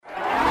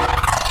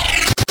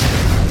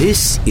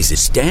This is a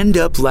Stand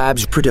Up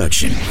Labs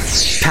production,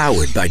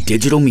 powered by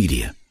digital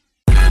media.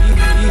 It's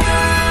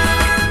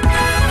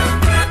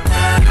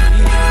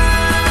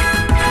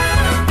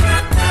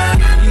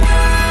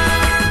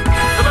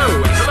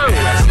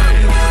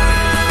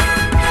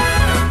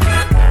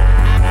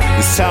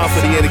time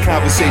for the End of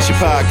Conversation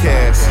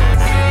podcast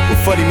with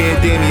funny man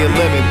Damian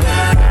Lemon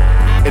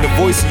and the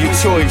voice of your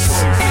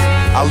choice,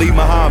 Ali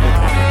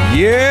Muhammad.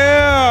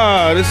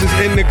 Yeah, this is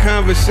In the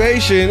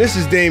Conversation. This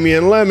is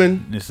Damian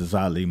Lemon. This is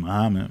Ali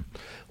Muhammad.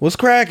 What's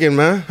cracking,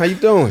 man? How you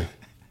doing?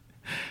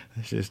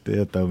 That shit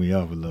still throw me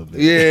off a little bit.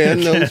 Yeah, I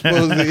know it's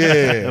supposed to.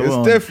 Yeah,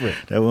 it's different.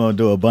 That won't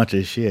do a bunch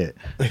of shit.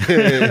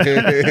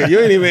 You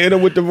ain't even hit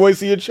him with the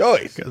voice of your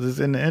choice. Because it's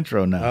in the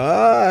intro now.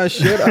 Ah,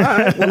 shit. All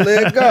right. Well,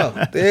 there you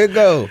go. There you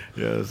go.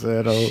 You know what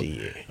I'm saying?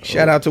 Shit.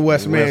 Shout out to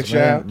West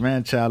Manchild.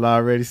 Manchild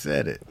already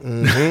said it.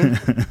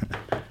 Mm-hmm.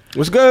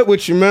 What's good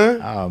with you,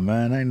 man? Oh,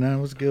 man, ain't nothing.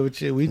 What's good with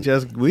you? We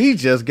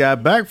just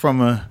got back from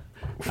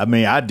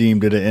I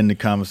deemed it an End of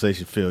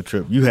Conversation field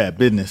trip. You had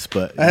business,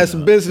 but I had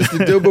some business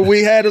to do, but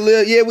we had a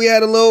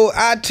little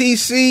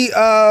ITC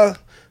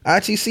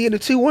in the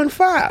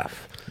 215.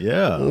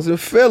 Yeah. It was in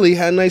Philly,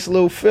 had a nice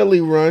little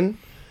Philly run.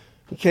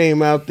 We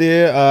came out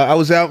there. I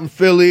was out in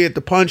Philly at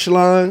the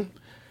Punchline,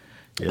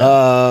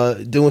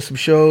 doing some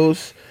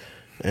shows,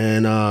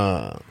 and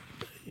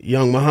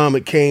Young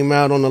Muhammad came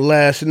out on the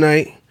last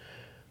night.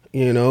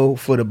 You know,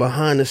 for the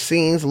behind the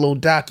scenes, a little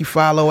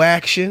docu-follow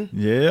action.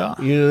 Yeah.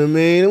 You know what I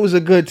mean? It was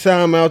a good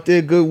time out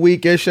there, good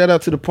weekend. Shout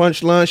out to the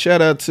Punchline.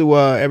 Shout out to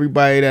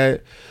everybody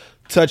that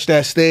touched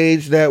that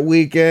stage that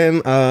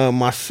weekend.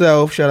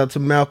 Myself, shout out to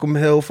Malcolm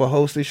Hill for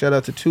hosting. Shout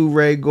out to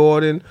Ray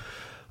Gordon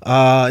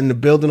in the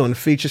building on the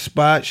feature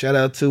spot. Shout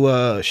out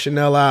to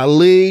Chanel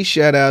Ali.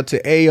 Shout out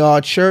to AR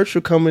Church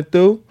for coming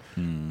through.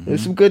 Mm-hmm. It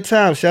was some good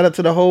time. Shout out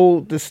to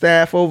the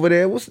staff over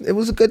there. It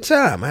was a good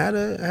time. I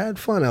had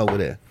fun over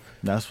there.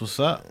 That's what's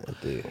up.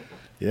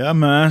 Yeah,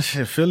 man.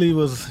 Shit, Philly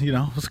was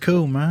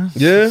cool, man.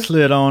 Yeah.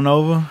 Slid on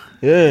over.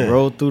 Yeah.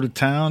 Rolled through the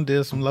town,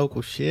 did some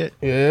local shit.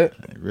 Yeah.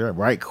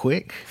 Right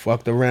quick.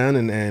 Fucked around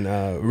and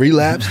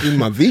relapsed in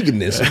my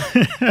veganism.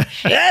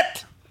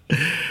 Shit.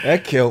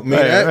 That killed me.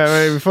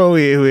 Right, before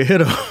we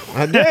hit him.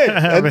 I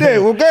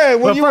did. Well, good.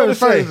 What you want to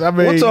say?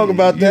 We'll talk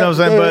about that. You know what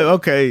I'm saying? But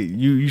okay,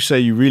 you say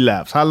you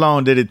relapse. How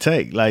long did it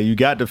take? Like, you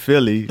got to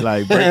Philly,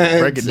 like,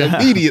 break it down.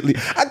 Immediately.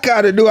 I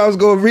kind of knew I was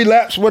going to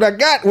relapse when I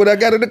got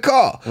in the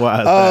car. Why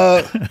is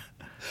that?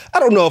 I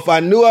don't know if I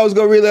knew I was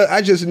going to relapse.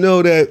 I just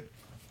know that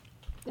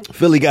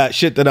Philly got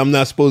shit that I'm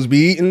not supposed to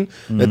be eating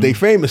that they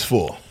famous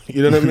for.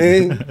 You know what I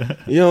mean?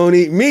 You don't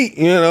eat meat.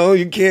 You know,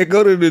 you can't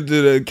go to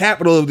the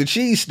capital of the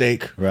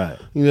cheesesteak. Right.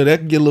 You know, that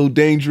can get a little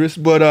dangerous.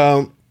 But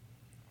I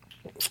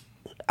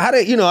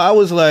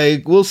was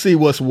like, we'll see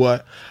what's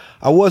what.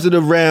 I wasn't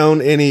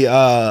around any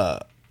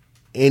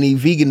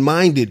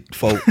vegan-minded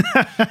folk.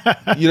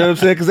 You know what I'm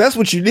saying? Because that's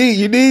what you need.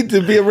 You need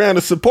to be around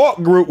a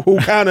support group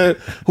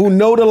who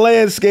know the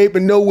landscape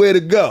and know where to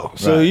go.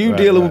 So you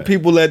dealing with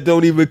people that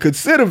don't even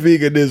consider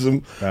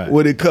veganism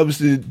when it comes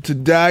to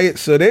diet.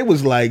 So they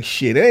was like,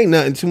 shit, there ain't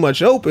nothing too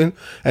much open.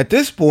 At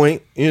this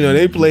point,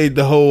 they played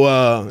the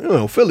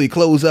whole, Philly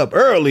closed up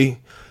early.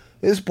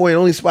 At this point, the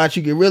only spot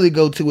you can really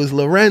go to is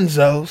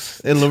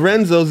Lorenzo's, and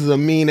Lorenzo's is a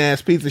mean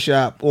ass pizza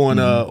shop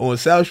on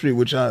South Street,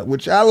 which I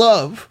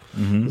love.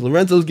 Mm-hmm.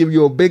 Lorenzo's give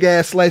you a big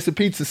ass slice of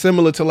pizza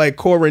similar to like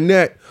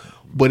Coronet,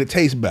 but it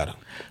tastes better.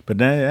 But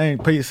that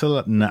ain't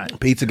pizza. Nah.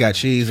 Pizza got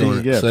cheese on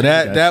it. Yeah, so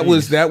that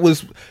was.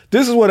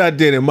 This is what I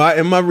did in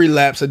my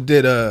relapse. I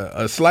did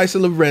a slice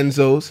of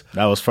Lorenzo's.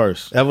 That was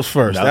first. That's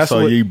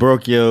so you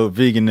broke your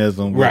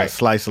veganism with a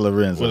slice of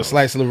Lorenzo's. With a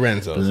slice of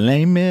Lorenzo's.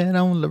 Blame it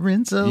on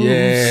Lorenzo's.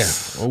 Yeah,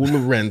 old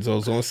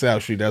Lorenzo's on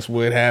South Street. That's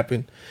where it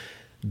happened.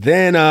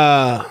 Then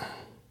I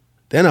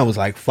was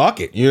like, fuck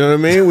it. You know what I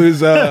mean? It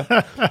was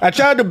I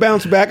tried to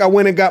bounce back. I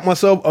went and got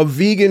myself a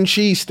vegan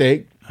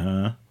cheesesteak.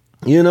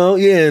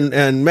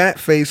 And Matt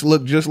face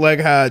looked just like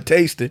how it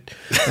tasted.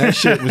 That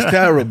shit was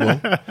terrible.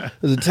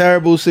 It was a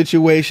terrible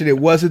situation. It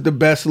wasn't the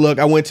best look.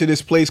 I went to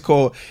this place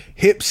called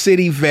Hip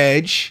City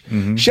Veg.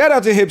 Mm-hmm. Shout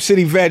out to Hip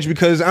City Veg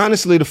because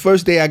honestly, the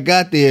first day I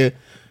got there,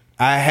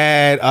 I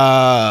had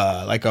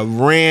like a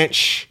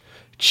ranch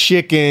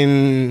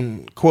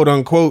chicken, quote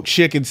unquote,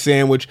 chicken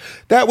sandwich.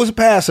 That was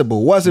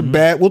passable. Wasn't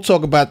bad. We'll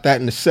talk about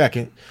that in a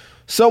second.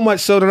 So much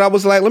so that I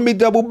was like, let me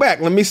double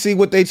back. Let me see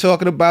what they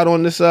talking about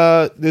on this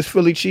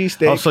Philly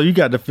cheesesteak. Oh, so you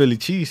got the Philly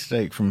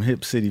cheesesteak from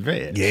Hip City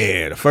Veg?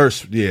 Yeah, the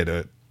first,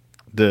 the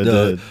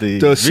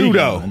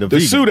pseudo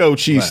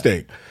cheesesteak.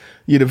 Right.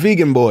 Yeah, the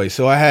vegan boy.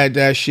 So I had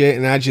that shit,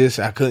 and I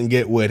couldn't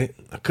get with it.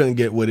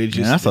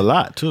 Just that's a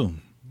lot too.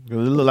 It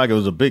looked like it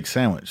was a big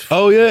sandwich.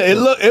 Oh yeah,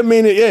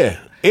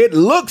 It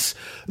looks.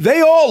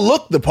 They all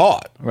look the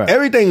part. Right.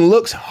 Everything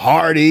looks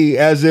hearty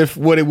as if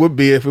what it would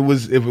be if it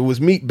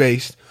was meat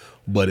based.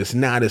 But it's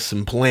not. It's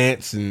some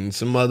plants and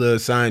some other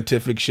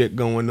scientific shit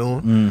going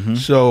on. Mm-hmm.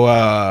 So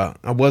I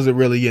wasn't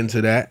really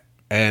into that.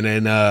 And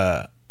then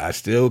I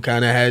still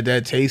kind of had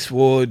that taste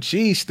for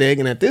cheesesteak.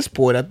 And at this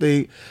point, I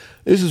think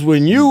This is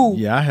when you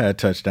Yeah, I had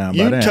touchdown.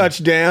 you by then.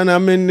 touchdown.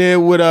 I'm in there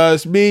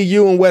with me,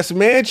 you, and Wes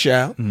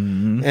Manchild.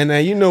 And now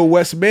you know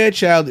Wes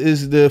Manchild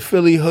is the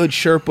Philly Hood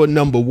Sherpa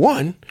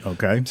 #1.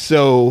 Okay.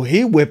 So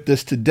he whipped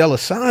us to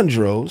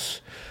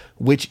Delisandro's,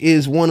 which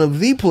is one of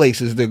the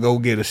places to go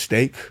get a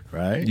steak.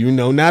 Right. You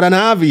know, not an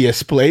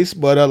obvious place,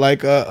 but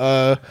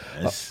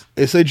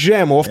it's a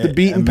gem off the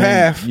beaten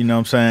path. You know what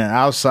I'm saying?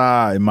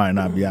 Outside, it might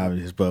not be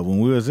obvious, but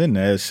when we was in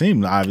there, it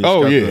seemed obvious.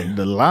 Oh, 'cause yeah.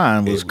 The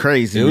line was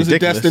crazy. It was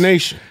ridiculous. a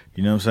destination.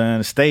 You know what I'm saying?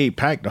 It stayed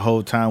packed the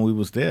whole time we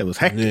was there. It was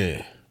hectic.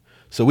 Yeah.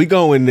 So we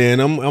go in there,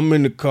 and I'm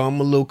in the car.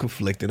 I'm a little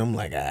conflicted. I'm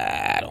like,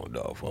 I don't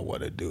know if I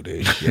want to do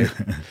this shit.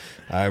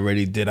 I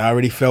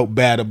already felt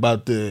bad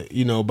about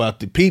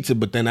the pizza,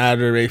 but then I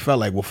already felt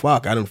like, well,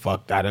 fuck, I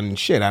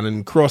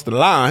didn't cross the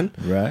line.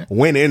 Right.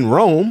 Went in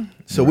Rome.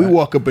 So we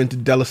walk up into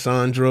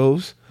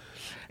Delisandro's.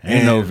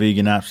 Ain't no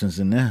vegan options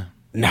in there.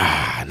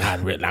 Nah,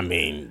 not really. I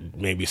mean,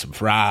 maybe some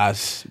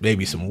fries,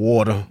 maybe some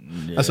water.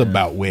 Yeah. That's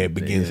about where it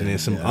begins. And then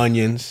some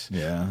onions.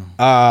 Yeah.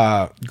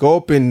 Go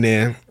up in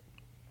there.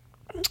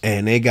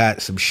 And they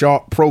got some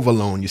sharp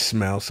provolone you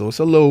smell, so it's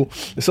a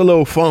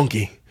little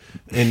funky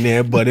in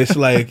there, but it's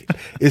like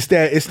it's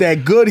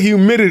that good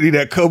humidity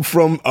that comes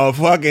from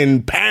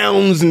fucking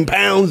pounds and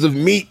pounds of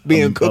meat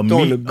being cooked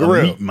on the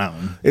grill. A meat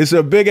mountain. It's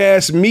a big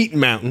ass meat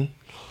mountain.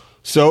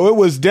 So it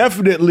was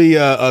definitely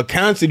a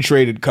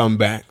concentrated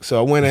comeback. So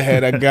I went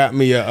ahead, I got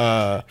me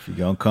a If you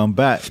gonna come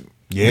back.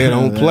 Yeah,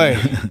 don't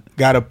play.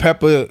 Got a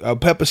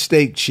pepper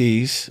steak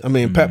cheese. I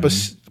mean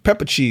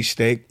pepper cheese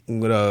steak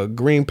with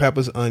green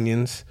peppers,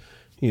 onions,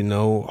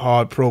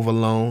 hard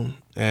provolone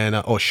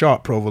or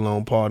sharp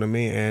provolone, pardon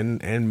me,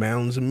 and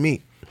mounds of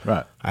meat.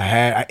 Right.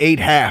 I ate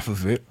half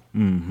of it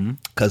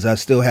because I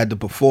still had to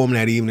perform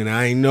that evening.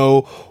 I didn't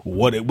know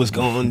what it was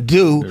gonna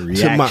do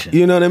to my,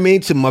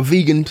 to my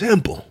vegan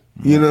temple.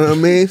 You know what I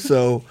mean?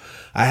 So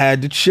I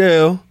had to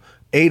chill.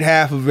 Ate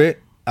half of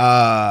it.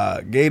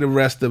 Gave the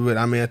rest of it.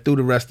 I mean, I threw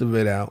the rest of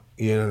it out.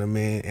 You know what I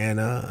mean? And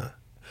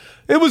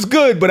it was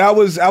good, but I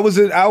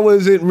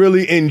wasn't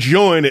really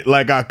enjoying it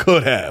like I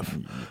could have.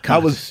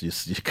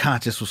 Your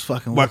conscience was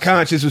fucking with my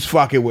conscience was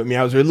fucking with me.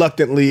 I was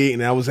reluctantly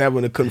eating. I was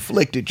having a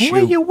conflicted chew.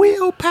 Where your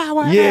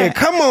willpower at?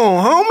 Come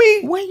on,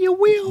 homie. Where your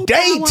willpower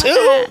Day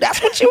 2.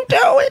 That's what you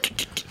doing.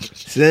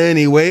 So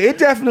anyway, it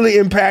definitely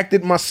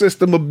impacted my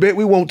system a bit.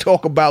 We won't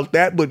talk about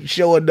that, but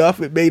sure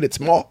enough, it made its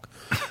mark.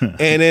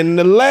 And then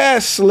the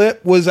last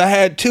slip was I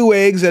had 2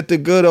 eggs at the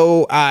good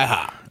old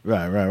IHOP.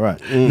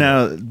 Right.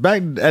 Now,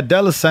 back at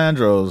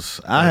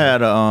Delisandro's, I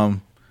had a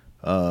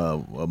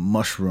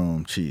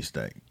mushroom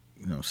cheesesteak.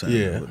 You know what I'm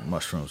saying? Yeah. With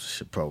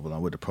mushrooms,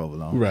 provolone, with the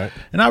provolone. Right.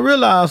 And I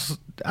realized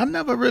I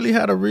never really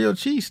had a real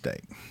cheesesteak.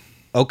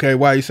 Okay,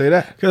 why you say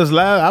that? Because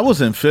I was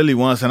in Philly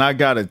once and I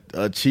got a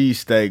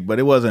cheesesteak, but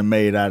it wasn't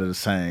made out of the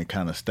same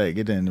kind of steak.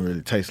 It didn't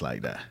really taste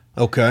like that.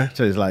 Okay. It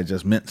tastes like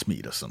just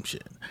mincemeat or some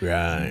shit.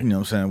 Right. You know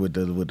what I'm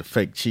saying? With the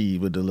fake cheese,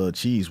 with the little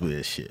cheese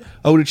whiz shit.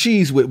 Oh, the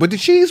cheese whiz. But the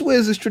cheese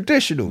whiz is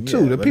traditional,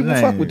 too. The but people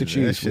fuck with the that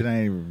cheese shit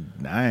whiz.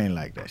 I ain't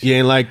like that shit. You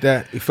ain't like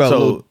that? It felt a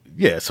little...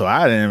 Yeah, so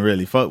I didn't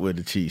really fuck with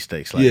the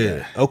cheesesteaks like that.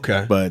 Yeah,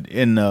 okay. But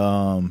in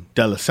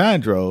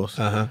Delisandro's,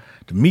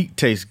 the meat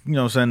tastes, you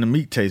know what I'm saying? The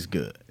meat tastes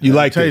good. You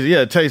like it?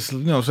 Yeah, it tastes, you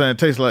know what I'm saying? It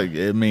tastes like,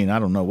 I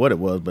don't know what it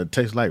was, but it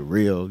tastes like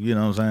real, you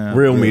know what I'm saying?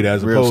 Real meat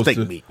as real opposed steak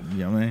to... meat, you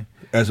know what I mean?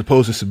 As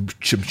opposed to some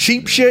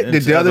cheap shit?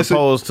 As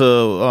opposed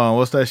to,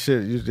 what's that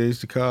shit they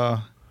used to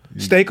call?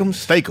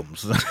 Steakums?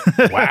 Steakums.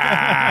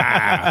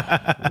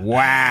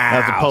 Wow.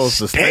 As opposed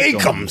to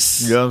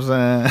Steakums. You know what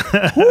I'm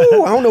saying?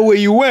 Woo, I don't know where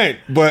you went,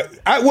 but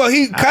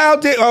Kyle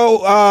did.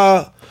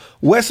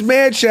 Wes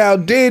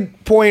Manchild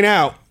did point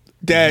out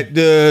that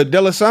the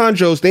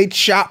Delisandro's, they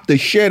chop the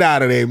shit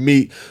out of their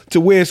meat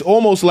to where it's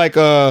almost like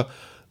a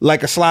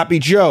sloppy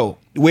Joe.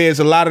 Whereas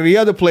a lot of the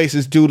other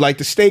places do like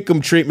the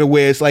Steakum treatment,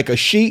 where it's like a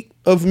sheet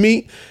of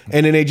meat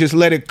and then they just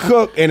let it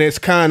cook, and it's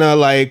kind of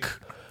like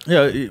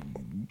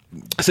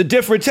it's a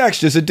different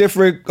texture, it's a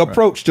different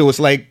approach to it. It's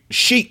like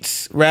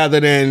sheets rather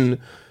than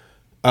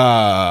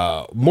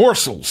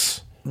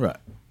morsels. Right.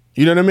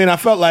 You know what I mean? I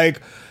felt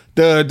like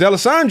the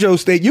Delisandro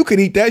steak, you could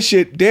eat that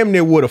shit damn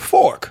near with a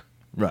fork.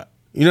 Right.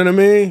 You know what I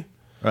mean?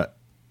 Right.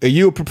 And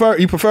you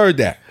preferred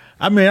that.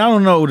 I mean, I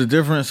don't know the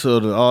difference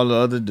of all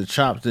the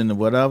chopped and the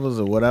whatevers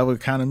or whatever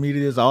kind of meat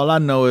it is. All I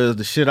know is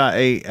the shit I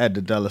ate at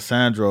the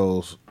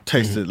Delisandro's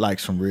tasted like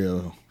some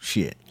real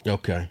shit.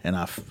 Okay. And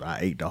I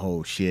ate the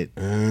whole shit.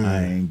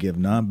 I ain't give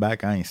none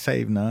back. I ain't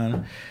saved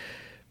none.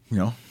 You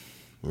know,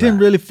 didn't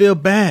really feel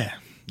bad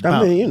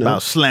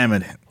about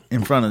slamming it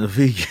in front of the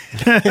vegan.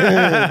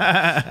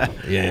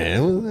 Yeah,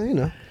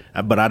 well,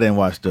 But I didn't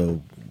watch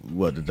the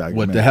documentary.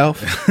 What the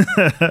health?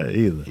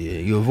 Either. Yeah,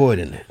 you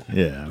avoiding it.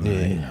 Yeah, I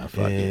mean,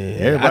 fuck it.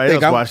 Yeah. Everybody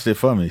else watched it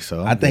for me,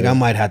 so I think I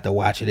might have to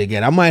watch it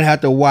again. I might have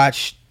to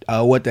watch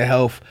What the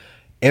Health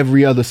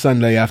every other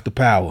Sunday after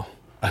Power.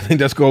 I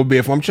think that's gonna be,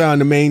 if I'm trying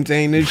to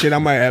maintain this shit, I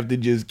might have to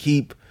just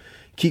keep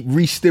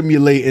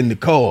re-stimulating the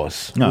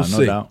cause. No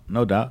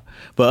doubt.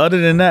 But other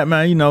than that,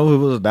 man,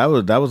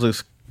 that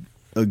was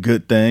a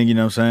good thing, you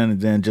know what I'm saying?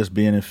 And then just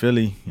being in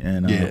Philly.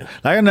 And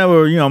like I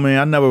never, you know what I mean?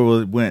 I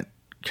never went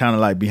kind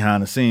of like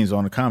behind the scenes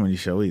on a comedy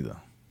show either.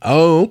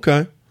 Oh,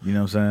 okay. You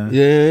know what I'm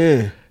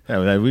saying? Yeah.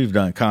 Like we've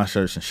done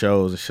concerts and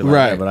shows and shit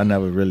like that, but I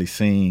never really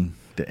seen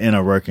the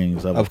inner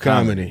workings of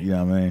comedy. You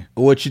know what I mean?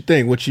 What you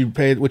think? What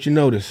you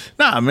notice?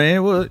 Nah,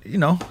 man. Well, you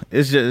know,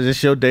 it's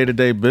your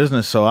day-to-day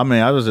business. So I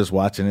mean, I was just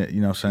watching it.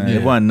 You know what I'm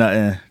saying? It wasn't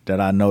nothing that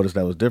I noticed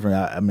that was different.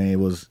 I mean, it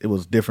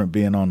was different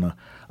being on the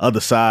other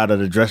side of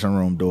the dressing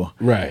room door.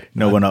 Right. You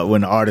know,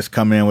 when the artists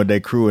come in with their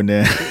crew and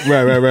then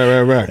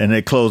right. and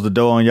they close the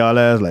door on y'all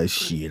ass like,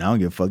 shit, I don't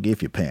give a fuck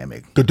if you're paying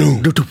me.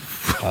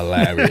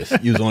 Hilarious.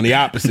 You was on the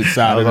opposite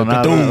side of the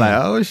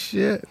like, oh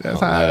shit. That's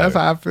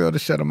how I feel to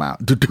shut them out.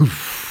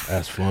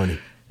 That's funny.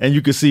 And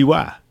you can see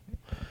why.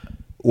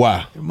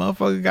 Why? The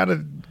motherfucker got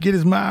to get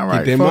his mind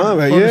right. Get their mind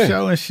right, for the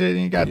show and shit.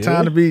 He ain't got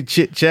time to be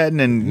chit-chatting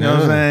and, you know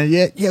what I'm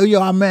saying? Yeah,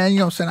 yo, man, you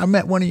know what I'm saying? I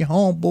met one of your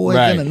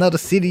homeboys in another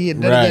city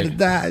and then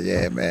died.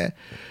 Yeah, man.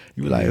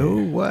 You be like,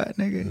 who, what,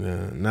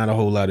 nigga? Not a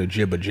whole lot of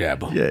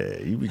jibber-jabber. Yeah,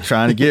 you be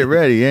trying to get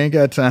ready. You ain't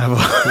got time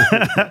for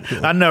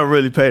I never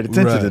really paid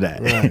attention to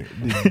that. Right,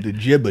 the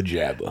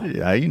jibber-jabber.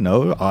 Yeah, you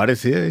know,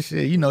 artists here,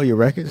 shit. You know your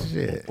records,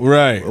 shit.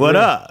 Right. What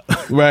up?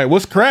 Right,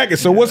 what's cracking?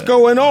 So what's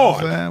going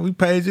on? We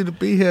paid you to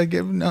be here.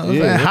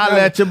 Holler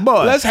at your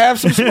boy. Let's have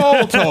some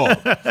small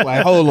talk.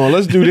 Like, hold on,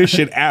 let's do this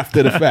shit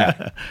after the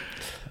fact.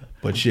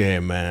 But yeah,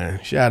 man,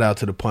 shout out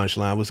to the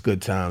Punchline. It was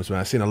good times, man.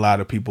 I seen a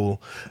lot of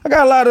people. I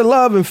got a lot of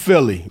love in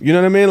Philly. You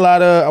know what I mean?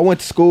 I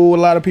went to school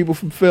with a lot of people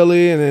from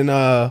Philly, and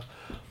then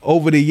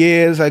over the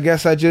years, I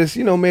guess I just,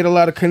 made a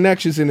lot of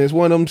connections, and it's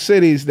one of them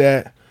cities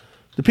that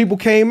the people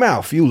came out.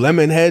 A few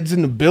Lemonheads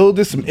in the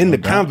building, some In the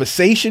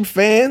Conversation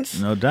fans.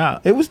 No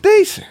doubt. It was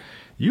decent.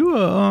 You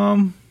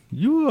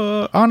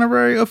a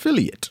honorary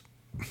affiliate.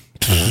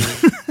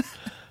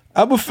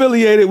 I'm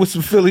affiliated with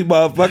some Philly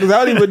motherfuckers.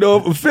 I don't even know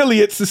if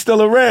affiliates are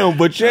still around,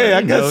 but yeah,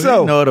 I guess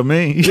so. You know what I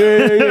mean?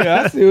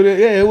 Yeah. I see what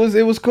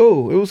it was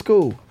cool. It was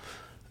cool.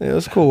 Yeah, it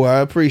was cool. I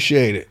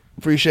appreciate it.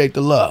 Appreciate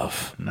the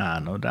love. Nah,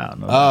 no doubt.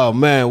 Oh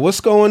man, what's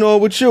going on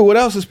with you? What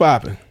else is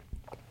popping?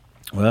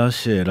 Well,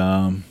 shit.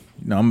 I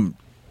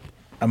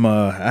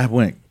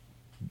went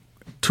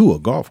to a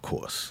golf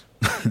course.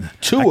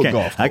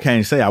 I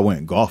can't say I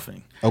went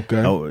golfing.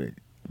 Okay.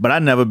 But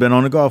I've never been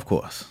on a golf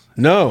course.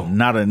 No,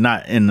 not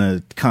in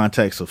the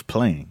context of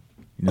playing.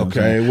 You know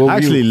okay, I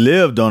actually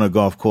lived on a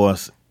golf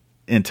course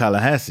in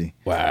Tallahassee.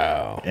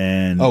 Wow.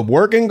 And a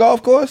working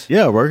golf course?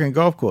 Yeah, working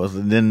golf course.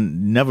 And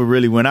then never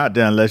really went out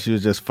there unless you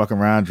was just fucking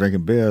around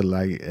drinking beer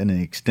like in an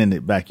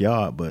extended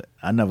backyard. But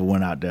I never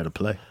went out there to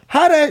play.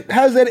 How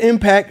does that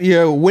impact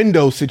your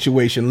window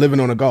situation living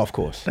on a golf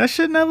course? That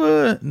shit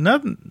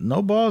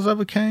no balls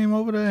ever came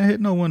over there and hit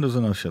no windows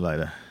or no shit like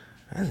that.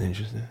 That's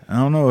interesting. I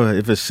don't know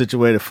if it's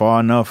situated far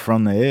enough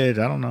from the edge.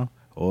 I don't know.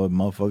 Or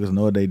motherfuckers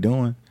know what they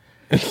doing.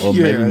 Or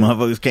maybe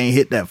motherfuckers can't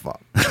hit that far.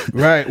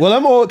 Right. Well,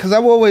 I've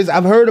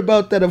heard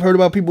about that. I've heard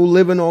about people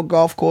living on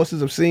golf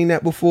courses. I've seen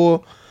that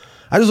before.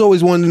 I just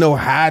always wanted to know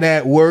how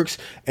that works.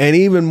 And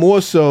even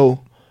more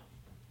so,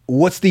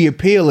 what's the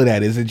appeal of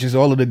that? Is it just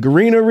all of the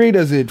greenery?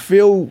 Does it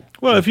feel...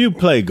 Well, if you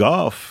play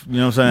golf, you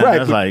know what I'm saying? Right,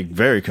 that's like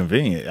very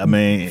convenient. I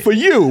mean... For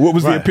you, what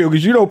was the appeal?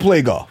 Because you don't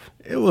play golf.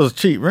 It was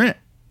cheap rent.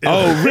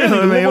 Oh, really?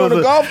 You live on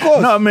a golf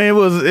course? No, I mean, it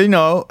was,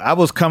 I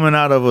was coming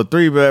out of a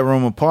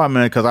 3-bedroom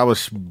apartment because I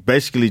was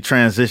basically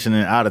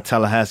transitioning out of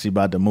Tallahassee,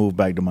 about to move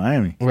back to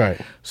Miami. Right.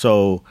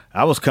 So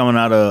I was coming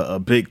out of a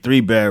big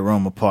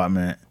 3-bedroom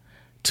apartment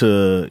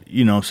to,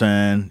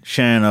 sharing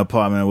an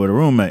apartment with a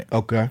roommate.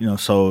 Okay.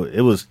 So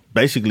it was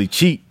basically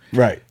cheap.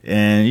 Right.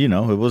 And, it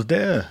was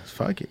there.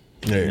 Fuck it.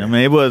 Yeah. I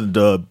mean,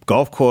 the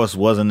golf course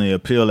wasn't the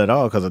appeal at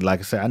all because,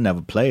 like I said, I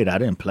never played. I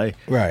didn't play.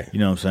 Right. You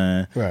know what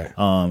I'm saying?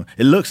 Right.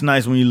 It looks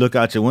nice when you look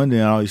out your window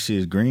and all you see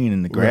is green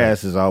and the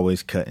grass is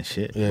always cut and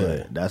shit. Yeah.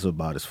 But that's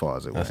about as far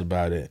as it went. That's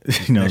about it.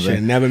 That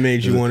shit never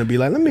made you want to be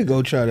like, let me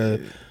go try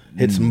to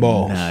hit some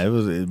balls. Nah, it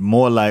was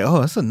more like,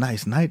 oh, it's a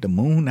nice night. The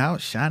moon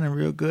out, shining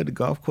real good. The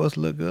golf course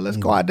look good. Let's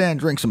go out there and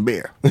drink some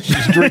beer.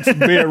 Just drink some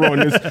beer on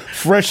this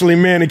freshly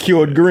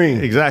manicured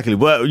green. Exactly.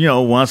 But,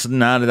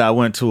 now that I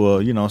went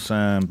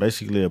to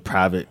basically a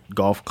private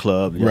golf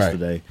club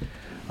yesterday,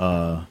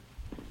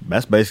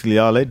 that's basically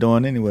all they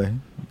doing anyway.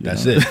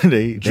 That's it.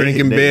 they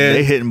drinking beer.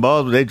 They hitting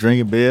balls, but they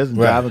drinking beers and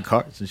driving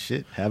carts and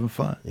shit, having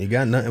fun. You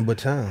got nothing but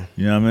time.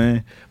 You know what I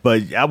mean?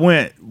 But I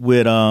went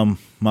with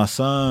my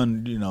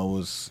son,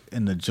 was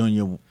in the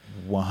Junior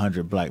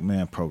 100 Black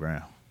Man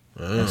program.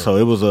 And so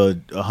it was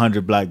a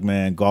 100 Black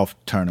Man golf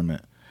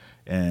tournament.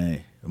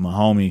 And my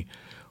homie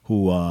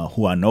who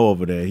I know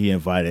over there, he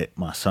invited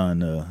my son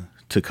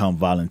to come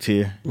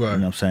volunteer. Right. You know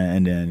what I'm saying?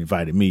 And then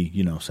invited me,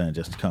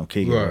 just to come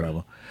kick it or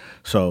whatever.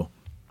 So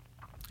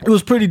it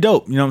was pretty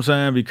dope, you know what I'm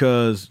saying?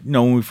 Because,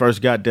 when we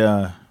first got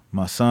there,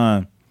 my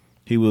son,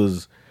 he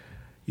was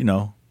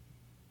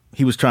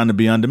trying to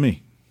be under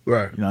me.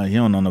 Right. He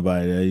don't know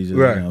nobody there. He's just,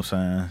 you know what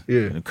I'm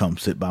saying? Yeah. Come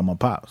sit by my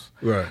pops.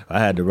 Right. I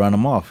had to run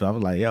him off. I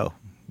was like, yo,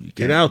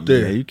 get out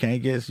there. Yeah,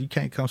 you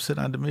can't come sit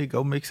under me.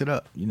 Go mix it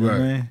up. You know what I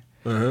mean?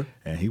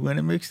 And he went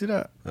and mixed it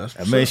up. That's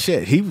I mean,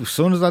 shit. As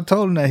soon as I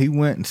told him that, he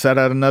went and sat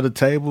at another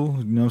table.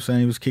 You know what I'm saying?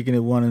 He was kicking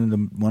it one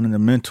of the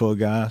mentor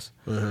guys.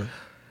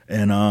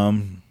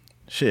 And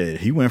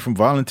shit, he went from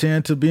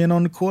volunteering to being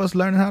on the course,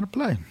 learning how to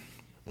play.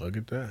 Look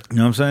at that. You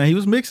know what I'm saying? He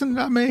was mixing.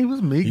 I mean,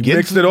 he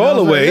mixed it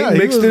all the way. Yeah, he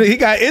mixed it. He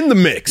got in the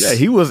mix. Yeah,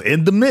 he was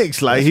in the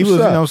mix. Like, That's he was, what's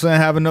you up. know what I'm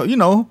saying, having no, you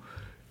know,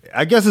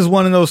 I guess it's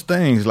one of those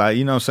things, like,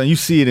 you know what I'm saying, you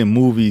see it in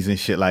movies and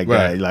shit like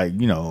Right. that, like,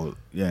 you know,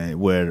 yeah,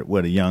 where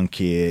the young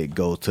kid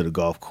goes to the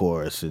golf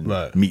course and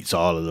Right. meets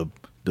all of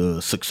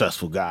the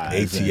successful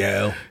guys.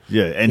 ATL.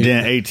 And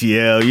then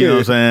ATL, you know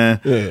what I'm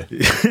saying?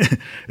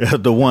 Yeah.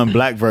 The one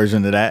black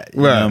version of that,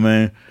 you Right. know what I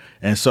mean?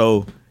 And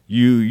so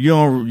you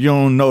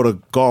don't know the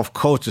golf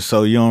culture,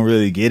 so you don't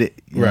really get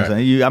it. You know what I'm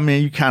Right.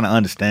 saying? You kind of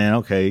understand,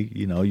 okay,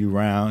 you know, you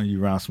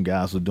around some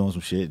guys who are doing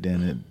some shit,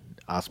 then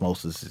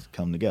osmosis is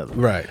come together.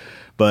 Right.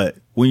 But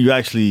when you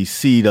actually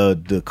see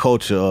the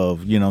culture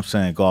of, you know what I'm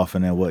saying,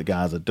 golfing and what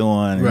guys are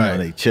doing, you Right. know,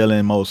 they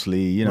chilling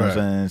mostly, you know what I'm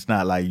Right. saying? It's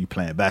not like you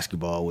playing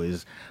basketball where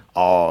it's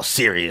all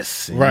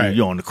serious. And Right.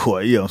 You're on the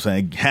court, you know what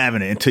I'm saying,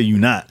 having it until you're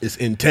not. It's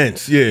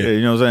intense. Yeah.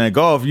 You know what I'm saying?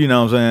 Golf, you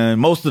know what I'm saying,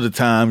 most of the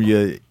time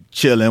you're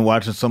chilling,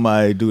 watching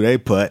somebody do their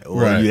putt,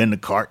 or Right. you're in the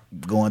cart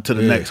going to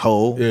the next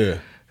hole. Yeah.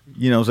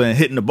 You know what I'm saying?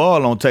 Hitting the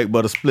ball don't take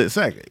but a split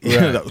second. You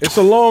Right. know? It's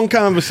a long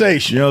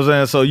conversation. You know what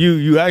I'm saying? So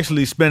you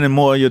actually spending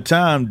more of your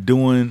time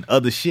doing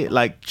other shit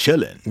like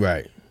chilling,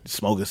 Right.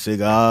 smoking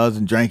cigars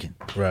and drinking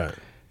Right.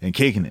 and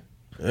kicking it.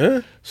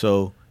 Yeah.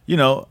 So, you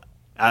know,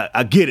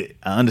 I get it.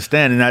 I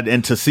understand it.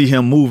 And to see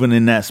him moving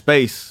in that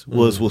space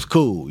was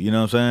cool. You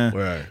know what I'm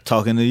saying? Right.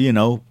 Talking to, you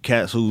know,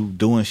 cats who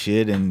doing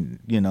shit and,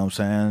 you know what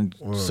I'm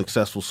saying,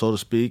 successful, so to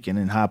speak, and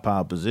in high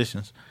power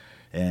positions.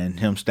 And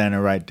him standing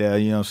right there,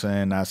 you know what I'm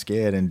saying, not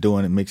scared and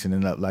doing it, mixing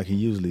it up like he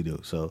usually do.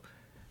 So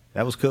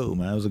that was cool,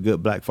 man. It was a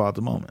good black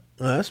father moment.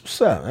 That's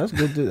what's up. That's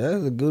good.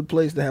 That's a good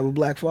place to have a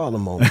black father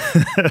moment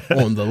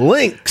on the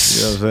links.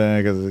 You know what I'm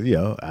saying? Because, you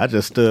know, I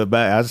just stood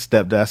back.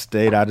 I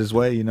stayed out his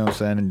way, you know what I'm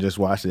saying, and just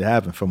watched it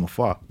happen from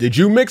afar. Did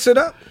you mix it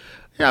up?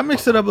 Yeah, I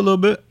mixed it up a little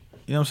bit.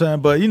 You know what I'm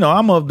saying? But, you know,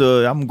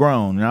 I'm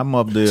grown. And I'm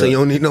of the... So you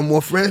don't need no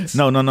more friends?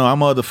 No.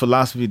 I'm of the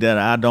philosophy that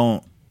I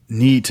don't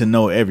need to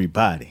know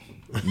everybody.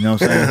 You know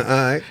what I'm saying?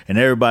 All right. And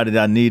everybody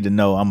that I need to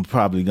know, I'm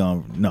probably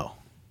going to know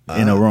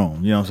in a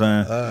room. You know what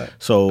I'm saying?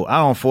 So I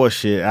don't force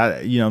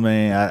shit. You know what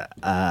I mean?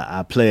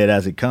 I play it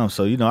as it comes.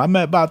 So, you know, I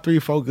met about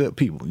 3-4 good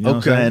people. You know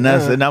what I'm saying?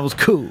 And that was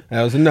cool.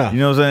 That was enough.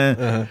 You know what I'm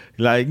saying?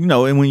 Like, you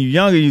know, and when you're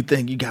younger, you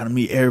think you got to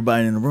meet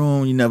everybody in the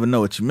room. You never know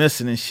what you're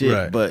missing and shit.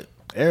 Right. But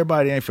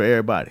everybody ain't for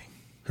everybody.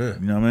 You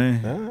know what I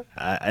mean?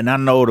 And I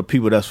know the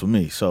people that's for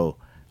me. So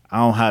I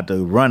don't have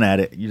to run at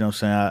it. You know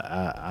what I'm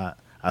saying?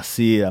 I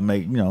see it. I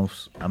make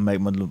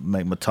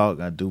my talk.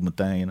 I do my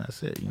thing, and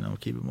that's it. You know,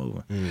 keep it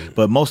moving.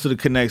 But most of the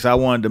connects I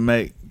wanted to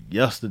make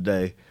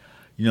yesterday,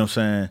 you know what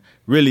I'm saying,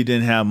 really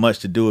didn't have much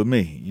to do with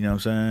me. You know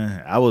what I'm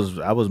saying? I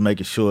was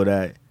making sure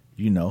that,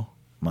 you know,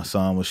 my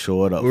son was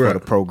shored up for the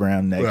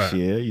program next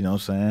year. You know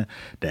what I'm saying?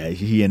 That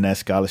he in that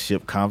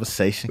scholarship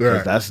conversation,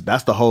 because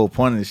that's the whole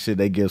point of this shit.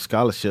 They give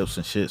scholarships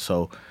and shit.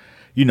 So,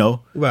 you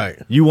know,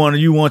 you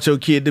want your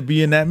kid to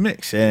be in that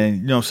mix, and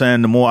you know what I'm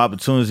saying, the more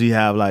opportunities he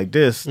have like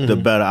this, the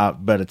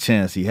better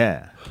chance he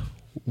have.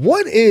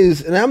 What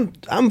is, and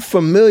I'm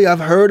familiar, I've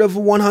heard of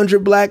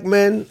 100 Black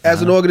Men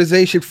as an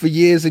organization for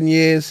years and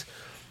years,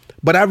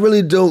 but I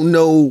really don't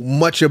know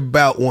much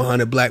about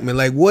 100 Black Men.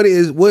 Like,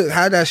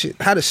 how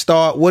to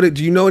start?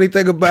 Do you know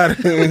anything about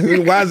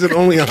it? Why is it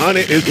only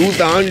 100? Who's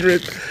the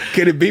 100?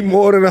 Can it be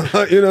more than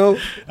 100? You know?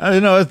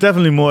 It's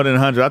definitely more than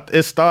 100.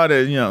 It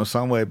started, you know,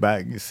 some way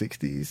back in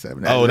 60s,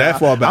 70s. Oh, that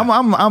far back.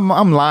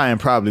 I'm lying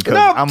probably because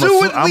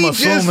I'm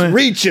assuming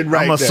reaching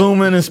right I'm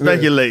assuming and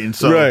speculating.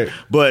 So,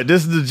 but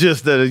this is the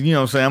gist that, you know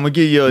what I'm saying, I'm gonna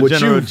give you a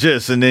general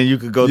gist, and then you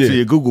could go to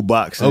your Google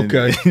box and, you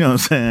know what I'm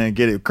saying,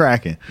 get it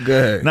cracking. Go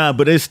ahead. Nah,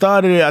 but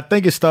I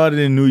think it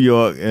started in New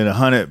York, and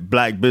 100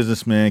 black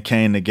businessmen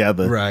came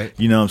together. Right.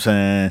 You know what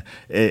I'm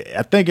saying?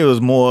 I think it was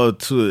more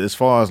to as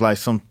far as like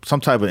some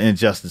type of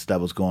injustice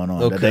that was going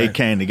on. That they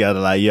came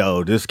together like,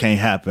 yo, this can't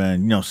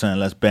happen. You know what I'm saying?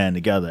 Let's band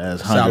together as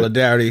 100.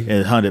 Solidarity.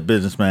 As 100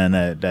 businessmen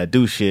that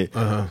do shit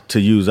to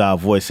use our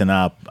voice and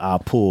our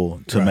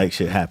pull to make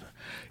shit happen.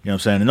 You know what I'm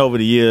saying? And over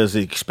the years,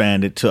 it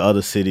expanded to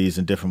other cities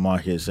and different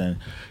markets. And,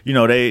 you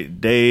know,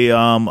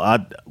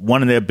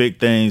 one of their big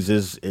things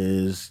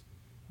is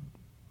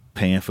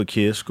paying for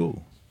kids'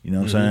 school. You know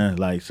what I'm saying?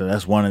 Like, so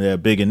that's one of their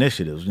big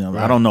initiatives. You know,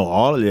 I don't know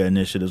all of their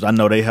initiatives. I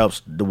know they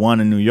helped, the one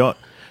in New York,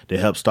 they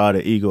helped start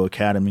an Eagle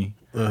Academy.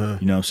 You know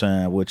what I'm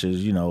saying? Which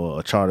is, you know,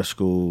 a charter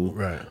school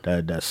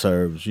that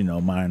serves, you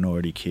know,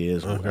 minority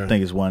kids. I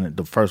think it's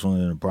the first one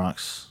in the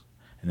Bronx,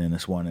 and then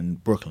this one in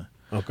Brooklyn.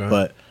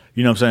 But,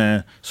 you know what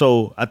I'm saying?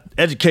 So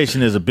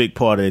education is a big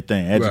part of their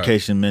thing.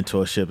 Education,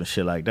 mentorship, and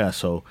shit like that.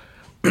 So,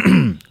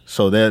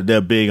 so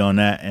they're big on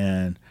that,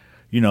 and,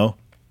 you know,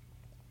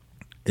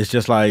 it's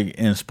just like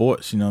in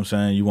sports, you know what I'm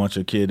saying? You want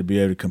your kid to be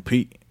able to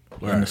compete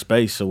in the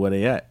space of where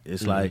they at.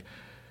 It's like,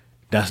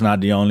 that's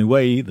not the only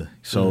way either.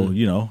 So,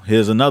 you know,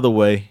 here's another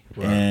way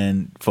Right.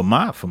 And for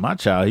my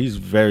child, he's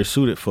very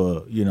suited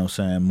for, you know what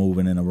I'm saying,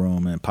 moving in a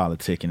room and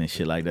politicking and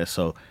shit like that.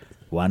 So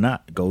why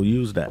not go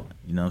use that?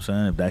 You know what I'm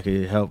saying? If that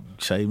could help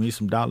save me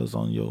some dollars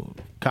on your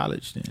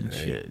college, then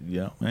shit,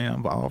 yeah, man,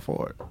 I'm all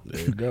for it.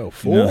 There you go.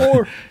 You know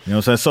what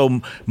I'm saying?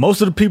 So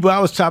most of the people I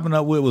was chopping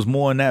up with was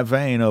more in that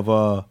vein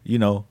of, you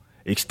know,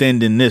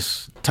 extending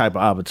this type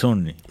of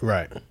opportunity.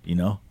 Right. You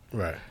know?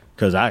 Right.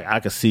 Because I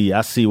could see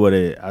what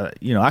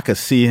I could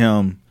see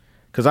him.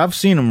 Because I've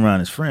seen him around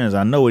his friends.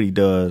 I know what he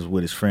does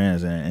with his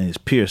friends and his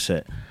peer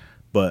set.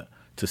 But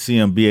to see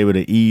him be able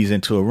to ease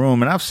into a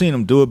room, and I've seen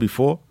him do it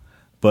before,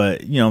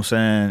 but, you know what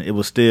I'm saying, it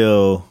was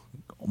still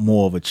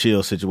more of a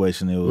chill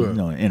situation. It was, you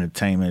know,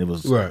 entertainment. It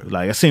was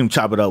like, I seen him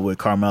chop it up with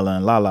Carmella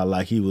and Lala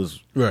like he was,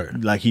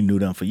 like he knew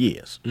them for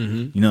years.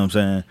 Mm-hmm. You know what I'm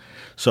saying?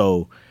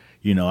 So,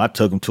 you know, I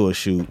took him to a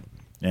shoot,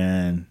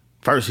 and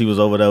first he was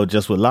over there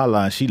just with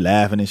Lala, and she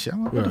laughing and shit.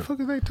 I'm like, what the fuck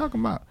is they talking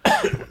about?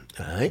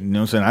 You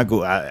know what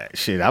I'm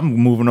saying? I'm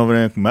moving over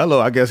there.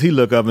 Mello, I guess he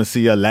look up and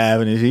see her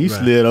laughing, and he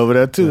slid over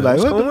there too. Like,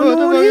 what the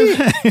fuck is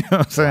that? You know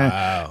what I'm saying?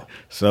 Wow.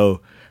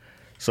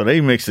 So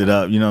they mixed it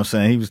up. You know what I'm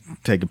saying? He was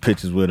taking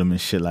pictures with him and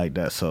shit like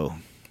that. So,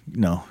 you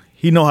know,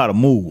 he know how to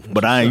move.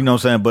 But you know what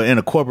I'm saying? But in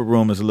a corporate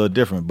room, it's a little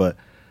different. But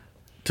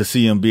to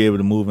see him be able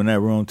to move in that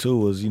room too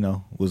was, you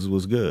know,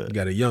 was good. You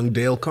got a young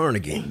Dale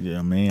Carnegie. Yeah,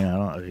 I mean,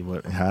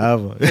 however.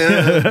 All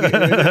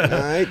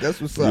right, that's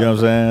what's up. You know what I'm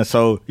saying?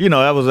 So, you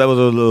know, that was a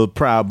little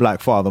proud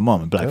black father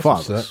moment. Black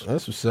fathers.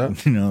 That's what's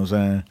up. You know what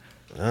I'm saying?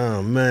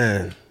 Oh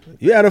man.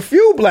 You had a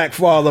few black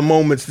father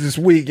moments this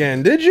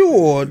weekend, did you?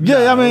 Or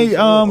yeah, I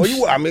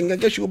mean, I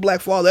guess you a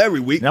black father every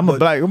week. I'm a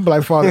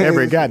black father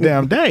every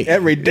goddamn day.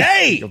 Every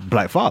day.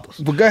 Black fathers.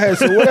 But go ahead.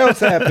 So what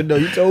else happened though?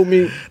 You told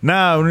me.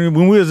 Nah,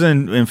 when we was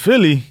in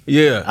Philly,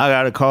 yeah, I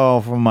got a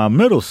call from my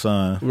middle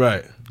son,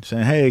 right,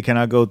 saying, "Hey, can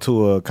I go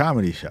to a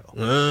comedy show?"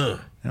 And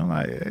I'm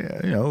like,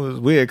 yeah, you know, it was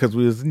weird because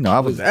we was, you know, I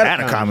was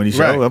at a comedy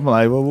show. Right. I'm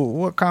like, well,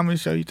 what comedy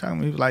show you talking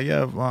about? He was like,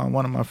 yeah,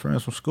 one of my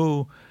friends from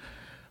school.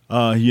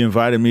 He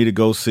invited me to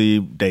go see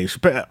Dave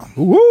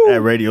Chappelle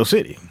at Radio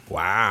City.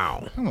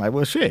 Wow. I'm like,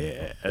 well,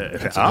 shit.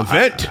 It's an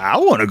event. I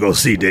want to go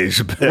see Dave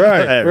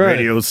Chappelle at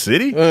Radio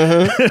City.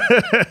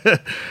 Uh-huh.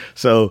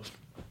 So,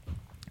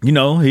 you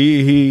know,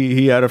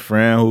 he had a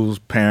friend whose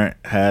parent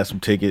had some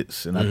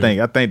tickets, and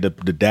I think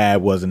the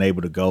dad wasn't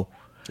able to go.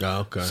 Oh,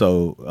 okay.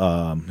 So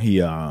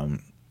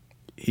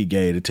he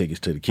gave the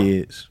tickets to the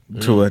kids,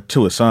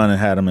 to his son,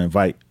 and had him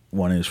invite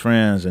one of his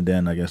friends, and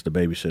then I guess the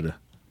babysitter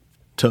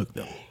took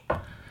them.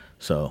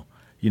 So,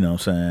 you know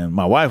what I'm saying?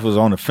 My wife was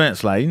on the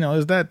fence, like, you know,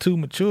 is that too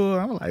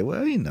mature? I was like,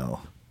 well, you know,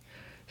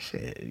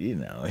 shit, you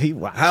know, he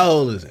watched. How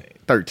old is he?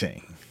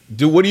 13.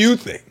 What do you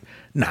think?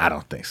 Nah, I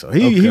don't think so.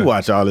 He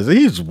watched all this.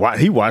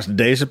 He watched the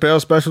Dave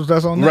Chappelle specials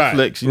that's on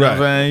Netflix. You know what I'm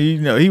saying?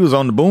 You know, he was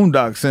on the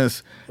Boondocks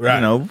since, you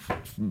know,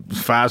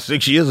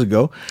 5-6 years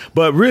ago.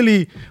 But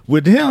really,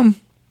 with him,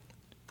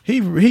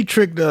 he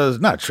tricked us.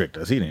 Not tricked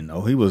us. He didn't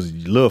know. He was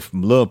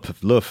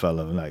little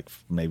fella, like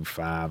maybe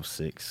 5,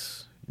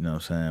 6. You know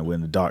what I'm saying?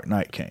 When The Dark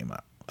Knight came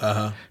out.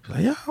 Uh-huh. He was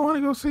like, yeah, I want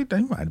to go see that.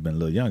 He might have been a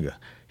little younger.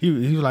 He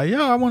was like,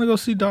 yeah, I want to go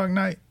see Dark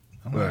Knight.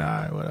 I'm like, all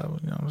right, whatever.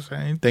 You know what I'm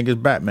saying? You think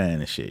it's Batman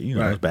and shit. You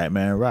know, it's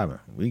Batman and Robin.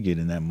 We get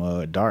in that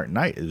mud. Dark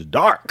Knight is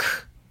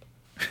dark.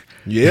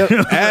 Yeah,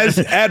 as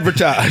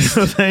advertised.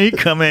 You know what I'm saying? He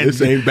come in.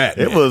 This ain't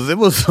Batman. It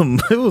was some.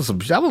 I was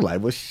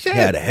like, well, shit. He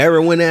had a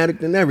heroin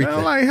addict and everything.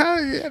 I'm like, how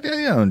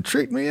you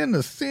tricked me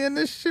into seeing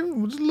this shit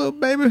with this little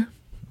baby?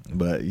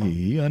 But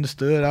he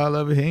understood all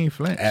of it. He ain't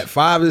flinched. At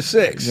 5 and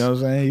 6. You know what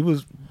I'm saying? He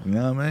was, you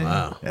know what I mean?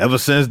 Wow. Ever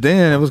since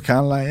then, it was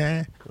kind of like,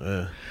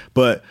 Yeah.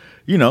 But,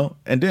 you know,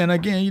 and then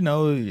again, you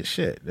know,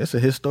 shit, that's a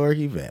historic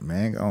event,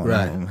 man. Go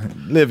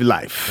on, live your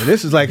life. And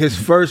this is like his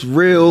first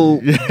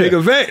real big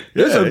event.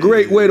 This is a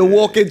great way to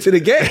walk into the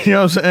game. You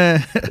know what I'm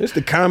saying? It's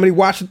the comedy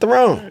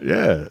watch-a-thron.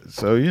 Yeah.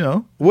 So, you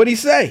know. What'd he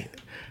say?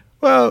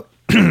 Well,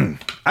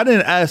 I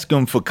didn't ask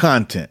him for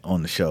content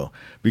on the show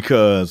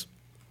because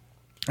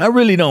I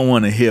really don't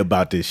want to hear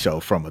about this show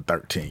from a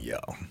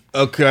 13-year-old.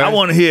 Okay. I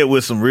want to hear it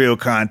with some real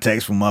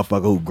context from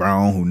motherfucker who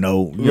grown, who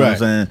know, you know what I'm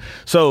saying?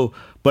 So,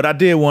 but I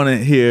did want to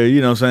hear, you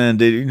know what I'm saying,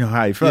 that, you know,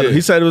 how he felt. Yeah. He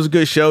said it was a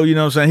good show, you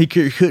know what I'm saying?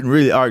 He couldn't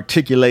really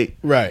articulate,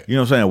 you know what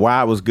I'm saying,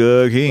 why it was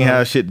good. He ain't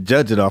have shit to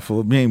judge it off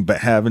of. He ain't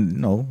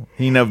having,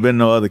 he ain't never been to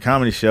no other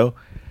comedy show.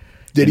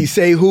 Did he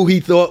say who he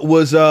thought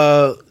was,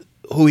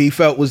 who he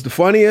felt was the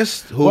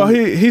funniest? Well,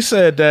 he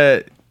said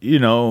that, you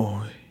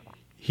know,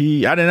 I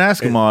didn't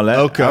ask him all that.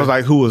 Okay. I was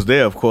like, who was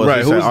there, of course.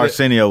 He said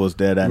Arsenio was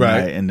there that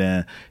night. And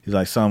then he's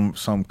like, some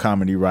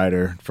comedy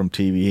writer from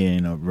TV. He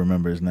didn't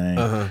remember his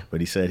name. But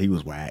he said he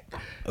was whack.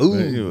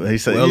 Ooh. He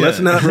said, let's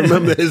not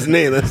remember his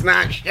name. Let's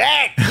not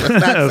Shaq. Let's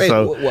not say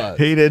so who it was.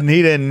 He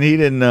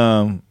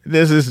didn't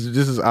this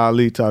is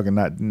Ali talking,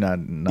 not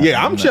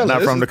I'm chilling.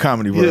 Not from the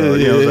comedy world.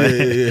 You know what I'm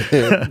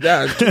saying?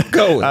 Yeah. Keep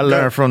going. I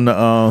learned from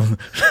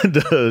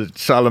the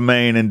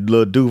Charlemagne and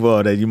Lil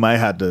Duval that you might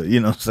have to, you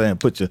know what I'm saying,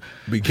 put your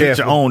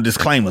own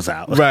disclaimers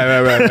out.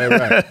 Right.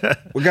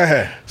 Well, go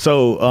ahead.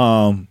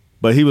 So,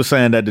 but he was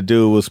saying that the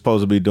dude was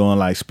supposed to be doing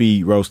like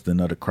speed roasting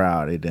of the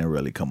crowd. It didn't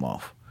really come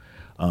off.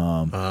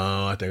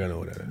 I think I know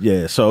what that is.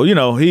 Yeah, so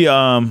he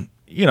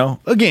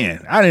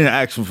again, I didn't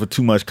ask him for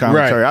too much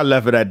commentary. Right. I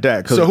left it at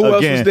that. So who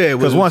else was there?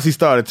 Because once he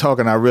started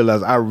talking, I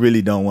realized I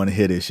really don't want to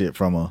hear this shit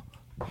from her.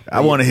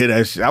 I want to hear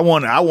that shit. I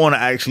want to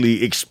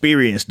actually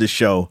experience the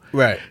show.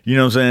 Right. You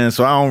know what I'm saying?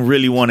 So I don't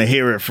really want to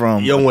hear it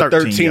from. You don't want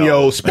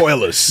 13-year-old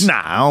spoilers.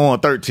 Nah, I don't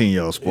want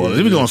 13-year-old spoilers.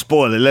 If we're gonna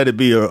spoil it, let it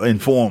be an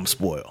informed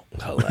spoil.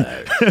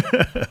 Hilarious.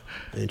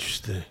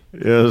 Interesting. You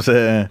know what I'm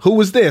saying? Who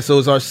was there? So it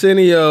was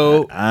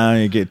Arsenio, I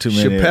didn't get too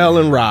many. Chappelle,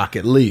 and Rock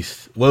at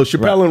least. Well,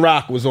 Chappelle and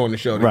Rock was on the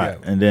show together. Right,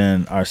 and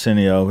then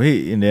Arsenio,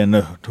 and then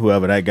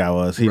whoever that guy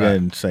was, he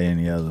didn't say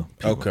any other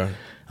people. Okay.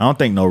 I don't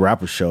think no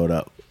rapper showed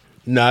up.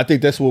 No, I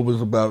think that's what it was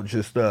about,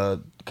 just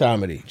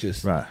comedy.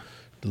 Just Right.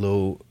 the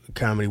little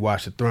comedy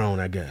Watch the Throne,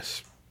 I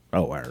guess.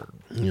 Oh, word.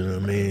 You know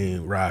what I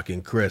mean? Rock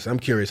and Chris. I'm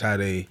curious how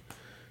they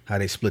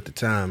split the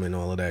time and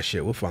all of that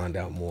shit. We'll find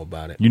out more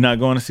about it. You not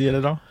going to see it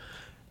at all?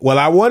 Well,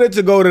 I wanted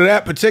to go to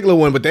that particular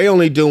one, but they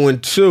only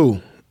doing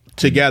 2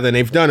 together, and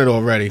they've done it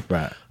already.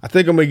 Right. I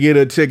think I'm gonna get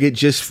a ticket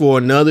just for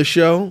another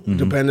show,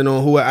 depending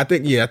on who. I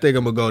think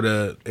I'm gonna go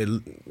to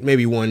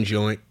maybe one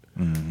joint.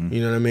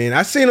 You know what I mean?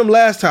 I seen him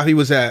last time he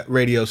was at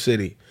Radio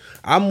City.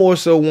 I more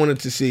so wanted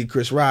to see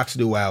Chris Rock's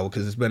new album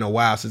because it's been a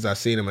while since I've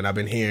seen him, and I've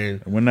been hearing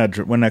When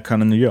that come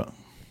to New York?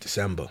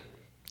 December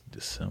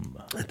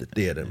at the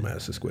theater in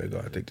Madison Square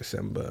Garden. I think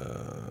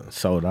December.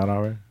 Sold out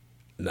already?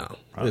 No,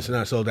 it's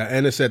not sold out,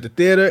 and it's at the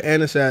theater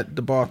and it's at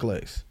the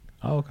Barclays.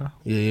 Oh, okay.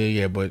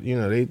 Yeah. But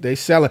they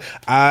sell it.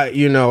 I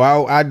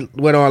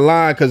went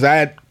online because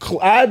I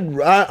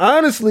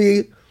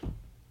honestly.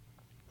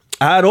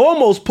 I'd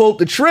almost pulled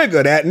the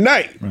trigger that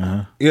night.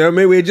 Uh-huh. You know what I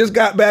mean? We had just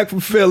got back from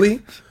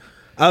Philly.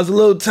 I was a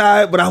little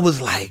tired, but I was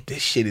like,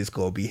 this shit is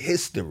going to be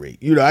history.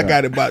 I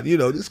got about, this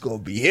is going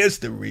to be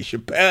history.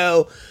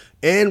 Chappelle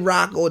and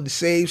Rock on the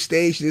same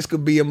stage. This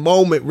could be a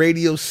moment.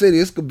 Radio City,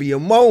 this could be a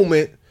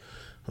moment.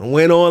 I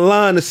went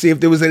online to see if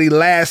there was any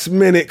last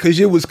minute, because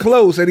it was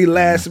close, any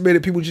last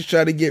minute. People just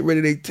trying to get rid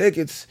of their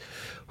tickets.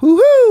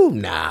 Woo-hoo.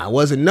 Nah, it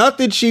wasn't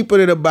nothing cheaper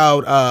than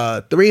about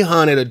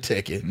 $300 a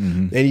ticket.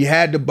 And you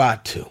had to buy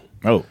 2.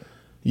 Oh.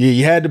 Yeah,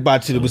 you had to buy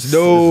 2. There was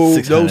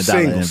no singles.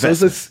 So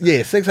it's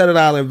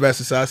 $600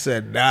 investment. So I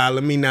said, nah,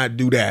 let me not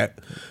do that.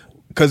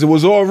 Because it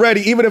was already,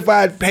 even if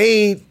I had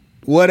paid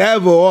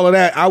whatever, all of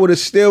that, I would have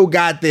still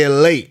got there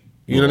late.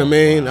 You know what I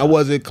mean? Wow. I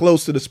wasn't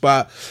close to the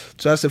spot.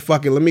 So I said,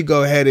 fuck it, let me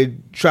go ahead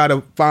and try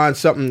to find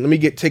something. Let me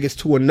get tickets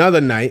to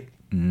another night.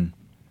 And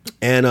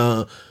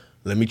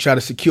let me try to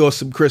secure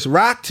some Chris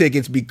Rock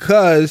tickets,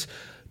 because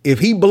if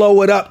he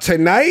blow it up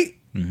tonight,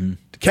 the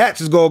cats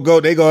is gonna go.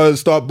 They gonna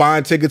start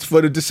buying tickets for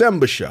the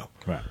December show.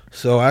 Right.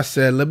 So I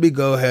said, let me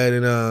go ahead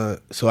and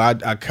so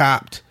I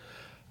copped.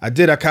 I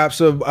copped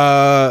some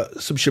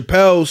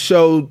Chappelle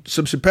show,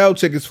 some Chappelle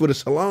tickets for the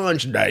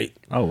Solange night.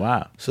 Oh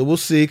wow! So we'll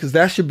see, because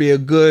that should be a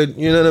good.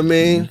 You know what I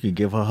mean? You could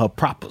give her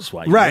propers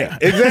while right.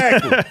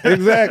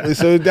 Exactly.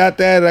 So we got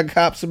that. I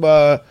copped some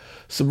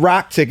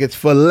Rock tickets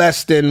for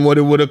less than what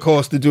it would have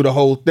cost to do the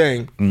whole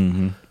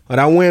thing. But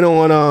I went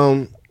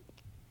on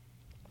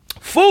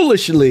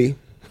foolishly.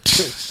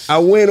 I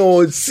went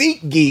on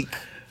SeatGeek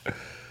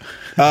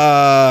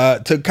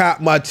to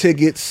cop my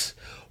tickets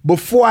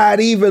before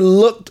I'd even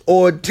looked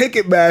on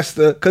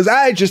Ticketmaster, because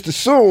I had just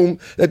assumed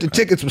that the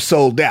tickets were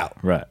sold out.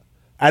 Right.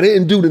 I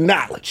didn't do the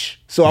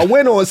knowledge. So I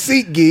went on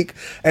SeatGeek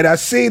and I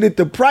see that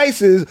the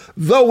prices,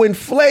 though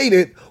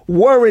inflated,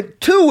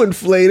 weren't too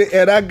inflated,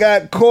 and I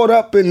got caught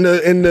up in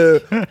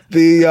the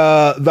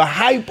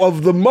hype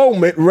of the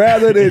moment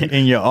rather than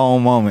in your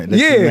own moment that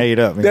you made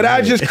up. That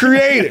I just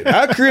created.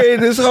 I created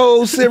this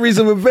whole series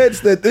of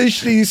events that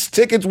these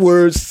tickets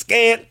were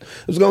scant.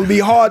 It's going to be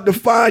hard to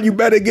find. You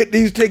better get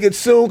these tickets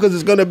soon, because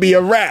it's going to be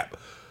a wrap.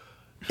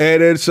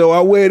 And then so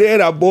I went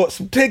in, I bought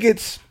some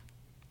tickets.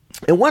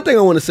 And one thing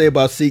I want to say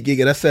about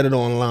SeatGeek, and I said it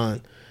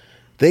online,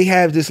 they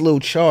have this little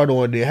chart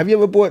on there. Have you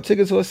ever bought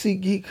tickets on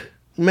SeatGeek,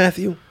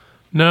 Matthew?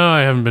 No,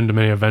 I haven't been to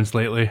many events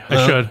lately.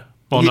 I should.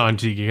 Well, not on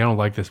SeatGeek. I don't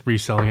like this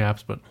reselling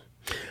apps, but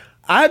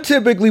I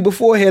typically,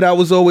 beforehand, I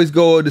was always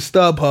going to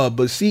StubHub,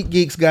 but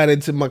SeatGeek's got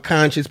into my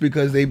conscience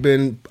because they've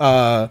been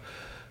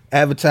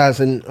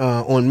advertising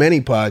on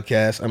many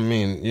podcasts. I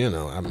mean,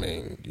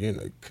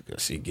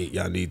 SeatGeek,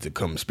 y'all need to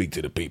come speak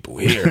to the people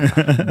here.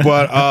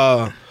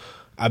 But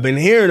I've been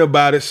hearing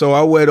about it, so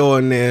I went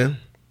on there.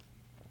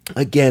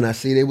 Again, I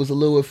see they was a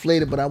little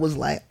inflated, but I was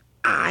like,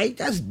 all right,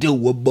 that's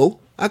doable.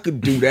 I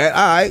could do that.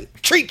 All right,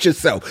 treat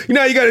yourself. You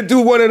got to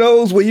do one of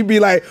those where you be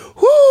like,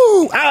 whoo,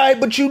 all right,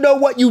 but you know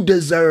what? You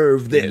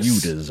deserve this. You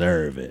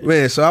deserve it.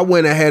 Man, so I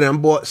went ahead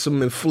and bought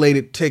some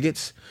inflated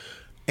tickets.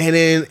 And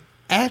then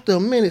after a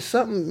minute,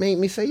 something made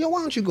me say,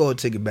 why don't you go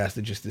to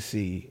Ticketmaster just to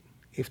see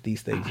if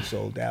these things are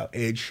sold out?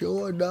 And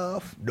sure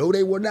enough, no,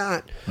 they were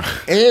not.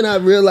 And I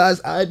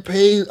realized I'd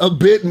paid a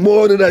bit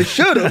more than I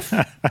should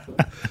have.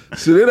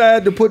 So then I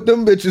had to put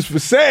them bitches for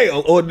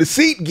sale on the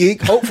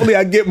SeatGeek. Hopefully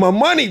I get my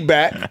money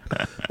back.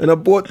 And I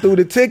bought through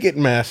the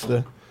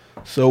Ticketmaster.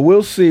 So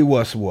we'll see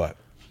what's what.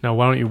 now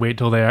why don't you wait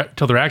till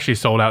they're actually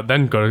sold out,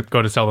 then go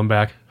to sell them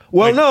back?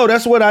 Well, no,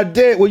 that's what I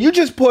did. Well, you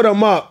just put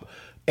them up,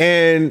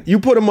 and you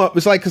put them up.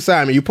 It's like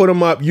consignment. You put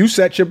them up. You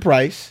set your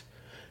price.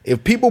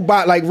 If people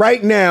buy, like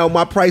right now,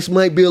 my price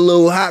might be a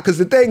little high because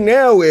the thing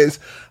now is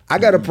I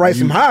got to price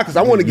them high because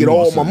I want to get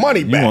all my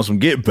money back. You want some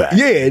get back?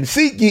 Yeah, and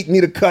SeatGeek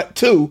need a cut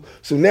too.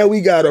 So now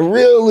we got to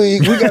really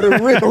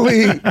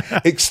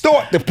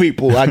extort the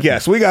people. I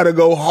guess we got to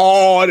go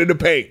hard in the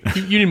paint.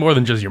 You need more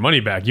than just your money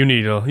back. You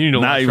need a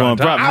Now you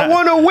want problem. I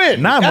want to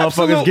win. Now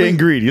motherfuckers getting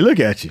greedy. Look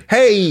at you.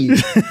 Hey,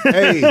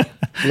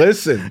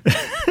 listen.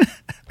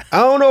 I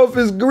don't know if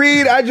it's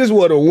greed. I just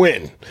want to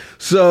win.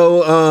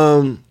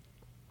 So,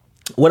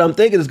 what I'm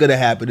thinking is going to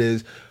happen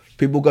is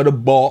people going to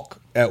balk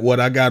at what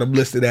I got them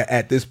listed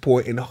at this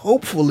point, and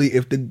hopefully,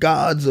 if the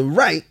gods are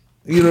right,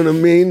 you know what I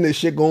mean, the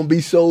shit going to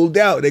be sold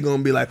out. They're going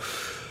to be like,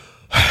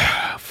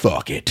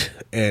 fuck it,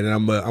 and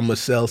I'm gonna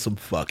sell some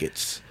fuck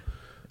it's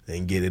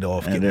and get it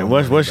off. And then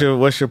what's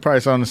your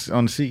price on the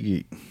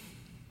SeatGeek?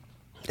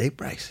 They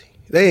pricey.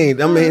 They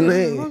ain't. I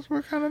mean,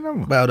 what kind of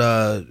number?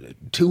 About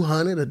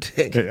 200 a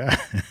ticket.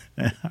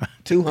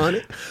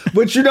 200.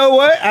 But you know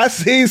what? I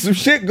seen some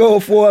shit go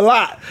for a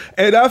lot,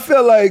 and I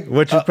feel like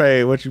what you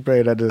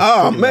paid at this.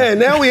 Oh man,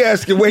 now we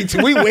asking way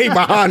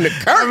behind the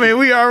curtain. I mean,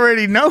 we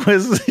already know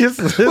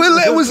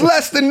it was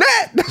less than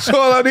that. That's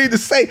all I need to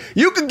say.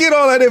 You can get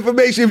all that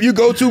information if you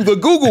go to the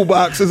Google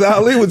box, as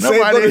Ali would say.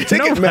 Go to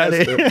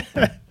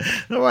Ticketmaster.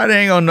 Nobody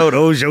ain't gonna know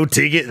those your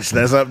tickets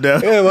that's up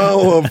there. Yeah, I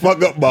don't want to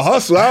fuck up my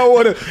hustle. I don't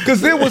want to,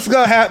 because then what's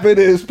gonna happen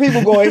is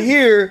people gonna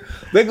hear.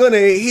 They're gonna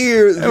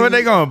hear. But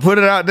they gonna put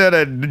it out there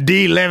that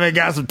D Lemon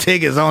got some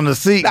tickets on the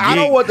seat. I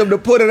don't want them to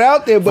put it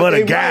out there, but for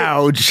the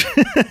gouge.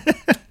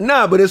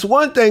 Nah, but it's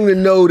one thing to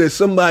know that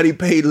somebody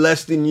paid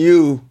less than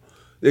you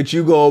that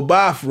you gonna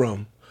buy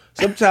from.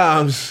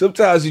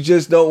 Sometimes you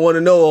just don't want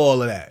to know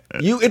all of that.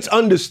 It's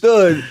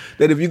understood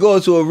that if you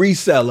go to a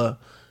reseller,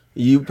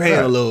 you paying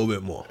a little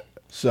bit more.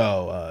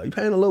 So you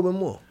paying a little bit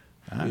more.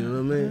 You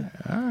know what I mean?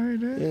 All right,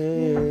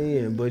 then.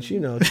 Yeah. But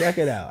check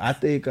it out. I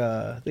think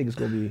it's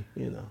gonna be.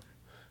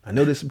 I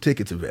know there's some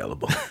tickets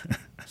available.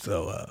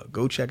 So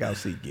go check out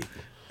SeatGeek.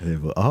 There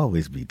will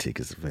always be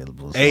tickets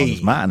available as long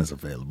as mine is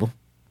available.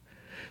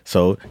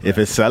 So if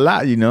it sell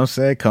out, you know what I'm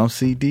saying, come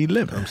see D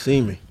Lemon. Come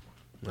see me.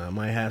 I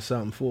might have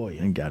something for you.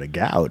 And got a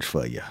gouge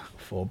for you.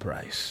 Full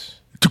price.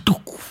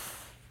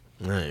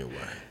 Anyway.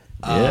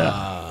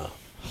 Yeah.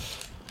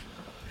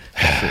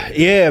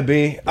 Yeah,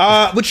 B.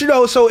 But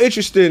it's so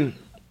interesting.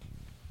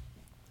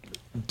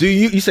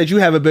 You said you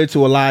haven't been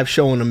to a live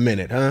show in a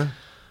minute, huh?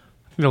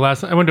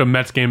 I went to a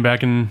Mets game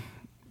back in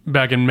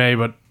May,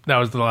 but that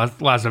was the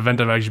last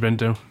event I've actually been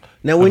to.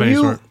 Now,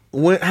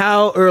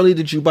 how early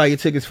did you buy your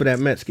tickets for that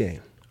Mets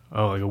game?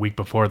 Oh, like a week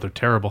before. They're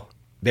terrible.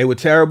 They were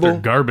terrible?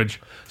 They're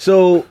garbage.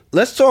 So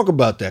let's talk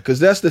about that, because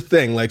that's the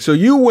thing. Like, so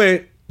you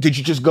went. Did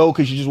you just go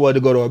because you just wanted to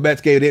go to a Mets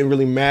game? It didn't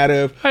really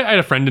matter. I had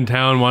a friend in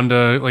town,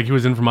 wanted to, he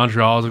was in from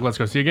Montreal. I was like, let's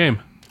go see a game.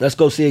 Let's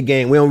go see a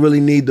game. We don't really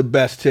need the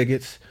best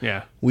tickets.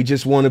 Yeah. We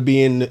just want to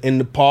be in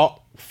the park,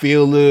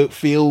 feel the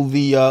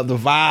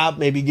vibe,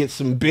 maybe get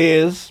some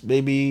beers,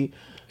 maybe.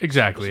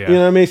 Exactly, yeah. You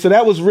know what I mean? So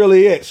that was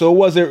really it.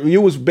 So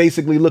you was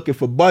basically looking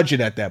for budget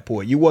at that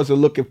point. You wasn't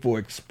looking for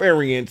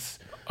experience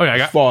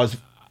as far as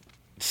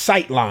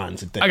sight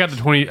lines and things. I got the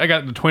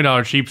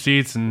 $20 cheap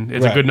seats, and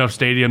it's a good enough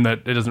stadium that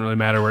it doesn't really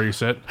matter where you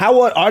sit.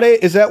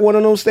 Is that one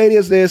of those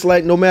stadiums that's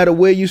like no matter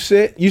where you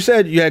sit? You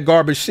said you had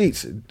garbage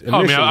seats initially.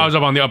 I mean, I was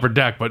up on the upper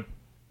deck, but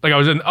I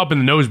was up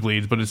in the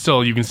nosebleeds, but it's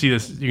still you can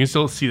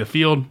still see the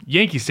field.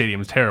 Yankee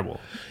Stadium is terrible.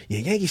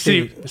 Yeah, Yankee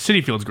Stadium.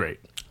 Citi Field's great.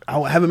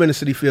 I haven't been to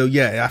Citi Field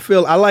yet.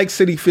 I like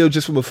Citi Field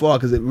just from afar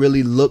because it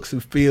really looks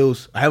and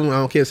feels. I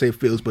can't say it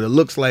feels, but it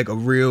looks like a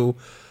real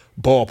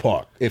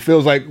ballpark. It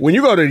feels like when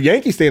you go to the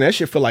Yankee Stadium, that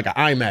shit feel like an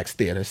IMAX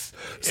theater.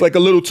 It's like a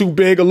little too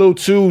big, a little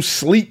too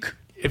sleek.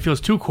 It feels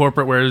too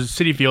corporate. Whereas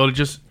Citi Field,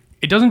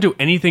 it doesn't do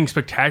anything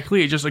spectacular.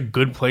 It's just a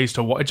good place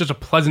to watch. It's just a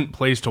pleasant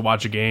place to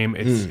watch a game.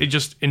 It's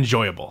just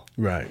enjoyable,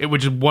 right?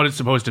 Which is what it's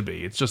supposed to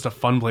be. It's just a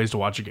fun place to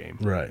watch a game,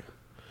 right?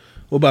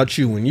 What about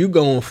you? When you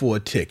going for a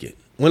ticket?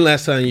 When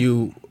last time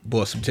you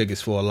bought some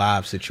tickets for a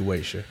live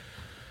situation?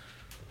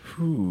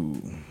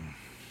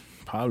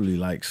 Probably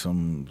like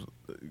some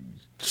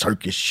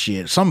circus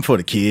shit, something for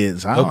the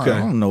kids. I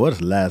don't know what's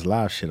the last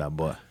live shit I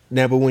bought.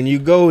 Now, but when you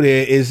go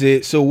there,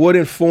 what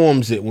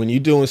informs it when you're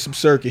doing some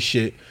circus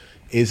shit?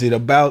 Is it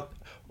about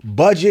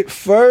budget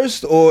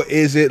first, or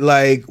is it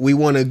like we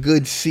want a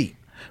good seat?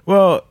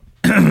 Well,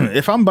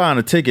 if I'm buying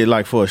a ticket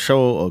like for a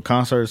show or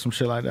concert or some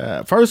shit like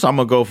that, first I'm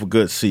gonna go for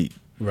good seat.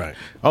 Right.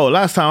 Oh,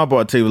 last time I bought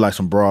a ticket was like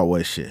some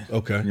Broadway shit.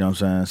 Okay. You know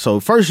what I'm saying? So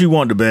first you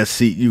want the best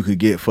seat you could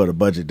get for the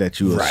budget that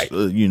you right.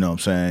 You know what I'm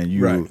saying,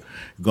 you're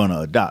gonna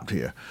adopt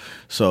here.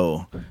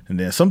 So, and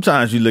then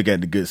sometimes you look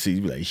at the good seats,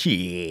 you be like,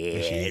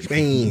 shit,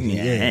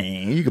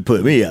 you can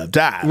put me up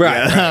top.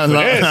 Right. I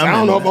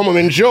don't know if I'm gonna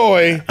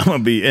enjoy. I'm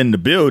gonna be in the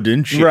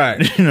building. Shit.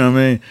 Right. You know what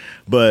I mean?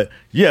 But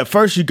yeah,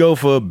 first you go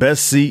for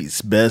best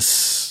seats,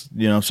 best,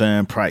 you know what I'm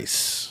saying,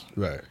 price.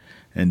 Right.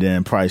 And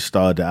then price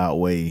started to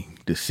outweigh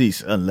the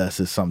seats unless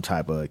it's some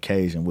type of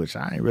occasion, which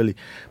I ain't really.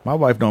 My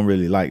wife don't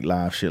really like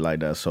live shit like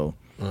that, so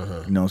you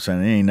know what I'm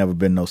saying. There ain't never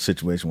been no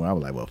situation where I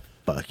was like, well,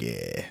 fuck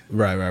yeah,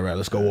 right.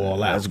 Let's go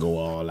all out. Let's go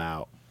all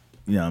out.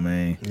 You know what I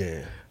mean?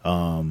 Yeah.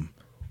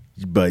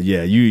 But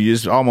yeah,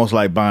 it's almost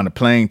like buying a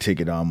plane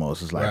ticket.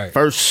 Almost, it's like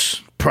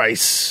first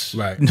price.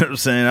 Right. You know what I'm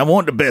saying? I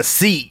want the best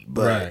seat,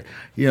 but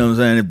you know what I'm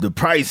saying. If the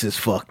price is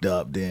fucked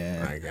up,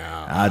 then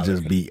I'll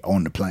just be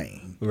on the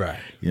plane. Right.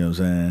 You know what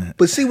I'm saying?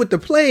 But see, with the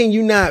plane,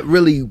 you're not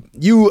really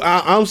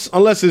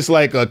unless it's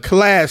like a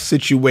class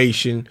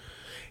situation.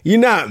 You're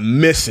not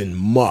missing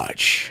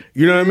much.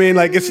 You know what I mean?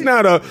 Like it's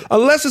not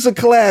unless it's a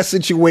class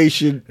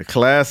situation. A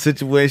class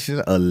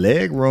situation, a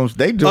leg room.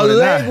 They doing it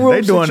now.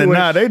 They doing it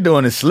now. They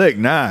doing it slick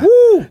now.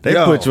 Woo, they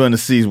put you in the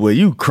seats where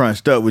you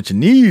crunched up with your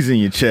knees in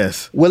your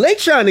chest. Well, they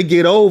trying to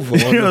get over.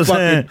 You know what I'm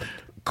saying?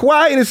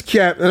 Quiet as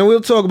kept, and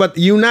we'll talk about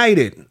the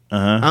United.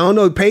 I don't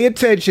know. Pay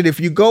attention if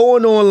you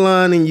going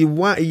online and you're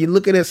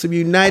looking at some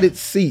United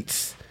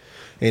seats.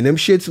 And them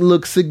shits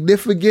look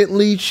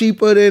significantly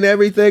cheaper than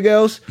everything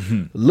else.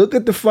 Look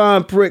at the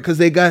fine print because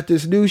they got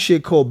this new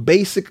shit called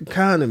Basic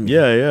Economy.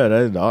 Yeah,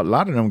 a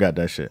lot of them got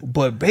that shit.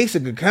 But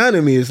Basic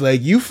Economy is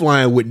like you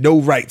flying with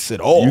no rights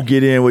at all. You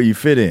get in where you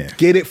fit in.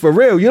 Get it for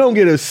real. You don't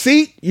get a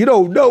seat. You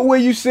don't know where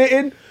you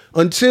sitting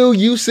until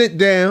you sit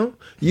down.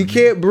 You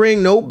can't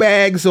bring no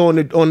bags on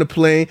the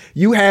plane.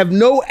 You have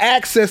no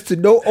access to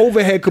no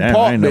overhead compartments.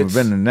 I ain't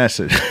never been in that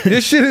shit.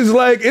 This shit is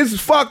like, it's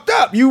fucked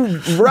up. You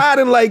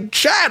riding like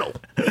chattel.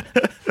 I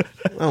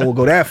don't want to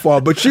go that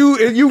far, but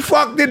you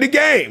fucked in the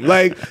game.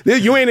 Like,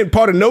 you ain't in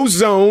part of no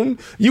zone.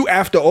 You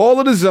after all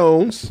of the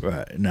zones.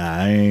 Right. Nah,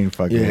 I ain't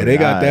fucking. Yeah, they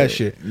got that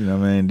shit. You know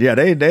what I mean? Yeah,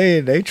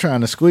 they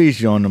trying to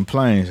squeeze you on them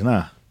planes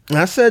now.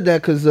 I said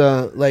that because,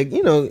 like,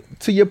 you know,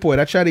 to your point,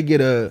 I try to get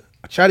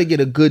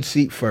a good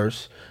seat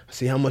first.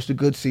 See how much the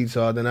good seats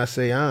are. Then I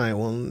say, all right,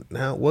 well,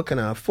 now what can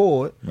I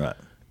afford? Right.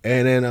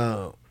 And then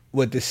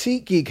what the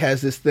SeatGeek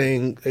has this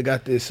thing, they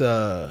got this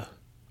a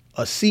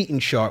seating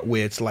chart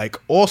where it's like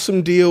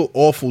awesome deal,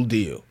 awful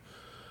deal.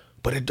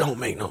 But it don't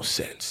make no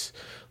sense.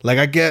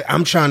 Like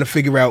I'm trying to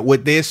figure out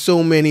there's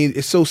so many,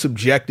 it's so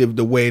subjective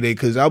the way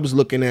because I was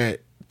looking at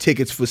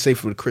tickets for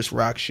the Chris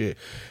Rock shit,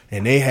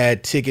 and they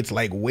had tickets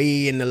like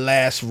way in the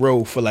last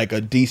row for like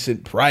a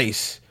decent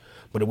price.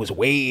 But it was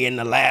way in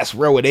the last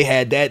row where they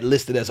had that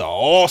listed as an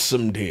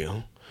awesome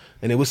deal.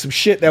 And it was some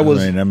shit that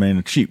was... I mean,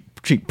 a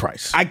cheap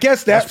price. I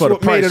guess that's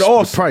what made it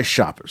awesome. The price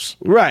shoppers.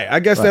 Right.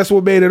 I guess that's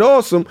what made it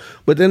awesome.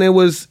 But then there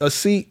was a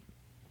seat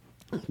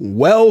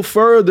well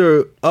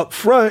further up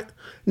front,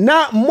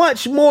 not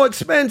much more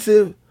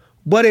expensive,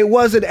 but it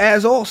wasn't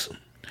as awesome.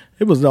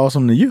 It was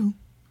awesome to you.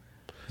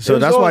 So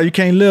that's why you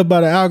can't live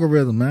by the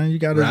algorithm, man. You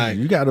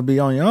gotta be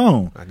on your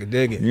own. I can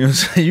dig it. You know what I'm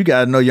saying? You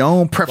gotta know your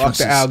own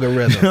preferences. Fuck the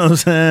algorithm. You know what I'm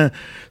saying?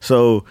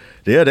 So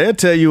they'll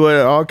tell you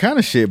all kind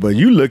of shit, but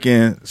you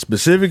looking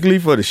specifically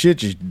for the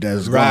shit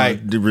that's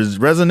going to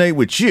resonate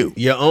with you.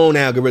 Your own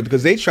algorithm,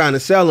 because they trying to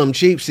sell them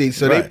cheap seats,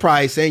 so they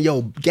probably saying,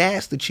 yo,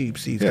 gas the cheap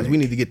seats, because we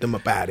need to get them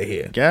up out of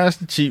here. Gas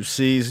the cheap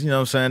seats, you know what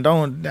I'm saying?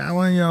 Don't, you know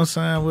what I'm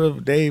saying? Well,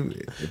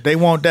 if they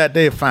want that,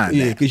 they'll find that.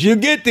 Yeah, because you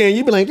get there and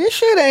you be like, this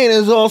shit ain't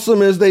as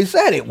awesome as they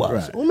said it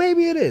was. Right. Well,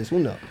 maybe it is. Who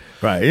knows?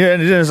 Right, yeah,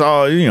 and it's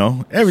all, you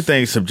know,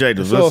 everything's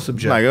subjective. It's all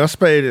subjective. Like, I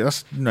paid,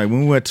 like,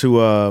 when we went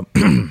to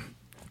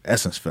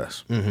Essence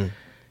Fest,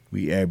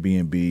 we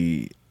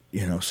Airbnb,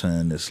 you know what I'm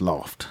saying, this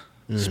loft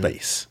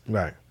space.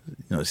 Right.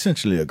 You know,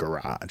 essentially a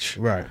garage.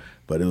 Right.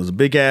 But it was a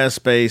big-ass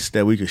space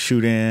that we could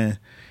shoot in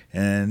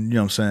and, you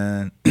know what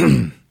I'm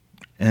saying,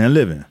 and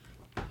live in.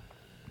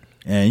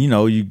 And, you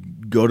know, you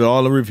go to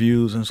all the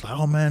reviews and it's like,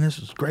 oh, man, this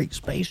is great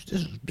space.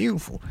 This is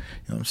beautiful. You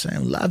know what I'm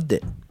saying? Loved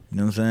it. You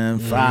know what I'm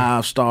saying?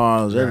 5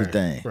 stars,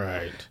 everything.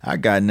 Right. I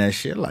got in that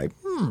shit like,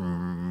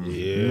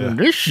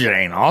 this shit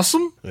ain't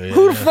awesome. Yeah.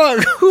 Who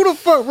the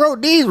fuck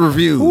wrote these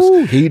reviews?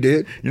 Ooh, he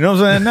did. You know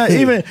what I'm saying? Not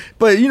even,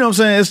 but you know what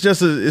I'm saying? It's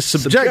just it's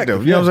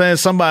subjective. You know what I'm saying?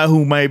 Somebody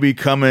who may be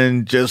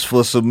coming just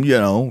for some, you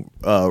know,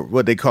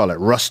 what they call it,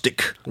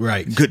 rustic.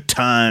 Right. Good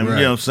time. Right.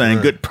 You know what I'm saying?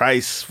 Right. Good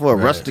price for a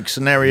rustic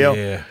scenario.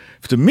 Yeah.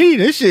 To me,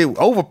 this shit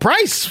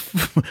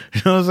overpriced.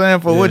 You know what I'm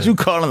saying? For what you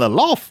calling a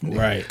loft.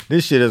 Right.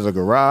 This shit is a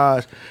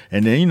garage.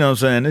 And then, you know what I'm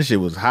saying? This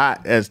shit was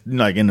hot. As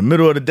like in the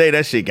middle of the day,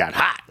 that shit got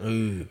hot.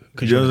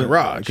 Because you're in the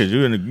garage. Because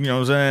you're in the, you know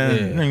what I'm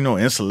saying? Yeah. You know,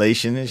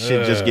 insulation and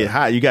shit just get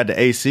hot. You got the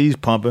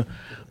ACs pumping.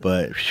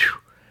 But, you know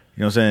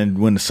what I'm saying?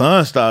 When the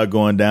sun started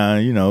going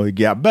down, you know, it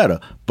got better.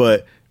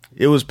 But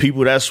it was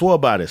people that swore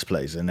by this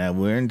place, and that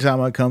anytime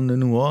I come to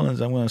New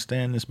Orleans, I'm going to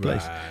stay in this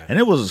place. Right. And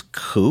it was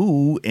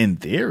cool in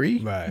theory.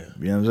 Right.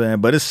 You know what I'm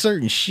saying? But it's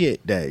certain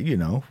shit that, you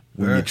know,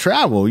 when you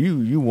travel,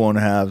 you want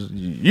to have,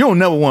 you don't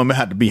never want to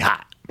have to be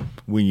hot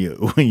when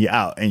you're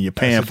out and you're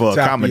paying for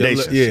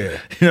accommodations. Yeah.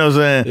 You know what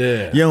I'm saying?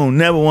 Yeah. You don't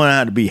never want to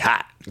have to be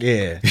hot.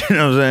 Yeah. You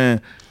know what I'm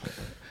saying?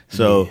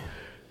 So,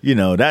 you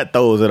know, that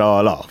throws it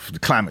all off. The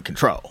climate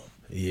control.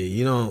 Yeah,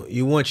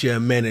 you want your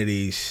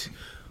amenities.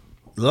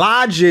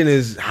 Lodging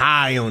is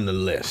high on the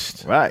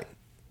list. Right.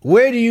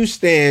 Where do you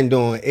stand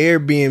on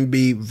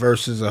Airbnb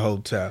versus a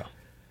hotel?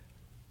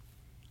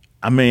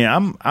 I mean,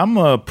 I'm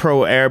a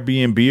pro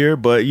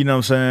Airbnb, but you know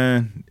what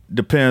I'm saying?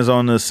 Depends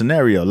on the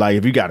scenario. Like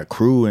if you got a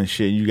crew and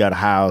shit, you got to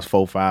house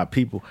 4-5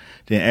 people,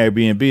 then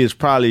Airbnb is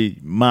probably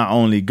my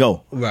only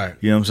go. Right.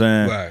 You know what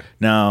I'm saying? Right.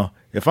 Now,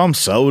 if I'm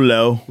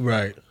solo,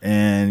 Right.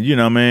 and you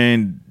know what I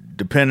mean,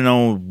 depending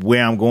on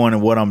where I'm going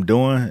and what I'm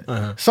doing,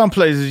 some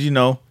places, you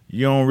know,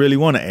 you don't really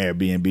want an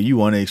Airbnb. You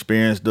want to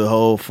experience the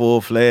whole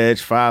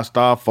full-fledged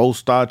 5-star,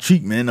 4-star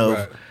treatment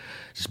of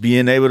just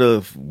being able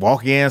to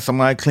walk in,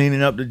 somebody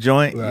cleaning up the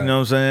joint, you know what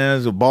I'm saying?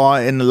 There's a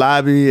bar in the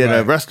lobby at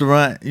a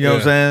restaurant, you know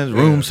what I'm saying?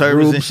 Room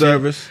service and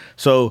shit.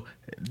 So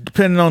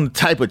depending on the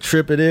type of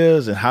trip it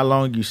is and how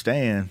long you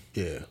staying,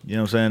 you know what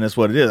I'm saying? That's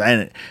what it is.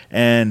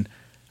 And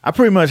I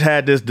pretty much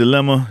had this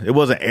dilemma. It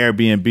wasn't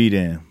Airbnb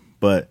then,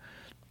 but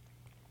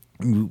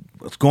I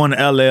was going to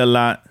LA a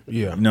lot.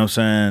 Yeah. You know what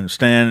I'm saying?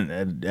 Staying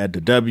at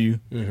the W,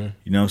 you know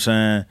what I'm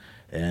saying?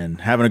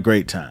 And having a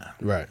great time.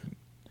 Right.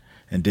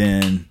 And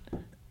then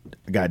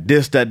I got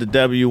dissed at the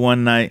W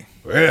one night.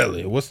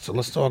 Really?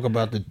 Let's talk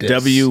about the diss.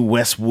 W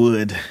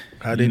Westwood.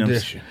 How they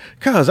diss you?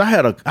 Cause I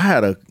had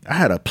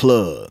a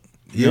plug.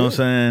 You know what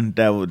I'm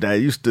saying? That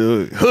used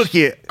to hook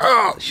it.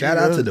 Oh, shout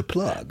out to the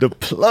plug. The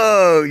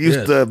plug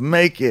used to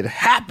make it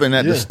happen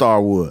at the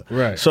Starwood.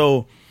 Right.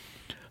 So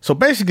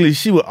basically,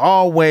 she would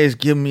always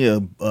give me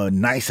a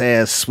nice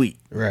ass suite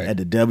at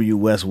the W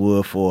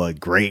Westwood for a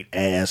great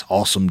ass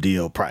awesome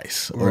deal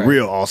price, a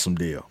real awesome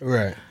deal.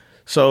 Right.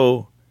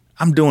 So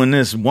I'm doing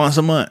this once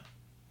a month,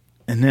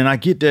 and then I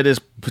get there this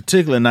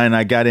particular night, and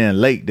I got in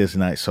late this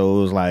night, so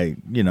it was like,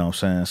 you know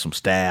what I'm saying, some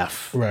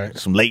staff,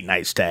 some late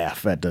night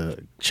staff at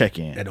the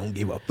check-in. That don't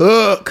give a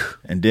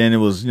fuck. And then it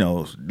was, you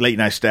know, late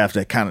night staff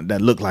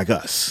that looked like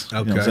us. Okay.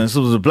 You know what I'm saying?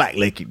 So it was a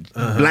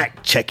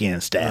black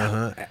check-in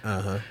staff.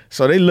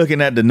 So they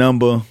looking at the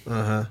number.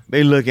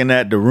 They looking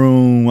at the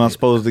room I'm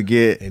supposed to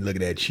get. They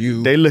looking at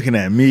you. They looking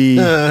at me.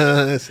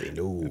 Say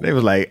no. They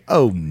was like,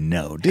 oh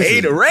no,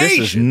 this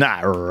is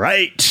not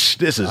right.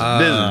 This is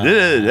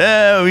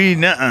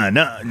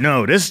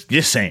no,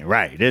 this ain't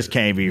right. This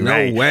can't be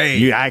right. No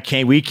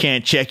way. We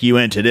can't check you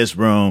into this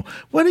room.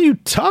 What are you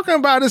talking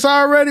about? It's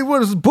already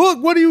what is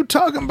booked. What are you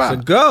talking about?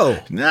 So go.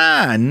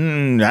 Nah, I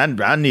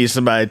need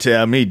somebody to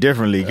tell me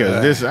differently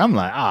because I'm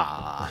like,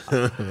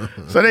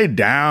 So they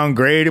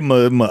downgraded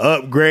my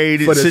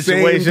upgraded for the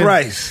situation. Same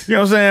price. You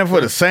know what I'm saying?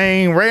 For the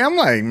same rate. I'm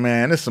like,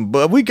 man, this some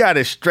but we got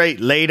it straight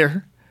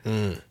later.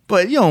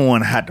 But you don't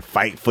want to have to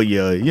fight for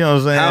your, you know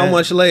what I'm saying? How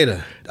much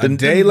later? A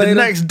day later?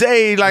 The next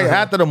day, like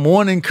after the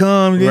morning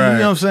comes, you know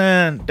what I'm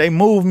saying? They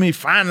moved me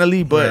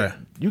finally, but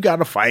you got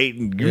to fight.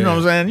 You know what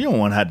I'm saying? You don't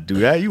want to have to do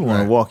that. You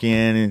want to walk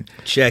in and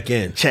check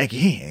in.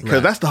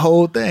 Because that's the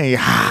whole thing.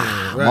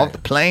 I'm off the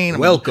plane.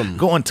 Welcome. I'm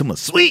going to my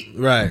suite.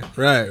 Right.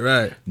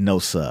 No,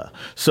 sir.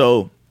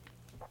 So,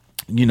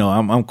 you know,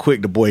 I'm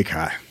quick to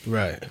boycott.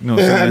 Right. You know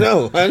what I'm saying? I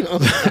know.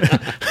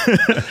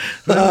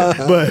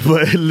 but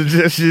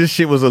this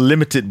shit was a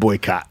limited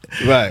boycott.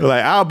 Right.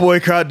 Like, I'll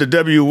boycott the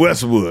W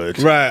Westwood.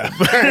 Right.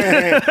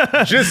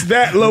 Just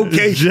that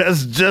location.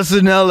 Just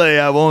in LA,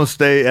 I won't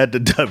stay at the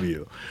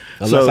W.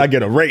 Unless I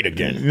get a rate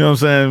again. You know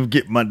what I'm saying?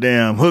 Get my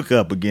damn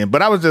hookup again.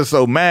 But I was just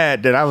so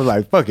mad that I was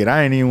like, fuck it.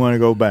 I ain't even want to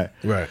go back.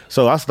 Right.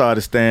 So I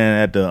started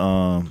staying at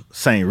the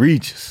St.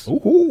 Regis.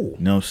 Ooh. You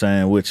know what I'm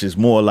saying? Which is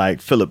more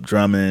like Philip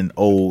Drummond,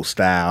 old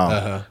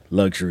style,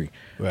 luxury.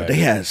 Right. But they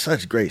had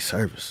such great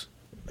service.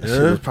 It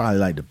was probably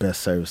like the best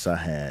service I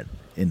had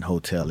in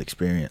hotel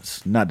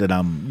experience. Not that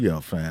I'm, you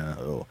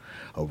know,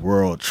 a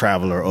world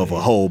traveler of a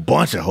whole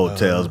bunch of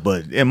hotels,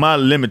 but in my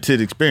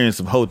limited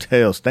experience of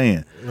hotel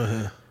staying,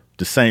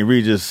 the St.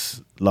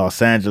 Regis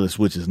Los Angeles,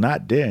 which is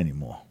not there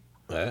anymore,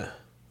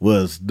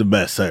 was the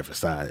best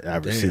service I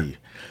received. You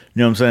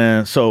know what I'm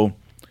saying? So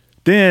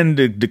then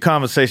the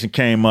conversation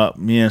came up.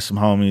 Me and some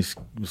homies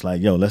was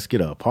like, yo, let's get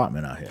an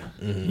apartment out here.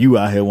 You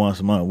out here once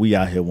a month. We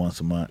out here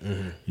once a month. You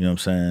know what I'm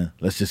saying?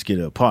 Let's just get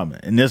an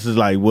apartment. And this is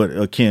like what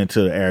akin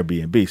to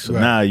Airbnb. So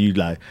now you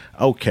like,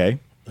 okay.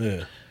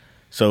 Yeah.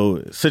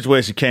 So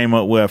situation came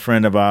up where a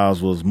friend of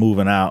ours was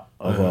moving out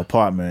of her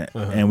apartment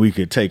and we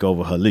could take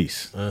over her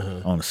lease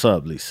on a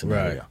sublease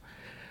scenario. Right.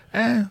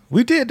 And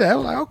we did that. I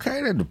was like,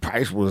 okay, the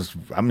price was,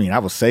 I mean, I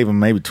was saving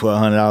maybe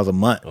 $1,200 a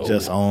month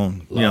just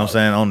on, you know what I'm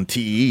saying, on the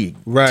TE.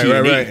 Right.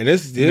 And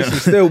this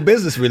is still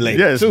business related.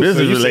 Yeah, it's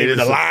business related.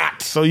 A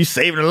lot. So you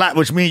saving a lot,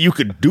 which means you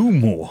could do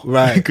more.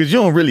 Right. Because you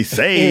don't really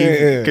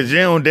save. Because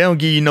they don't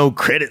give you no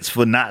credits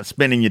for not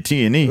spending your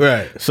T&E.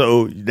 Right.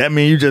 So that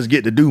means you just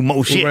get to do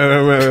more shit.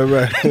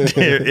 Right.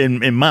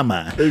 in my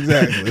mind.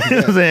 Exactly. You know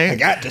what I'm saying? I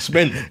got to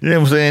spend it. You know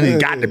what I'm saying? It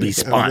got to be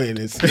spent.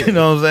 You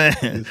know what I'm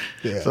saying?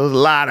 So there's a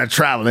lot of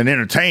traveling.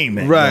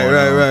 Entertainment.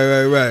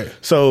 Right.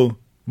 So,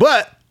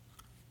 but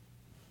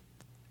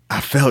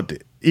I felt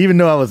it. Even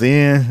though I was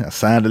I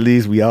signed the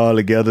lease, we all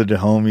together, the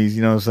homies,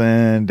 you know what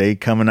I'm saying? They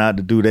coming out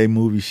to do their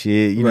movie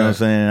shit, you know what I'm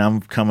saying?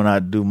 I'm coming out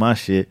to do my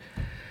shit.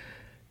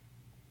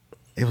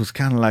 It was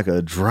kind of like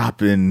a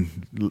drop in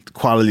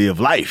quality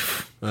of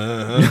life. You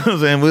know what I'm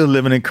saying? We were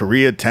living in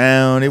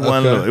Koreatown. It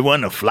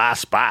wasn't a fly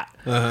spot.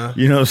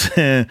 You know what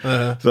I'm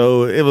saying?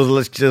 So it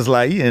was just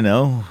like, you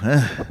know,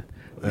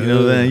 You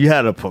know what I'm saying? You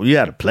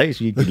had a place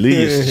you could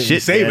leave your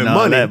shit Saving there and all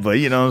money. that, but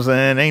you know what I'm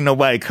saying? Ain't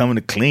nobody coming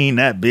to clean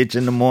that bitch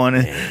in the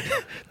morning.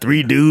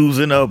 3 dudes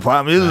in the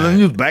apartment.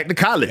 You was back to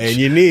college. And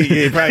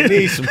you probably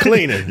need some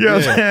cleaning. You know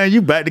what I'm saying?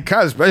 You back to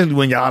college, especially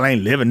when y'all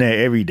ain't living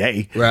there every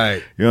day.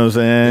 Right. You know what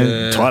I'm saying?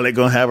 Yeah. Toilet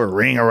gonna have a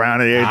ring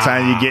around it every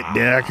time you get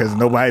there because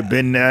nobody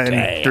been there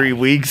in 3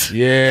 weeks.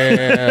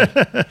 Yeah.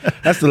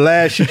 That's the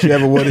last shit you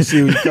ever want to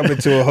see when you come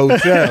into a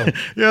hotel. You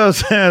know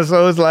what I'm saying?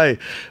 So it's like,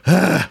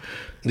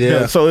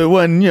 Yeah. So it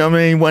wasn't, you know what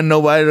I mean? Wasn't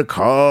nobody to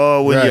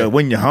call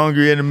when you're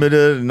hungry in the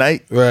middle of the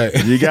night. Right.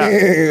 You got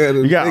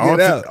Figure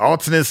it out.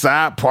 alternate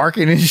side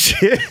parking and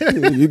shit.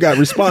 You got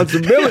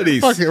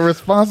responsibilities. Fucking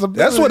responsibility.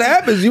 That's what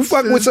happens. You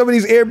fuck with some of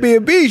these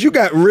Airbnbs, you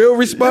got real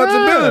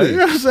responsibilities. You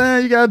know what I'm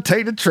saying? You gotta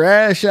take the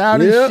trash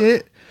out Yeah. and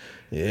shit.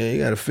 Yeah, you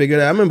got to figure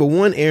it out. I remember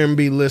one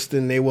Airbnb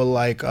listing, they were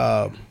like,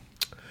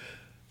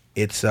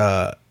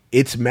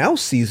 it's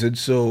mouse season,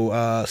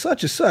 so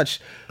such and such.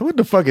 What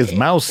the fuck is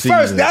mouse season?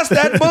 First, that's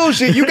that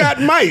bullshit. You got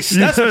mice.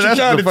 That's what you're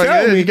trying to the fuck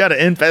tell it is. me. You got an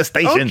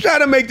infestation. Don't try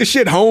to make the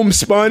shit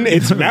homespun.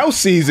 It's mouse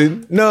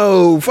season.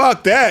 No,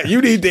 fuck that.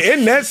 You need to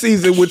end that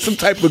season with some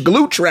type of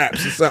glue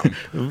traps or something.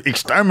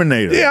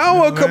 Exterminator. Yeah, I don't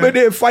want to come in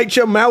there and fight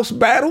your mouse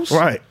battles.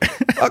 Right.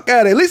 Fuck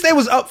out of it. At least they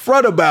was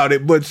upfront about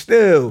it, but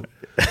still.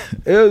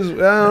 It was, I It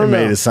don't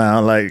made know. it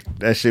sound like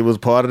that shit was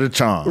part of the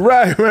charm.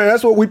 Right.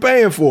 That's what we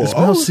paying for. It's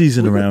mouse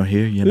season around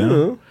here, you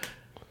know?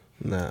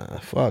 Nah,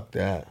 fuck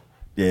that.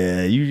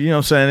 Yeah, you know what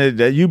I'm saying?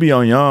 That you be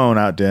on your own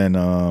out there in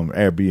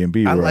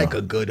Airbnb. I world. like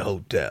a good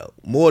hotel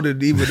more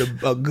than even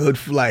a good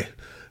flight.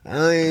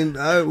 I ain't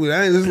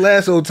this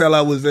last hotel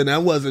I was in, I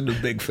wasn't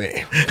a big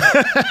fan.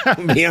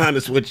 To be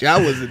honest with you, I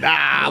wasn't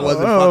fucking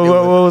what with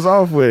it. was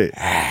off with it?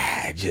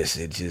 It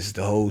just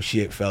the whole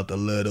shit felt a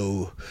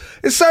little.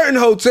 In certain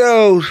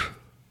hotels,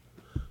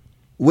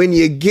 when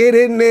you get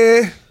in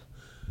there,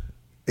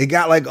 it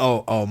got like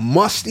a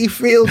musty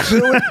feel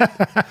to it,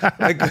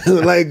 like a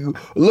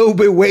little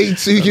bit way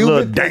too humid. A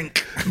little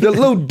dank. The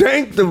little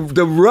dank,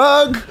 the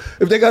rug.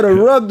 If they got a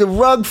rug, the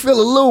rug feel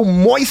a little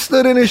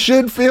moister than it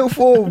should feel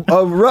for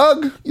a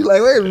rug. You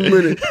like, wait a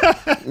minute.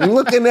 I'm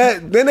looking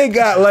at. Then they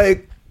got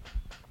like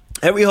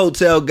every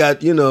hotel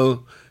got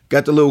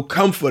got the little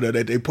comforter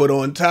that they put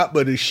on top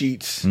of the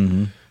sheets.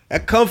 Mm-hmm.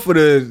 That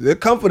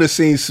comforter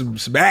seen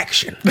some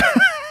action.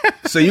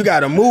 So you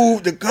gotta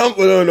move the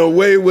comforter in a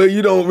way where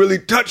you don't really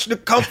touch the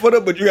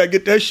comforter, but you gotta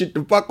get that shit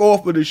the fuck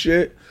off of the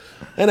shit.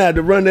 And I had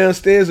to run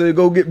downstairs and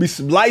go get me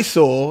some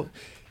Lysol,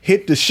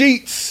 hit the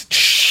sheets.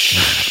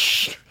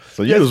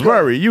 So you was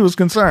worried. You was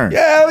concerned.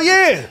 Hell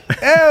yeah.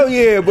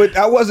 But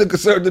I wasn't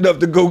concerned enough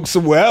to go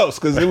somewhere else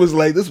because it was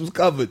like this was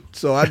covered.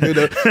 So I did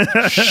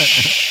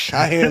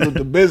I handled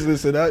the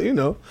business and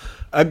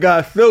I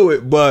got through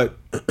it. But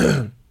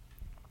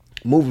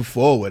moving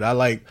forward, I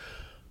like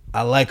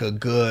a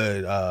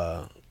good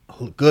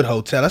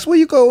hotel. That's where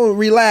you go and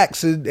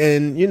relax and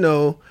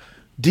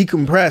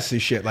decompress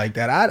and shit like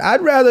that.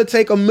 I'd rather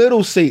take a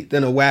middle seat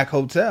than a whack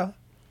hotel.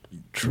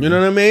 True. You know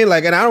what I mean?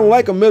 Like, and I don't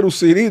like a middle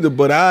seat either.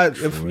 But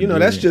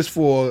that's just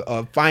for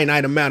a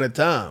finite amount of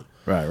time.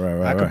 Right.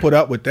 I can put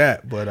up with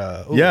that. But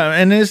yeah,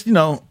 and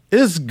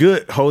it's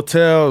good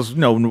hotels.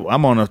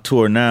 I'm on a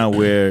tour now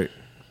where,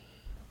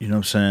 you know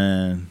what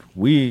I'm saying,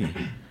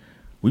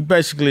 we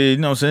basically, you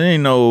know what I'm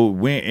saying,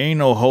 ain't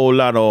no whole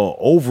lot of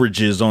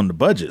overages on the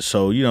budget.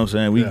 So, you know what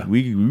I'm saying,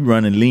 we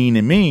running lean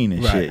and mean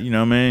and shit, you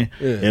know what I mean?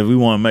 Yeah. If we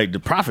want to make the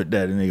profit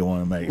that a nigga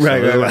want to make.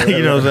 Right,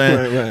 you know what I'm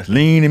saying? Right.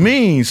 Lean and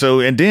mean. So,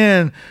 and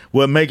then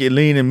what make it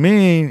lean and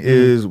mean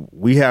is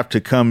we have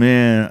to come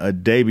in a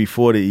day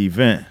before the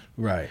event.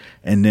 Right.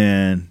 And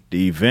then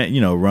the event,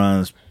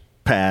 runs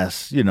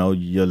past,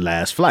 your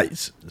last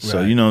flights. So,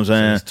 Right. you know what I'm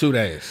saying? So it's 2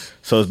 days.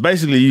 So it's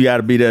basically you got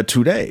to be there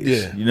 2 days.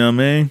 Yeah. You know what I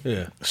mean?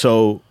 Yeah.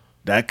 So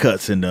that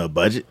cuts into a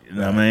budget. You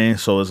know what I mean?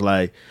 So it's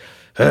like,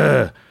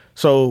 but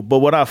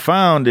what I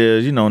found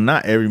is,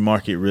 not every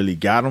market really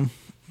got them.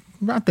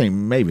 I think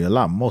maybe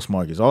most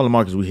markets, all the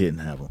markets we hit and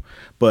have them.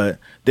 But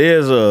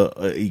there's a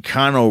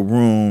econo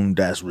room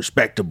that's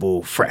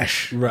respectable,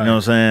 fresh. Right. You know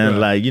what I'm saying?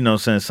 Right.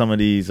 Like, some of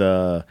these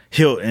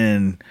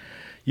Hilton,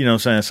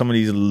 some of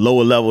these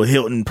lower level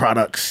Hilton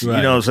products. Right.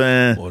 You know what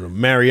I'm saying? Or the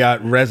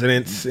Marriott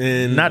Residence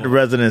Inn. Not the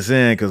Residence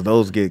Inn, because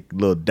those get a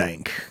little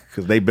dank.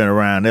 Because they've been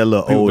around. They're a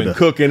little People older. been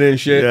cooking and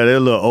shit. Yeah, they're a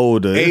little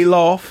older.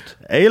 Aloft.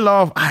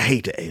 Aloft, I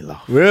hate the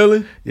Aloft.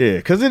 Really? Yeah,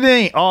 because it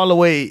ain't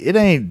always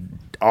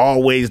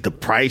the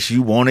price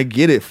you want to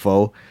get it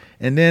for.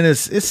 And then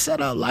it's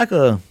set up like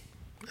a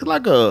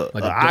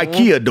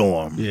IKEA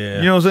dorm. Yeah.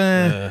 You know what I'm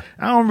saying?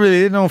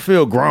 Yeah. It don't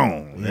feel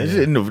grown.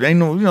 Ain't no, you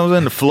know what I'm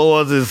saying? The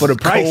floors is For the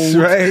price,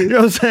 cold. right? You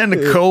know what I'm saying?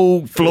 The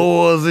cold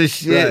floors and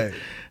shit. Right.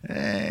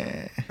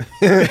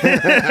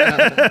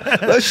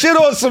 Let's shit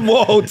on some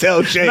more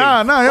hotel chains.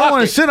 Nah, I don't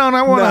want to shit on.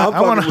 I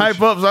want to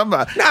hype up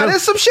somebody. Nah,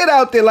 there's some shit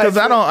out there like because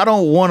I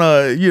don't want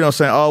to, you know, what I'm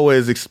saying,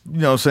 always, you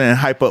know, what I'm saying,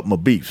 hype up my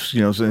beefs.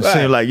 You know, what I'm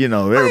saying, seem like, you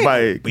know,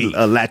 everybody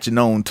latching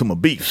on to my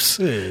beefs.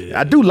 Yeah.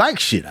 I do like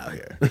shit out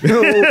here. What do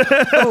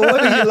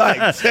you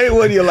like? Say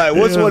what do you like?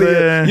 What's one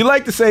of you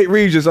like to St.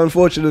 Regis?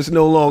 Unfortunately, it's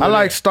no longer. I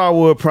like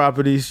Starwood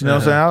properties. You know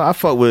what I'm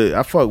saying.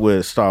 I fuck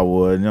with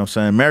Starwood. You know what I'm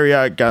saying.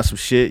 Marriott got some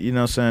shit. You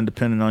know what I'm saying.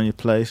 Depending on your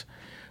place.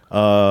 You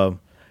know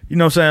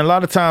what I'm saying? A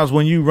lot of times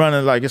when you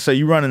running, like I say,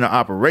 you running an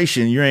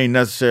operation, you ain't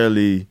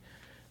necessarily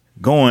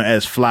going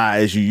as fly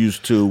as you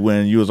used to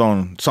when you was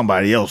on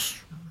somebody else.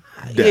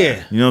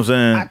 Yeah. You know what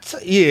I'm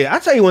saying? I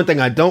tell you one thing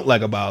I don't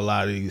like about a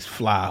lot of these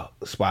fly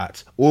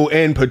spots. Well,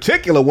 in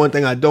particular, one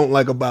thing I don't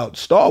like about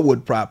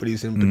Starwood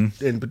properties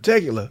in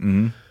particular,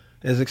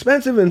 as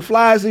expensive and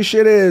fly as this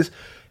shit is,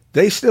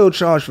 they still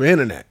charge for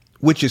internet.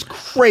 Which is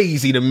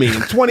crazy to me. In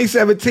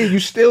 2017, you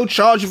still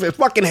charge for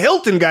fucking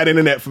Hilton got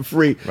internet for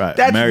free. Right.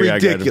 That's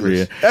Marriott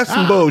ridiculous. That's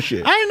some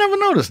bullshit. I ain't never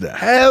noticed that.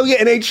 Hell yeah,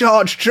 and they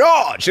charge.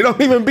 It don't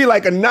even be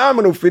like a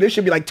nominal fee. This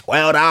should be like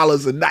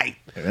 $12 a night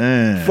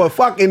for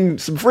fucking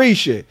some free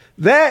shit.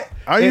 That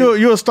are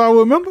you a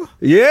Starwood member?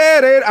 Yeah,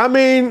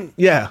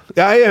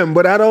 I am,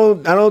 but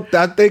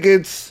I think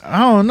it's. I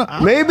don't know.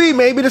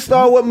 Maybe the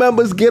Starwood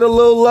members get a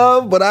little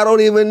love, but I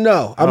don't even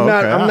know. I'm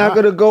not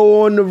gonna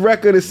go on the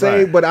record and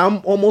say, but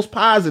I'm almost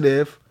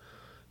positive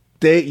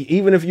they,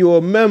 even if you're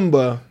a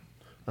member,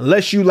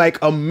 unless you like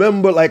a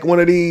member, like one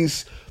of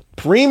these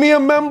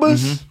premium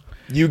members,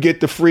 you get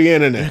the free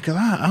internet. Yeah, cause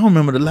I don't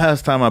remember the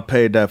last time I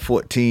paid that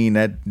 14,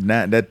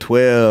 that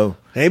 12.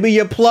 Maybe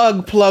your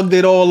plugged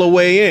it all the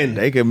way in.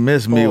 They can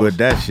miss me with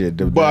that shit.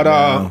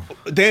 But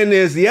then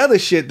there's the other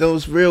shit,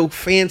 those real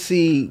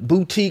fancy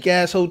boutique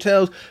ass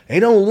hotels. They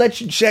don't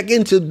let you check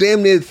in till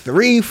damn near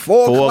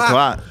 4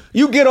 o'clock.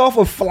 You get off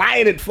a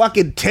flight at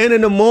fucking 10 in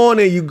the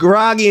morning. You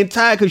groggy and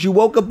tired because you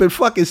woke up at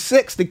fucking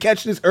 6 to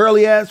catch this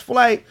early ass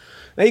flight.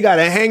 Now you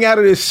gotta hang out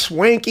of this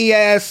swanky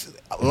ass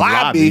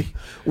lobby.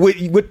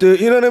 With the,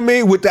 you know what I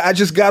mean? With the I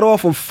just got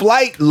off a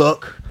flight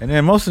look. And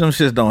then most of them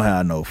shits don't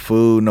have no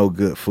food, no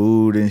good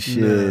food and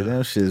shit. Nah.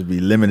 Them shits be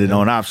limited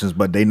on options,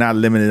 but they not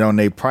limited on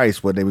their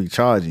price, what they be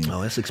charging.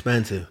 Oh, it's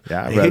expensive.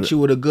 Yeah, they hit you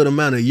with a good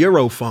amount of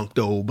Eurofunk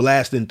though,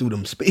 blasting through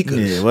them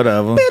speakers. Yeah,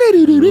 whatever.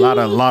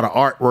 a lot of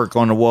artwork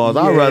on the walls.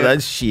 Yeah.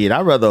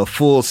 I'd rather a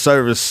full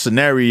service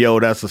scenario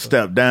that's a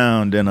step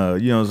down than a,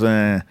 you know what I'm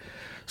saying,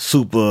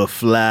 super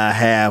fly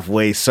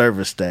halfway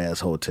service staff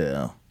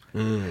hotel.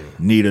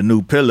 Need a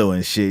new pillow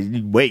and shit.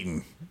 You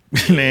waiting.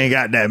 They ain't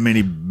got that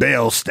many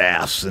bell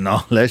staffs and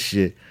all that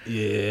shit.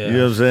 Yeah, you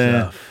know what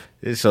I'm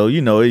saying. So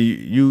you know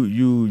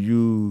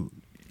you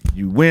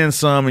win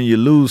some and you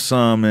lose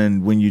some,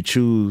 and when you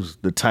choose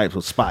the type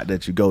of spot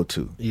that you go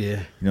to.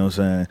 Yeah, you know what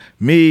I'm saying.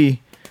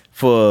 Me,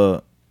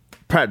 for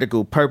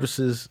practical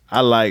purposes,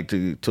 I like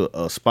to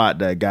a spot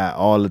that got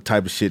all the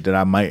type of shit that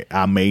I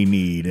may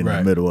need in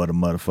the middle of the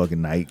motherfucking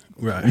night.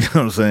 Right. You know what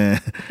I'm saying?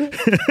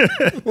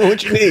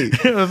 What you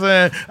need? You know what I'm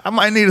saying? I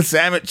might need a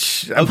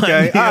sandwich.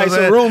 Okay. All right,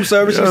 so room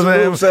service. You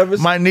know room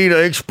service. Might need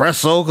an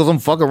espresso because I'm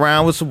fucking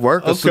around with some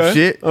work or some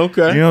shit.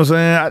 Okay. You know what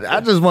I'm saying?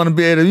 I just want to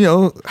be able to, you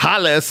know,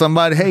 holler at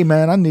somebody. Hey,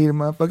 man, I need a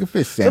motherfucking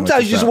fish sandwich.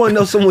 Sometimes you just want to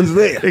know someone's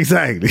there.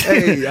 Exactly.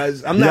 Hey,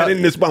 I'm not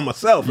in this by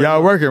myself.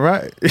 Y'all working,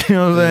 right? You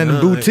know what I'm saying?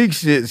 The boutique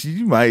shits,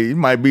 you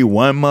might be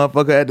one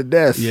motherfucker at the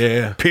desk.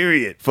 Yeah.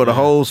 Period. For the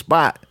whole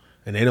spot.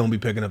 And they don't be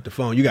picking up the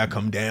phone. You got to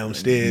come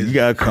downstairs. You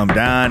got to come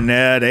down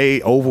there.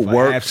 They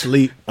overworked, half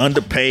sleep,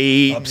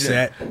 underpaid,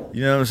 upset.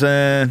 You know what I'm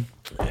saying?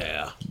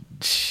 Yeah.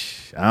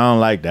 I don't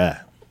like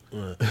that.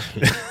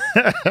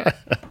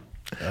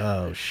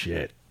 Oh,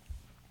 shit.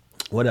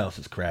 What else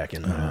is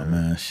cracking? Oh,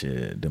 man,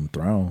 shit. Them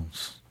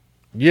Thrones.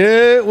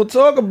 Yeah, we'll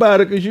talk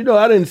about it because, you know,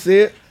 I didn't see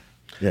it.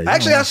 Yeah,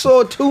 actually, I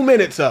saw 2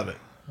 minutes of it.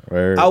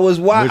 Word. I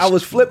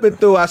was flipping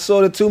through. I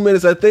saw the 2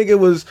 minutes. I think it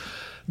was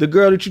the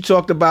girl that you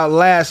talked about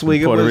last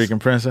week. Puerto Rican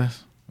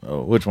princess?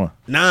 Oh, which one?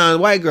 Nah,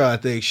 white girl, I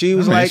think. She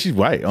was she's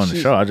white on the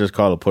show. I just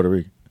call her Puerto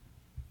Rican.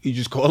 You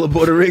just call her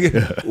Puerto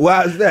Rican?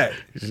 Why is that?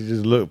 She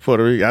just looked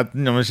Puerto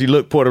Rican. She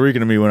looked Puerto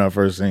Rican to me when I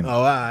first seen her. Oh,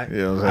 all right. You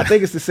know I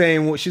think it's the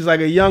same. She's like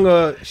a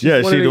younger.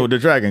 She's the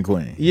Dragon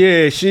Queen.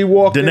 Yeah, she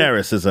walked.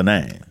 Daenerys is her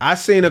name. I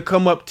seen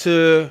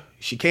her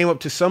she came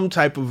up to some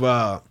type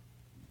of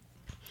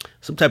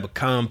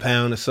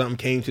compound or something,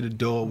 came to the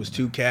door, was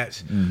 2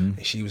 cats,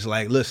 and she was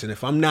like, listen,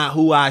 if I'm not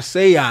who I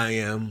say I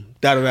am,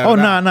 Oh,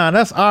 no,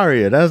 that's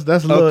Arya. That's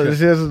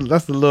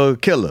the little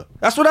killer.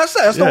 That's what I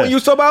said. That's the one you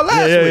was talking about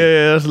last week.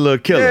 Yeah, that's a little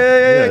killer.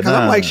 Yeah. Because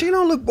I'm like, she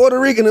don't look Puerto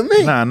Rican to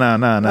me. Nah.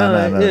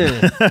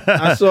 Yeah.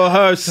 I saw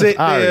her sit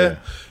there,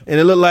 and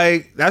it looked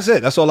like, that's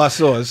it. That's all I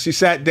saw. She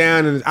sat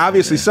down, and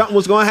obviously something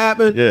was going to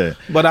happen,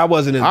 but I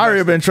wasn't in.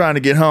 Arya been trying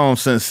to get home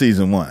since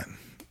season 1.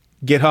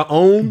 Get her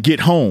own? Get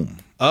home.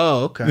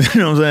 Oh, okay.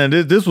 You know what I'm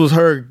saying? This was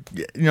her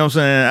you know what I'm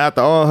saying,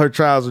 after all her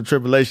trials and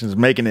tribulations,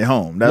 making it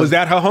home. Was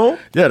that her home?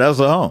 Yeah, that was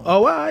her home. Oh,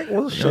 all right.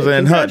 Well, shit, You know what I'm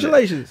saying?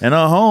 congratulations. And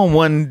her home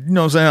wasn't, you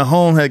know what I'm saying, her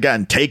home had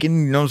gotten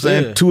taken, you know what I'm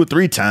saying, Yeah. 2 or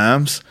 3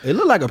 times. It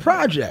looked like a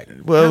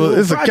project. Well,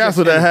 it's a project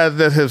castle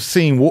that have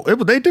seen war.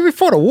 They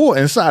fought a war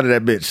inside of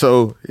that bitch.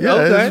 So yeah,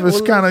 Okay.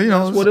 it's kind of, you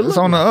know, That's what it it's looked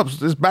on the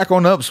ups. It's back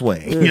on the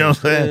upswing. You know what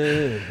I'm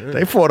saying? Yeah.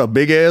 They fought a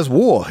big ass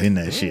war in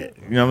that shit.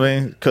 You know what I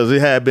mean? Because it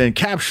had been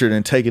captured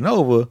and taken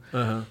over.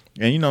 And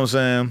you know what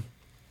I'm saying?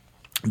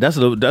 That's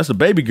the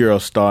baby girl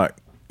start.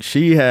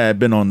 She had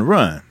been on the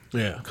run.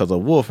 Yeah. Because a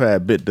wolf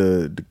had bit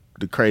the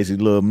crazy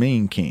little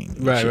mean king.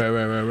 and Right. shit. You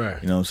know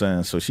what I'm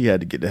saying? So she had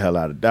to get the hell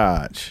out of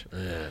Dodge. Yeah.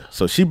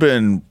 So she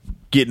been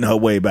getting her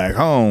way back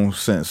home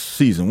since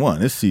season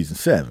 1. It's season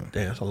 7.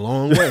 Damn, that's a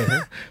long way.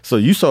 Huh? So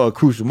you saw a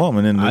crucial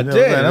moment in the, I you know did.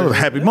 what I'm saying? That was a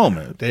happy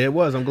moment. There it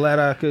was. I'm glad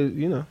I could,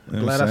 You know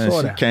glad what I I'm saying?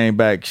 saw She that. came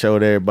back,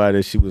 showed everybody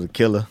that she was a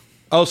killer.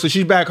 Oh, so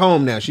she's back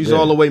home now. She's Yeah.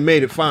 all the way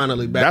made it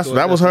finally back.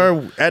 That was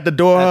her at the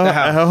door At the at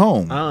house. her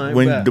home All right,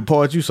 when bet. the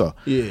part you saw.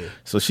 Yeah.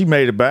 So she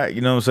made it back.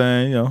 You know what I'm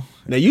saying? You know,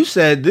 Now you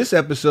said this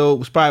episode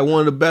was probably one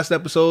of the best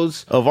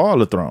episodes. of all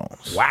the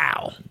thrones.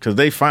 Wow. Because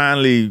they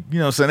finally, you know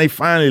what I'm saying? They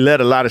finally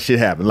let a lot of shit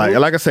happen. Like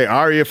I say,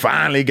 Arya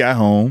finally got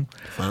home.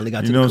 Finally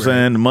got You to know the what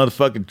I'm crib.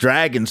 saying? The motherfucking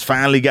dragons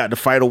finally got to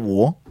fight a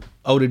war.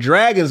 Oh, the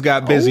dragons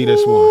got busy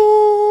this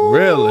one.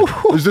 Really?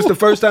 Was this the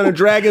first time the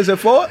dragons had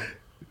fought?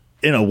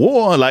 In a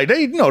war, like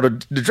they, you know, the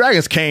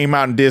dragons came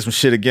out and did some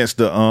shit against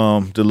the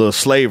little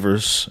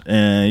slavers,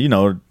 and you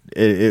know,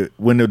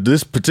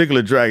 this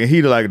particular dragon,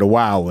 he like the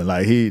wild one,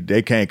 like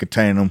they can't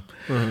contain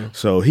him,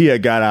 so he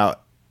had got out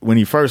when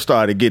he first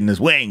started getting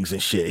his wings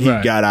and shit. He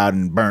Right. got out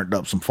and burnt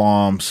up some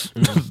farms.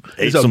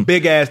 These are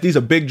big ass. These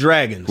are big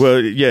dragons.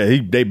 Well, yeah,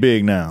 they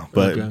big now,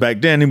 but Okay.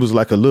 back then he was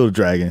like a little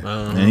dragon,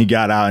 and he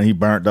got out and he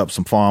burnt up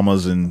some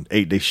farmers and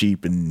ate their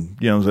sheep, and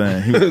you know what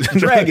I'm saying? He was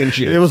Dragon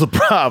shit. It was a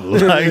problem.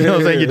 Like, you know what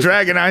I'm saying? You're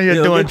dragging out here You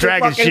know, doing get your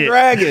dragon fucking shit.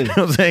 dragon. You know what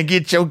I'm saying?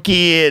 Get your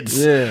kids.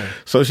 Yeah.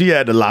 So she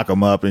had to lock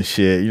them up and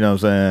shit. You know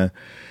what I'm saying?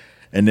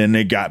 And then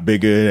they got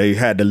bigger. They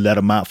had to let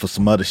them out for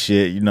some other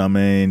shit. You know what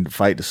I mean?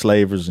 Fight the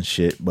slavers and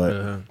shit.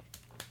 But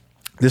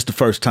this the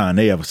first time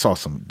they ever saw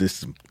some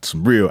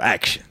real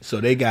action.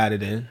 So they got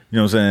it in. You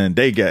know what I'm saying?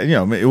 They got, you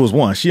know, it was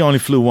one. She only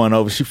flew one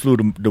over. She flew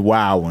the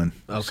wild one.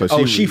 Okay.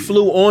 So she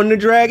flew on the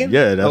dragon?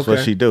 Yeah, that's what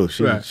Okay. she do.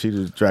 She Right. she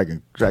was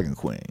dragon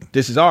queen.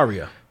 This is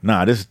Arya.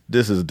 Nah, this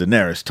is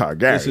Daenerys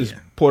Targaryen. This is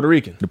Puerto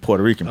Rican. the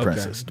Puerto Rican Okay,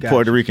 princess. The gotcha.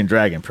 Puerto Rican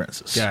dragon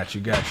princess. Got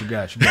you.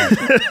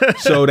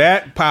 So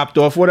that popped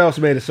off. What else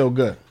made it so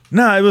good?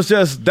 Nah, it was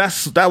just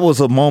that was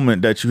a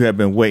moment that you had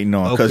been waiting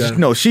on because Okay. you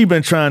know she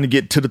been trying to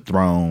get to the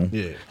throne.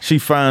 Yeah. She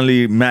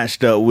finally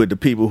matched up with the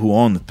people who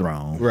on the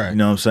throne. Right. You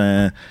know what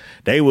I'm saying?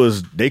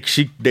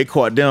 They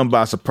caught them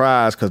by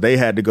surprise because they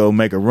had to go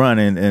make a run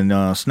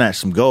and snatch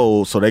some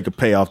gold so they could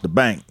pay off the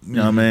bank. You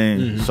know what I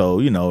mean? So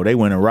you know they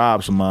went and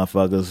robbed some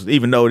motherfuckers,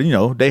 even though you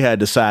know they had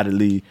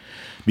decidedly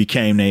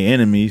became their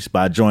enemies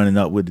by joining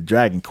up with the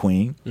Dragon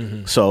Queen.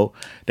 So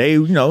they,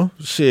 you know,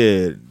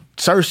 shit.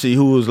 Cersei,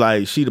 who was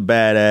like, she the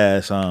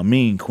badass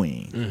mean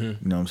queen, you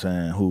know what I'm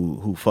saying,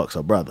 who fucks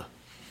her brother.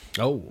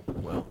 Oh,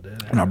 well.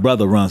 And her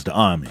brother runs the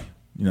army,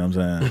 you know what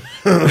I'm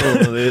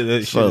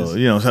saying? So,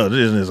 you know, so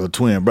this is a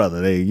twin brother.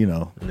 They, you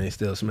know, And they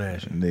still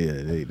smashing.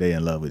 they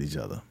in love with each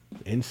other.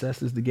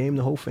 Incest is the game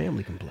the whole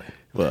family can play.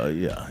 Well,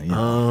 yeah. You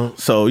know.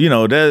 So, you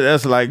know,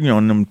 that's like, you know,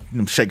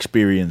 them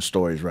Shakespearean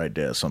stories right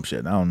there, some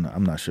shit.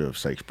 I'm not sure if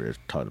Shakespeare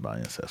talked about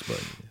incest,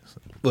 but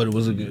it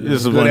was a good.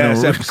 this is one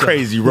of them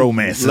crazy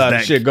romances. A lot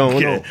of shit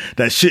going on.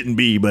 That shouldn't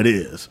be, but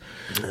is.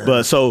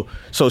 But so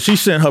she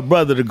sent her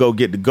brother to go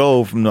get the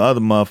gold from the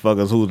other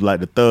motherfuckers who was like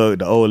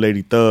the old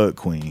lady thug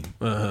queen.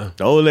 The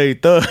old lady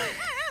thug.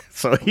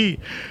 so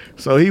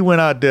he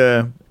went out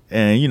there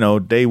and, you know,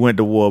 they went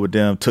to war with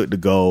them, took the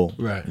gold.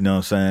 Right. You know what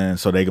I'm saying?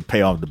 So they could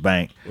pay off the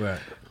bank. Right.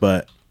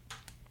 But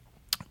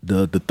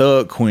the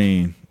thug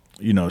queen,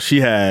 you know,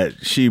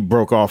 she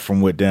broke off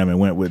from with them and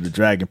went with the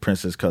dragon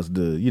princess because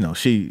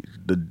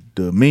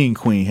the mean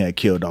queen had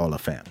killed all her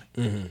family.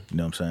 You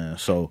know what I'm saying?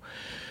 So,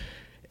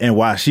 and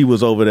while she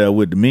was over there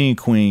with the mean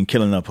queen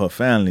killing up her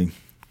family,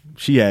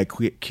 she had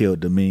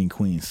killed the mean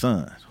queen's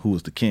son, who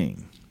was the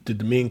king. Did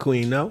the mean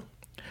queen know?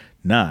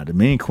 Nah, the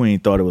mean queen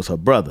thought it was her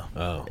brother.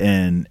 Oh.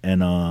 And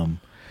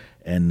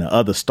the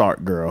other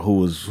Stark girl who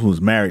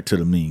was married to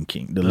the mean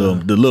king, the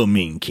little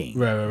mean king.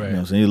 Right. You know what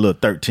I'm saying? A little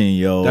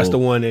 13-year-old. That's the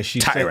one that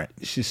tyrant.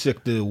 she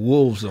sicked the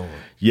wolves on.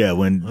 Yeah,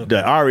 when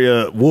the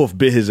Arya wolf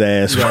bit his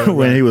ass when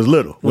right. he was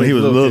little. When he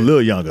was a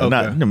little younger.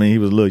 Okay. He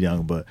was a little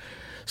younger, but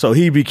so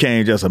he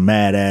became just a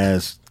mad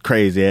ass,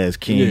 crazy ass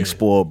king, Yeah.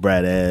 spoiled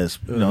brat ass,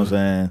 you know what I'm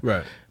saying?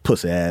 Right.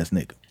 Pussy ass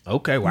nigga.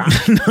 Okay, wow.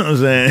 You know what I'm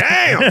saying?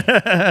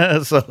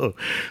 Damn.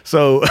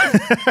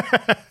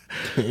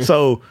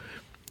 so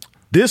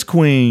this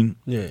queen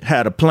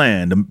had a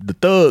plan. The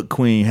thug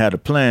queen had a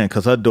plan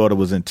because her daughter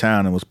was in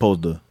town and was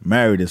supposed to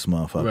marry this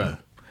motherfucker. Right.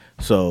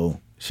 So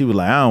she was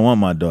like, I don't want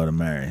my daughter to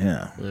marry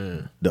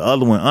him. The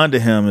other one under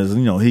him is,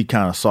 you know, he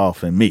kind of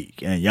soft and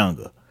meek and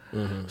younger.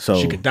 So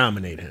she could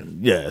dominate him.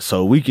 Yeah,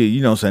 so we could,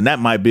 you know what I'm saying, that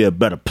might be a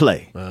better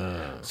play.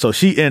 So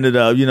she ended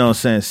up, you know what I'm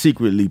saying,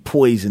 secretly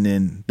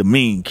poisoning the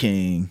Mean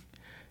King.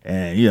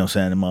 And, you know what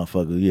I'm saying, the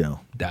motherfucker, you know,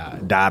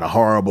 died a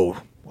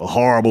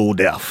horrible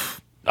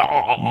death.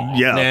 Oh,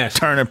 yeah, nasty.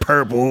 Turning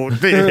purple.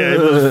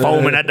 It was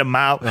foaming at the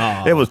mouth.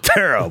 It was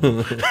terrible. You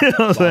know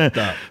what I'm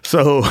saying?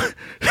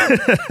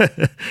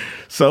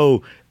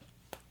 So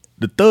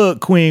the Thug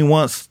Queen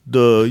wants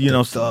the, you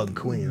know, Thug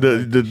Queen,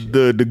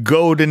 the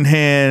golden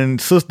hand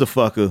sister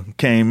fucker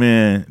came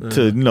in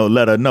to, you know,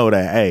 let her know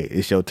that, hey,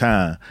 it's your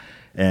time.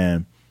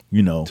 And,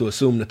 you know, to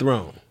assume the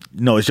throne.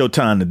 No, it's your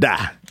time to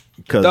die.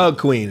 Thug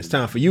Queen, it's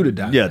time for you to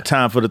die. Yeah,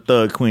 time for the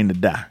Thug Queen to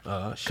die.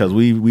 Because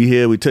we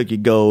here, we took your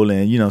gold,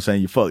 and you know what I'm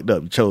saying, you fucked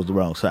up, you chose the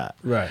wrong side.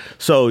 Right.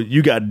 So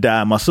you got to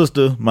die. My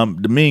sister,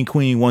 the Mean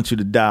Queen, wants you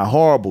to die a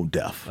horrible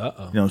death. You know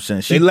what I'm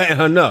saying? They letting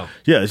her know.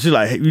 Yeah, she's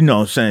like, you know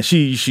what I'm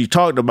saying, she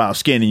talked about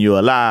skinning you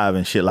alive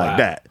and shit like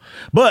that.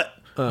 But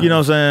you know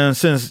what I'm saying,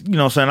 since, you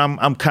know what I'm saying,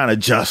 I'm kind of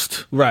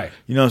just. Right.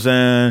 You know what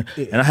I'm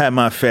saying? And I had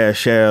my fair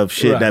share of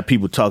shit that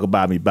people talk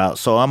about me about,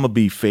 so I'm going to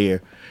be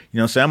fair. You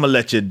know what I'm saying? I'm going to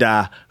let you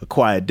die a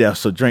quiet death,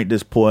 so drink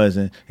this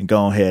poison and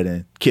go ahead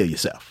and kill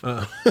yourself. You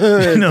know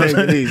what I'm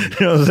saying? You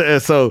know what I'm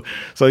saying?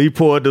 So he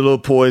poured the little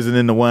poison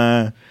in the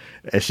wine,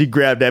 and she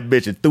grabbed that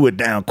bitch and threw it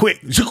down quick.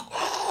 You know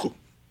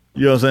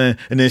what I'm saying?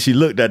 And then she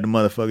looked at the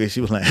motherfucker, and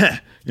she was like,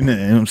 you know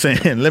what I'm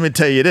saying? Let me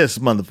tell you this,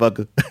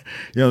 motherfucker. You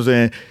know what I'm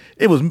saying?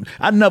 It was,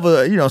 I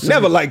never, you know,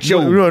 never liked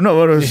Joe.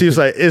 No, she was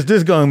like, is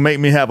this going to make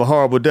me have a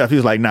horrible death? He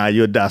was like, nah,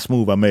 you'll die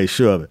smooth. I made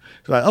sure of it.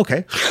 She's like,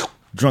 okay.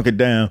 Drunk it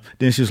down.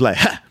 Then she was like,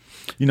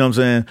 you know what I'm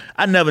saying?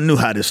 I never knew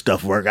how this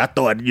stuff worked. I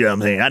thought, you know what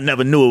I'm saying, I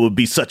never knew it would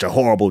be such a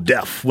horrible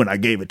death when I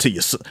gave it to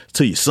your son.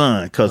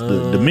 Because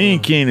the Mean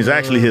King is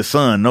actually his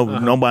son.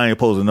 Nobody ain't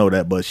supposed to know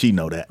that, but she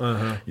know that.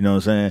 You know what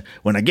I'm saying?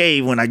 When I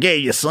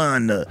gave your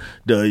son the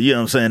you know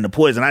what I'm saying, the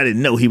poison, I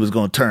didn't know he was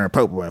going to turn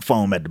purple and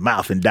foam at the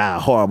mouth and die a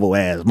horrible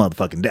ass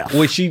motherfucking death.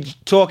 Was she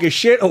talking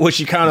shit, or was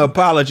she kind of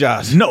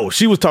apologizing? No,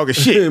 she was talking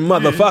shit.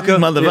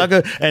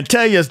 Motherfucker. Yeah. And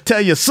tell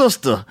your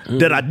sister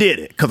that I did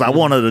it, because I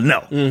want her to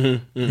know.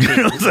 You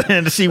know what I'm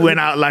saying? She went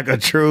out like a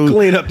true...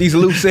 Clean up these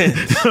loose ends.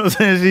 You know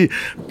what I'm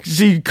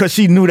saying? Because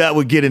she knew that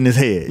would get in his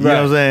head. You know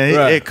what I'm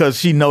saying? Because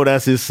she know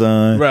that's his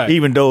son. Right.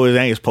 Even though it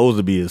ain't supposed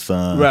to be his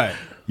son. Right.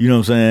 You know what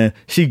I'm saying?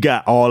 She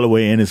got all the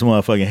way in his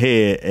motherfucking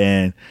head,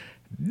 and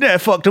that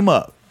fucked him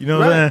up. You know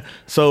what I'm saying?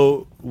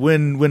 So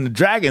when the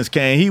Dragons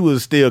came, he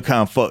was still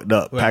kind of fucked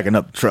up, packing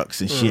up trucks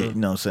and shit. You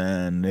know what I'm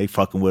saying? They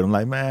fucking with him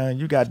like, man,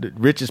 you got the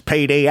richest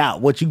payday out.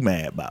 What you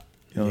mad about?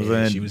 You know what I'm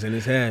saying? She was in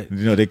his head.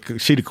 You know,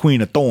 she the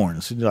Queen of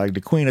Thorns. Like, the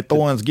Queen of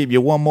Thorns give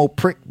you one more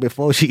prick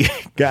before she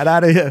got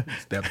out of here.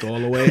 Stepped all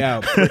the way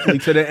out, quickly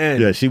to the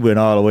end. Yeah, she went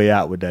all the way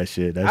out with that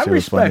shit. That shit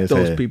was funny as hell.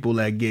 I respect those people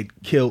that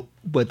get killed,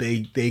 but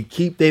they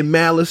keep their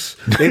malice.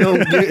 They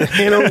don't get,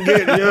 you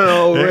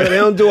know, they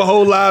don't do a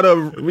whole lot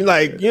of,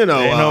 like, you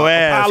know,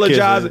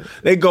 apologizing.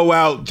 They go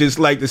out just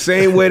like the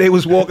same way they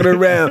was walking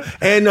around.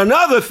 And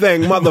another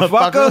thing,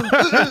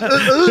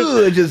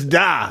 motherfucker, just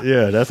die.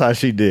 Yeah, that's how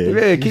she did.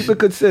 Yeah, keep it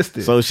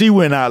consistent. So she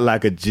went out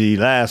like a G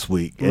last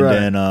week, and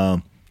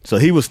then so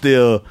he was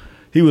still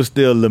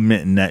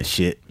lamenting that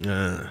shit. You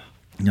know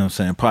what I'm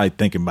saying? Probably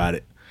thinking about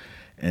it,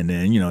 and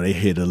then, you know, they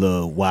hit a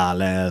little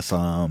wild ass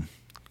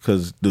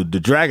because the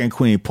Dragon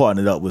Queen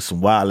partnered up with some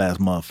wild ass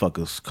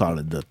motherfuckers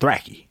called the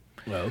Thraki.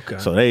 Well, okay.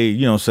 So they,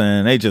 you know what I'm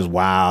saying, they just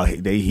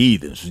wild, they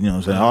heathens. You know what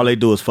I'm saying? All they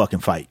do is fucking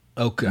fight.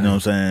 Okay. You know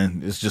what I'm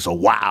saying? It's just a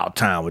wild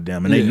time with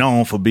them, and they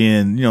known for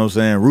being, you know what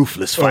I'm saying,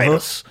 ruthless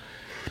fighters.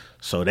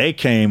 So they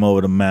came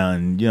over the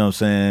mountain, you know what I'm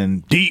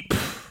saying, deep.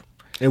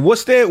 And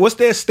what's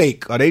their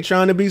stake? Are they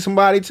trying to be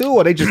somebody too,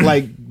 or they just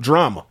like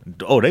drama?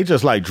 Oh, they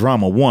just like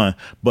drama, one.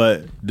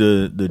 But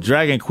the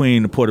Dragon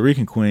Queen, the Puerto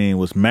Rican queen,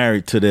 was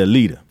married to their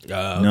leader. You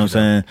know what I'm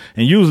saying?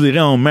 And usually they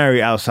don't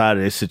marry outside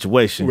of their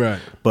situation.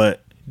 Right.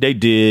 But they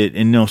did,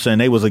 and you know what I'm saying,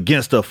 they was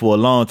against her for a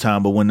long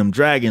time, but when them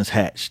dragons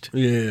hatched,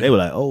 they were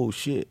like, oh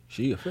shit.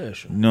 She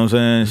official. You know what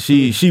I'm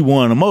saying? She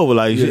won them over.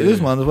 Like, this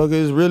motherfucker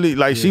is really,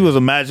 like, she was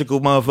a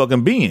magical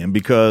motherfucking being,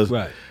 because,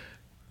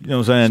 you know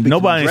what I'm saying,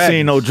 nobody ain't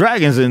seen no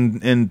dragons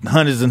in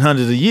hundreds and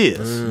hundreds of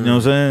years. You know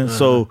what I'm saying?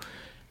 So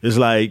it's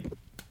like,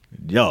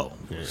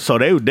 so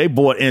they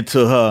bought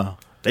into her.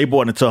 They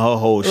bought into her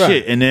whole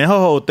shit. And then her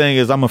whole thing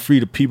is, I'm going to free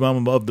the people, I'm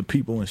above the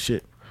people and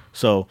shit.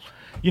 So,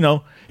 you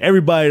know,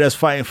 everybody that's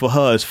fighting for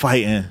her is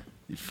fighting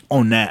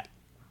on that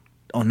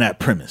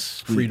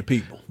premise. Free the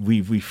people.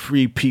 We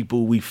free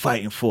people. We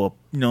fighting for,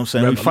 you know what I'm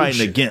saying? We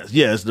fighting against,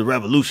 it's the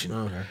revolution.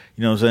 Okay.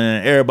 You know what I'm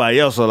saying? Everybody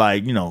else are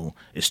like, you know,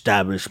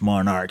 established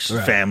monarchs,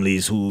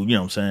 families who, you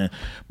know what I'm saying?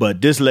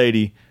 But this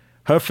lady,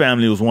 her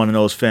family was one of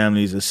those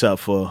families, except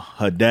for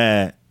her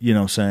dad, you know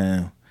what I'm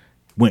saying,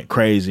 went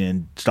crazy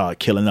and started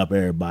killing up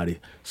everybody.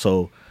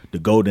 So the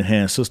golden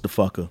hand sister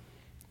fucker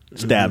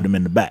stabbed him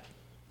in the back.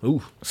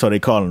 Ooh. So they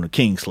call him the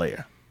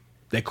Kingslayer.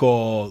 They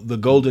call the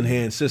golden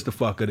hand sister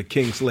fucker the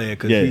Kingslayer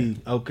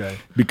because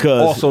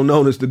because also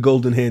known as the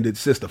golden handed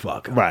sister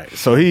fucker. Right.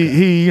 So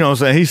he you know what I'm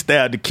saying, he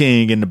stabbed the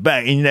king in the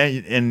back,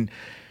 and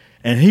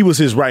And he was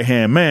his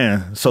right-hand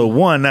man. So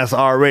one, that's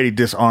already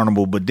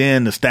dishonorable, but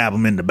then to stab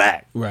him in the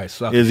back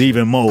is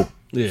even more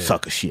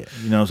sucker shit.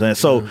 You know what I'm saying?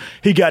 So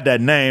he got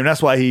that name.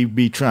 That's why he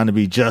be trying to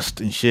be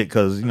just and shit,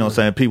 because, you know what I'm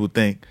saying, people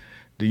think,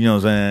 you know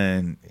what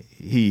I'm saying,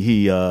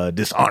 he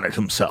dishonored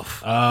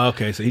himself.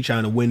 Okay, so he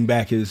trying to win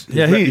back his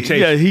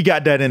reputation. He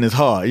got that in his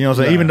heart. You know what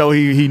I'm saying? Even though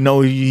he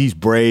know he's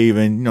brave,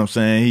 and you know what I'm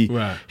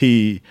saying,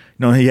 he you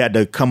know, he had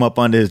to come up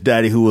under his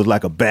daddy, who was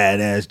like a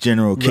badass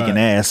general kicking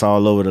ass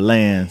all over the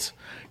lands.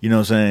 You know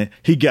what I'm saying?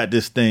 He got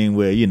this thing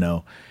where, you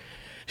know,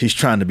 he's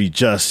trying to be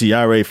just. He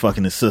already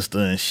fucking his sister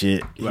and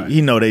shit.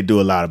 He know they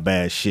do a lot of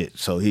bad shit,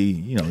 so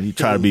he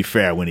try to be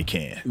fair when he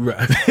can.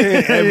 Right.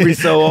 Every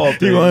so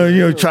often.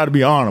 You try to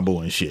be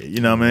honorable and shit. You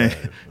know what I mean?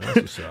 That's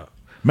what's up.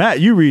 Matt,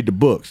 you read the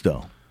books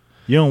though.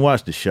 You don't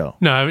watch the show.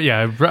 No,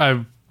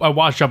 I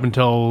watched up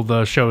until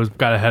the shows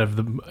got ahead of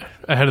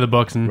the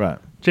books, and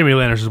Jamie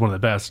Lannister is one of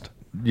the best.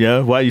 Yeah,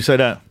 why you say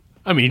that?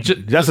 I mean,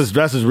 that's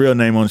his real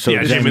name on the show.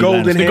 Yeah, Jamie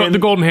Golden Hand. The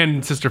Golden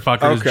Hand sister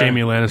fucker is Jamie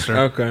Lannister.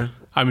 Okay.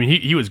 I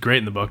mean, he was great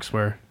in the books.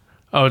 Where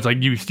it's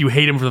like you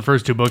hate him for the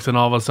first 2 books, and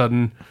all of a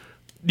sudden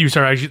you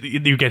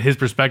get his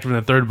perspective in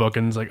the 3rd book,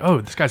 and it's like,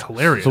 oh, this guy's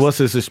hilarious. So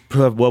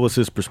what was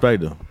his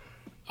perspective?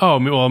 Oh,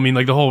 well, I mean,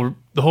 like the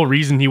whole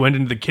reason he went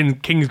into the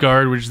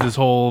Kingsguard, which is this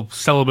whole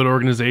celibate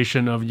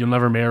organization of you'll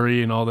never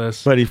marry and all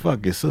this. But he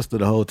fucked his sister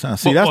the whole time.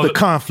 See, that's the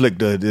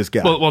conflict of this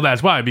guy. Well,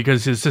 that's why,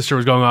 because his sister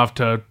was going off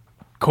to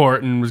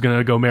court and was going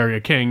to go marry a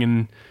king,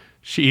 and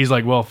he's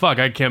like, well, fuck,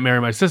 I can't marry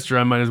my sister.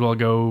 I might as well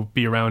go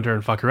be around her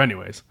and fuck her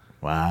anyways.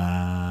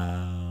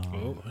 Wow.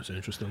 Oh, that's an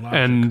interesting logic.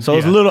 And so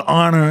it's a little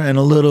honor and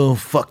a a little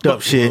fucked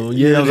up shit.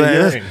 You know what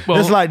I'm saying?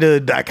 It's like the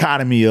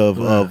dichotomy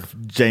of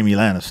Jamie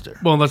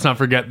Lannister. Well, let's not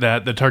forget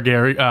that the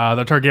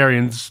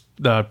Targaryens,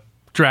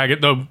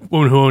 the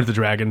woman who owns the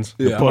dragons,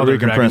 the Puerto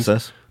Rican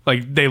princess,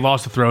 like they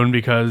lost the throne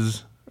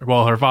because,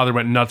 well, her father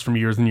went nuts from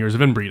years and years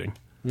of inbreeding.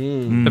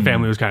 The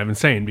family was kind of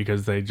insane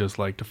because they just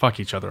like to fuck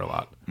each other a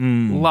lot.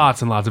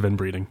 Lots and lots of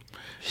inbreeding.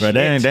 Right,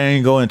 they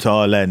ain't go into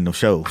all that in the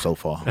show so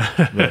far.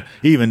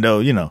 Even though,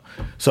 you know,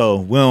 so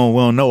we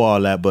don't know all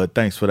that, but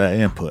thanks for that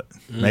input.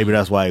 Maybe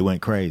that's why he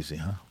went crazy,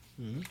 huh?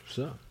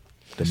 So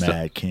the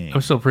Mad King. I'm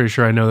still pretty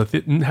sure I know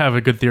have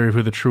a good theory of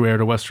who the true heir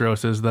to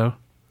Westeros is, though.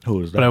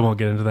 Who is that? But I won't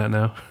get into that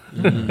now.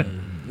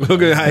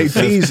 Look at how he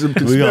teased some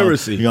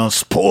conspiracy. You're gonna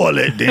spoil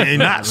it, then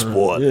not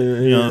spoil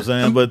it. You know what I'm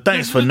saying? But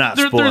thanks for not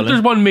spoiling.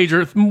 There's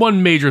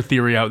one major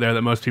theory out there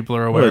that most people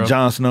are aware of.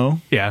 Jon Snow?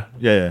 Yeah.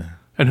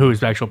 And who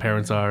his actual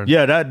parents are.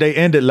 Yeah, that they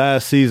ended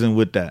last season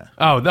with that.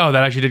 Oh, that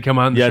actually did come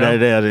out in the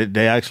show?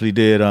 They actually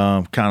did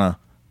kind of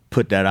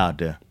put that out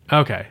there.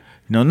 Okay.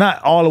 You know,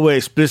 not all the way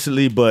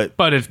explicitly, but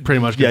it's pretty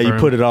much confirmed. Yeah, you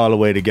put it all the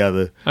way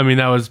together. I mean,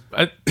 that was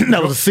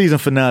the season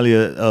finale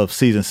of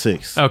season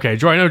 6. Okay,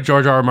 I know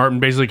George R. R. Martin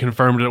basically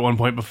confirmed it at one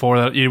point before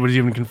that. It was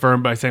even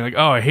confirmed by saying like,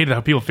 "Oh, I hated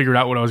how people figured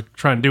out what I was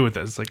trying to do with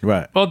this." Like,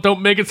 right. Well,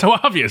 don't make it so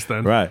obvious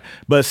then. Right.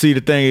 But see, the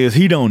thing is,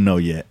 he don't know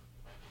yet.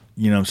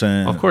 You know what I'm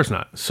saying? Of course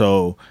not.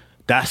 So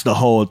that's the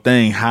whole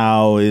thing.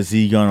 How is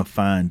he gonna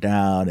find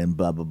out? And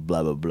blah blah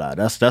blah blah blah.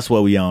 That's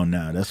what we on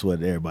now. That's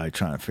what everybody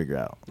trying to figure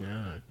out.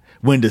 Yeah.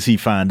 When does he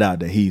find out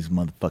that he's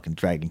motherfucking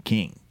Dragon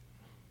King?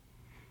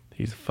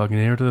 He's a fucking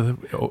heir to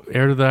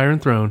the Iron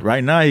Throne.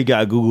 Right now, he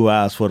got Google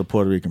eyes for the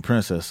Puerto Rican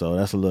princess, so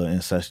that's a little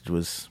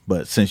incestuous.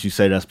 But since you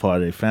say that's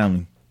part of their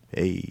family,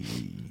 hey.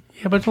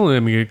 Yeah, but it's only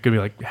gonna be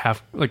like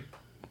half, like,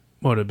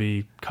 what would it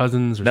be,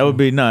 cousins or that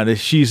something? Would be,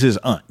 she's his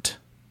aunt.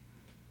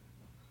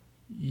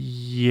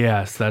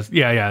 Yes, that's,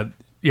 yeah,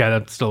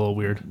 that's still a little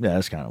weird. Yeah,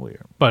 that's kind of weird.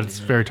 But it's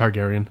very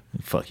Targaryen.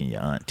 Fucking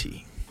your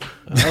auntie.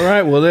 All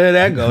right, well, there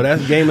that go.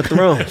 That's Game of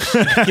Thrones.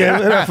 Give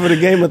it up for the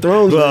Game of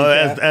Thrones.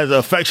 Well, as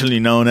affectionately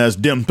known as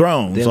Dim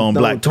Thrones on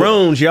Black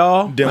Thrones,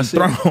 y'all. Dim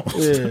Thrones.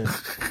 Yeah.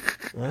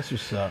 That's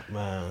what's up,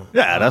 man.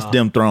 Yeah, that's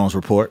Dim Thrones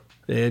report.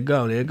 There you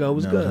go. It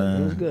was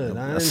good. It was good.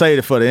 I saved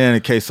it for the end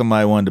in case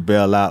somebody wanted to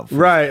bail out.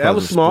 Right, that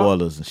was smart.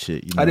 Spoilers and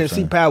shit. You know I didn't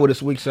see Power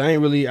this week, so I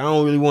don't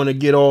really want to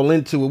get all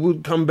into it. We'll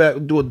come back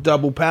and do a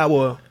double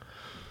Power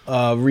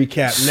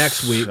recap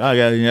next week.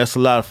 That's a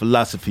lot of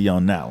philosophy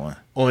on that one.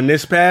 On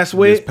this past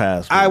week?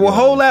 All right, well,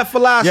 hold that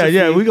philosophy.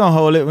 Yeah, we're going to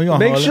hold it.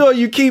 Make sure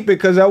you keep it,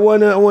 because I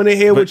want to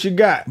hear what you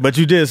got. But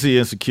you did see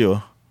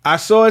Insecure. I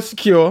saw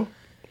Insecure.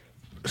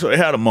 So it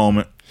had a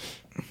moment.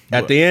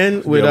 At the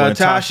end with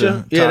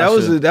Tasha. Yeah,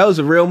 that was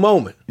a real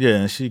moment. Yeah,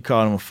 and she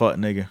called him a fuck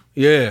nigga.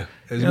 Yeah.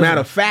 As a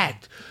matter of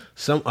fact,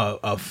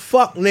 a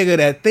fuck nigga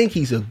that think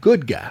he's a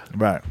good guy.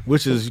 Right.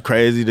 Which is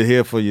crazy to hear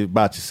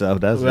about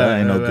yourself. That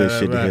ain't no good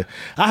shit to hear.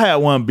 I had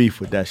one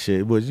beef with that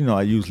shit. But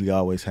I usually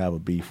always have a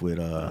beef with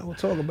we'll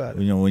talk about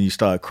it. When you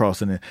start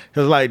crossing it.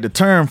 Cause like the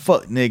term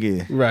fuck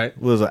nigga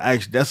was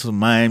that's some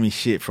Miami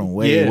shit from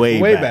way back.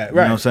 Right. You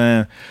know what I'm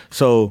saying?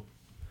 So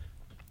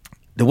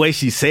the way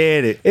she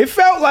said it. It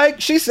felt like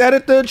she said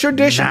it the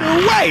traditional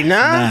way.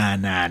 Nah.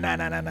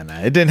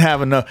 It didn't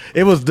have enough.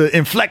 It was the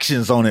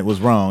inflections on it was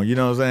wrong. You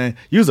know what I'm saying?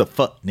 You was a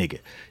fuck nigga.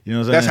 You know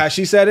what I'm saying? That's how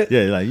she said it?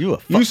 Yeah, like you a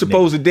fuck You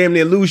supposed nigga. to damn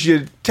near lose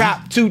your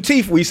top 2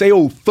 teeth when you say,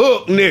 oh,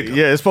 fuck nigga.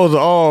 Yeah, it's supposed to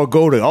all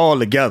go all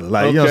together.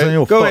 Like, you know what I'm saying?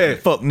 You a Go fuck, ahead.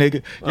 fuck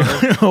nigga.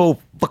 You know,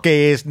 fuck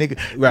ass nigga.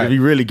 Right. If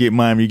you really get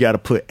mine, you got to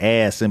put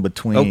ass in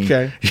between.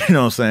 Okay. You know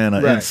what I'm saying?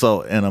 An Right.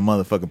 insult and a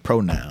motherfucking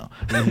pronoun.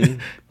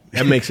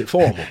 That makes it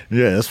formal.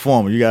 Yeah, it's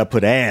formal. You got to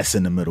put ass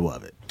in the middle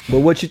of it. But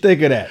what you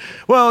think of that?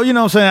 Well, you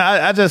know what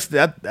I'm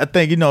saying? I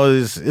think, you know,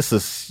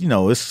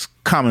 it's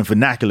common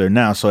vernacular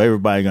now, so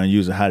everybody gonna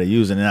use it how they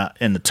use it,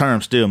 and the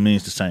term still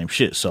means the same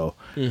shit. So,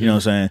 you know what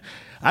I'm saying?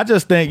 I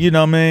just think, you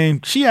know what I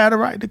mean, she had a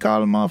right to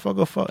call a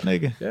motherfucker fuck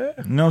nigga. Yeah.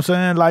 You know what I'm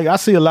saying? Like, I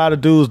see a lot of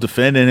dudes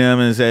defending him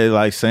and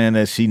saying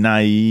that she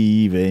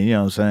naive and, you know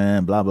what I'm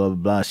saying, blah, blah, blah,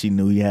 blah. She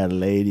knew he had a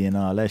lady and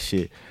all that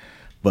shit.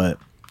 But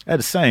at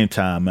the same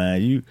time,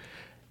 man, you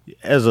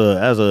as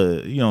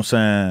a you know what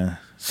I'm saying,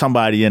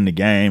 somebody in the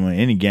game or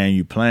any game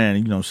you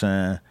playing, you know what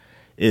I'm saying,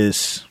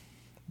 it's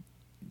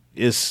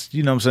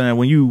you know what I'm saying,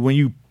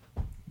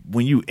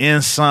 when you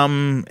in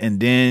something and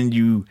then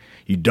you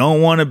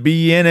don't want to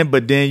be in it,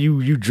 but then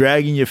you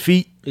dragging your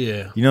feet.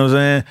 Yeah. You know what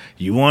I'm saying?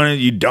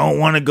 You don't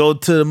want to go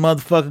to the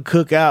motherfucking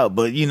cookout,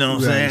 but you know what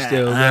I'm saying?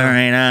 still All go.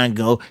 right, I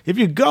go. If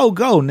you go,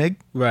 nigga.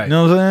 Right. You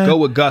know what I'm saying? Go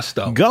with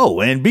gusto. Go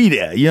and be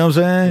there. You know what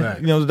I'm saying? Right.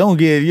 You know, don't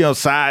get, you know,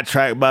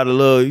 sidetracked by the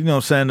little, you know what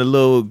I'm saying, the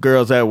little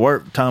girls at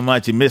work talking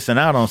about you missing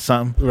out on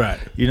something. Right.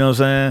 You know what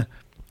I'm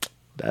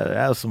saying?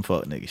 That was some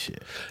fuck nigga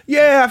shit.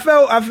 Yeah, I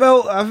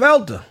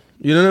felt her.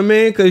 You know what I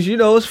mean? Because, you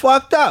know, it's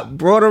fucked up.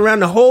 Brought around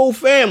the whole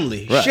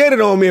family. Right.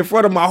 Shitted on me in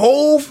front of my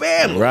whole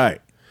family.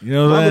 Right. You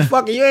know what I'm saying?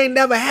 Motherfucker, you ain't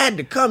never had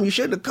to come. You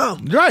shouldn't have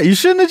come. Right, you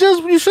shouldn't have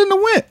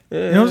went. You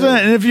know what I'm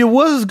saying? And if you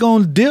was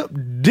gonna dip,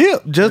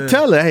 just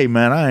tell her, hey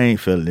man, I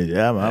ain't feeling it.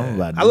 I'm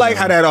about to I like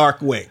how that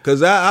arc went.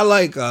 Because I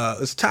like,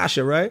 it's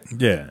Tasha, right?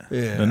 Yeah.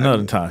 Yeah.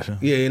 Another Tasha.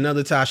 Yeah,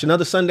 another Tasha.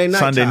 Another Sunday night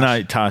Sunday Tasha.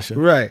 night Tasha.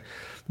 Right.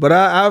 But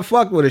I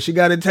fuck with her. She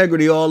got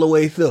integrity all the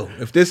way through.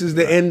 If this is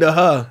the end of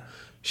her,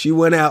 she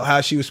went out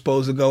how she was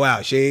supposed to go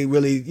out. She ain't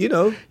really, you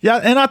know. Yeah,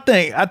 and I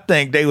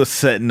think they was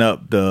setting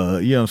up the,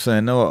 you know what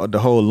I'm saying, the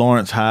whole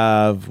Lawrence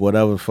Hive,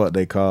 whatever the fuck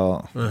they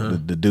call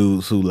the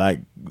dudes who like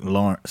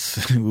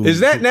Lawrence.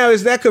 Is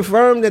that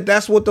confirmed that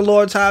that's what the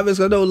Lord's Hive is?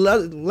 I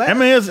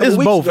mean, it's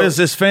both.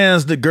 It's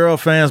fans, the girl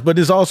fans, but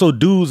there's also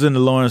dudes in the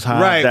Lawrence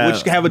Hive, right, that,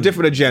 which have a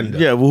different agenda.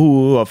 Yeah,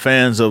 who are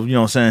fans of, you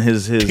know what I'm saying,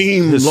 his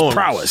Team his Lawrence.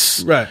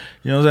 prowess. Right.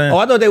 You know what I'm saying? Oh,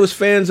 I thought they was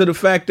fans of the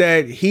fact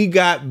that he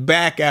got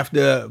back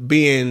after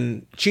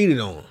being cheated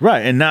on.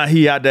 Right, and now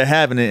he out there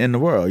having it in the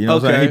world. You know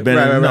what I'm Okay, saying? He been,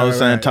 right, you know what I'm right,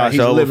 saying, right. Tasha He's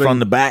over living- from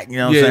the back, you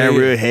know what Yeah, I'm saying? yeah,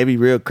 Real yeah. heavy,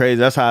 real crazy.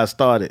 That's how it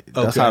started.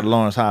 That's Okay. how the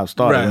Lawrence Hive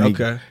started. Right, when he,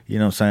 okay. you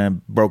know what I'm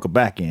saying, broke her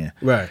back in.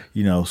 Right.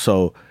 You know,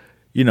 so,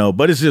 you know,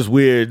 but it's just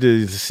weird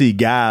to see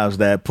guys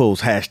that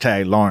post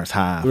hashtag Lawrence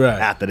Hive Right.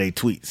 after they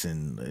tweets,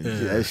 and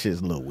that shit's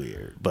a little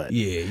weird. But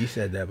Yeah, you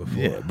said that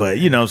before. yeah, but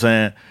you know what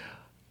I'm saying?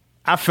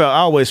 I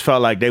always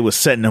felt like they were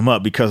setting him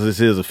up because this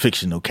is a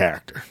fictional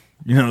character.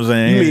 You know what I'm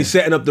saying? You mean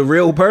setting up the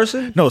real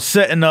person? No,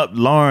 setting up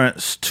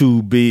Lawrence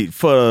to be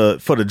for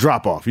the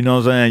drop off. You know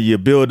what I'm saying? You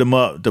build him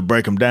up to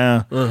break him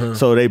down.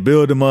 So they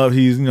build him up.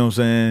 He's, you know what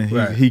I'm saying?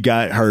 Right. He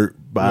got hurt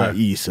by Right.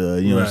 Issa.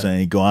 You know what I'm Right. saying?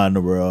 He go out in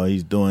the world.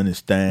 He's doing his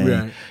thing.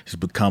 Right. He's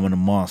becoming a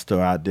monster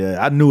out there.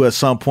 I knew at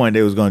some point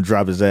they was going to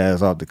drop his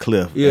ass off the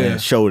cliff Yeah.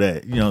 and show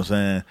that. You know what I'm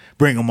saying?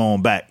 Bring him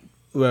on back.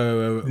 Right.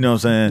 You know what I'm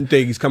saying? You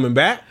think he's coming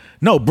back?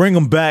 No, bring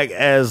him back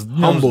as you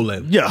know, Humble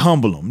him. Yeah,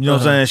 humble him. You know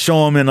what I'm saying?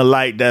 Show him in a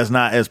light that's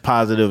not as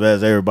positive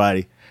as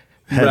everybody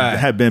Right.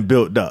 had been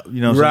built up.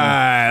 You know what I'm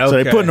Right, saying? So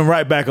okay. they putting him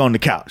right back on the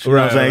couch. You know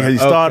what I'm Right, saying? 'Cause he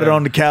right, started okay.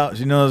 on the couch.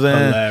 You know what I'm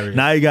saying? Hilarious.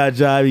 Now he got a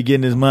job. He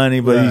getting his money,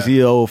 but he's Right.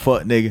 an old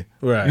fuck nigga.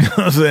 Right. You know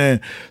what I'm saying?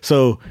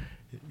 So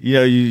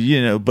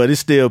you know, but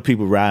it's still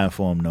people riding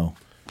for him though.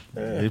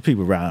 There's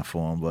people riding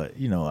for him, but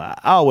you know, I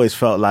always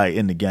felt like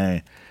in the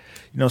game,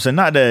 you know what I'm saying?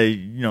 Not that,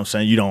 you know what I'm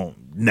saying, you don't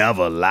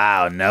never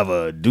lie or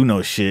never do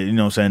no shit, you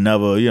know what I'm saying?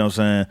 Never, you know what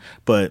I'm saying?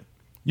 But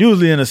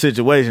usually in a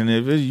situation,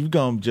 if you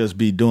gonna just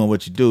be doing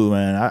what you do,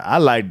 man,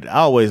 I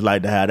always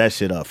like to have that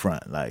shit up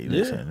front. Like, you know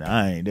what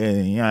I'm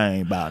saying? I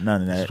ain't about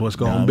none of that. This what's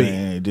You know gonna what I be.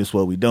 mean? This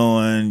what we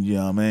doing, you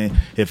know what I mean?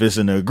 If it's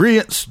an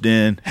agreement,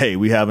 then hey,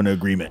 we have an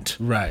agreement.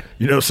 Right.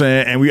 You know what I'm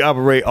saying? And we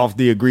operate off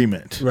the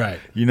agreement. Right.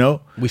 You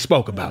know? We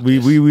spoke about We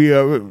this.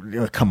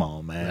 are, come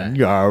on, man.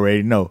 You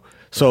already know.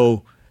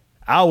 So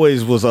I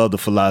always was of the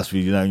philosophy,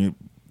 you know,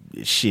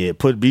 shit,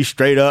 be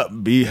straight up,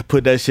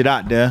 put that shit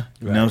out there.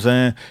 You know what I'm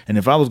saying? And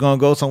if I was gonna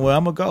go somewhere,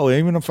 I'm gonna go.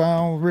 Even if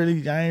I ain't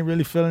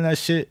really feeling that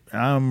shit.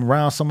 I'm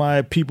around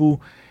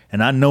people,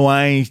 and I know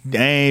I ain't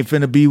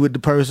finna be with the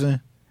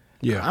person.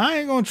 Yeah. I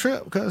ain't gonna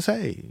trip because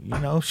hey, you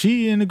know,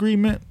 she in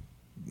agreement,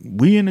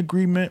 we in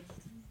agreement.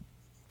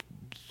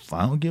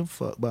 I don't give a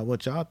fuck about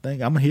what y'all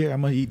think. I'm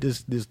gonna eat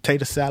this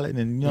tater salad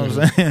and you know what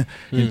I'm saying?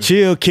 And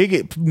chill, kick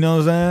it, you know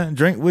what I'm saying?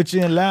 Drink with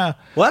you and laugh.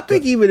 Well, I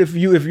think even if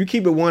you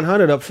keep it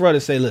 100 up front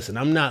and say, listen,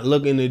 I'm not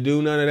looking to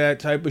do none of that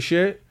type of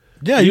shit,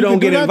 Yeah, you you don't can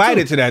do get that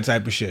invited too. to that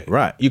type of shit.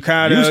 Right. You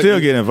kind of you still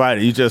get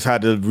invited. You just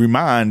had to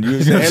remind you.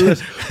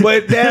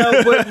 but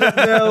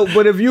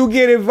if you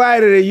get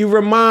invited and you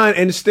remind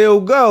and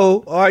still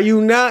go, are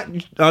you not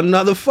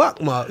another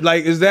fuck mug?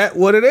 Like, is that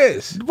what it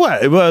is?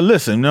 What? Well,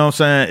 listen, you know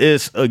what I'm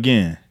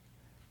saying?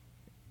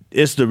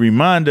 It's the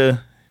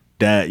reminder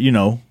that, you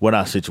know, what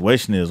our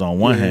situation is on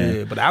one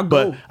hand. But I'll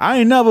go. But I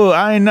ain't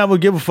never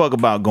give a fuck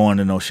about going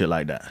to no shit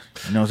like that.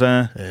 You know what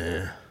I'm saying?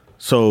 Yeah.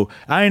 So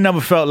I ain't never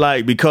felt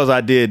like because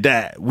I did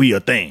that, we a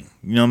thing.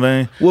 You know what I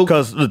mean? Well,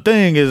 because the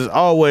thing is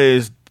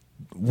always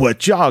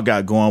what y'all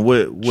got going,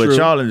 what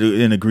y'all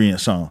in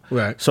agreement on.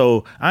 Right.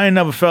 So I ain't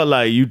never felt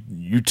like you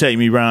take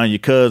me around your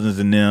cousins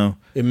and them.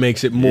 It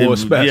makes it more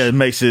special. Yeah, it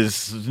makes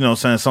it, you know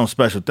what I'm saying, some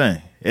special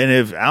thing. And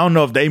if I don't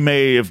know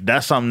if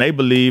that's something they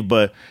believe,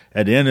 but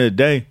at the end of the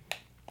day,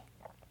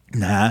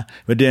 nah.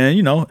 But then,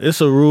 you know, it's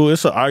a rule,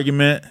 it's an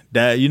argument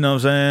that, you know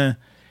what I'm saying,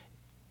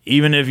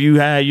 even if you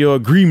had your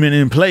agreement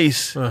in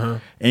place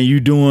and you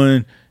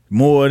doing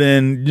more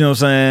than, you know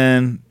what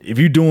I'm saying, if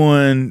you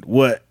doing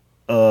what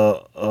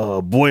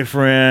a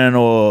boyfriend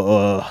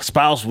or a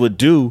spouse would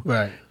do,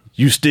 right,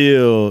 you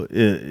still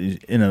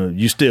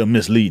you still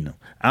misleading them.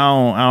 I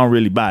don't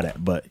really buy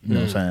that, but you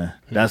know what I'm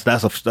saying,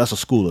 that's a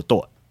school of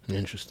thought.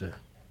 Interesting.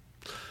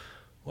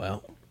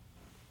 Well,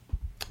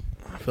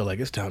 I feel like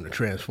it's time to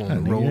transform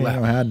and roll out. I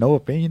don't have no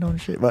opinion on the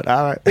shit, but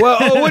all right. Well,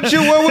 what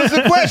was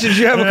the question? Did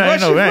you have a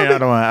question for me?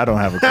 I don't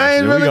have a question. I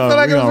ain't really feel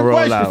like it was a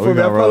question for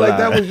me. I felt like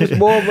that was just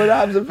more of an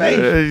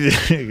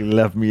observation. You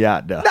left me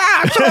out though.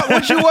 Nah,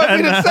 what you want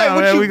me to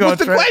say? What's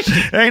the question?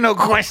 There ain't no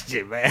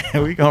question, man.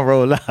 We gonna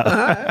roll out. All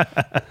right.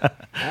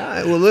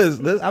 Well,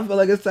 listen, I feel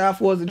like it's time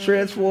for us to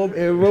transform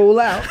and roll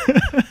out.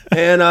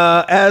 And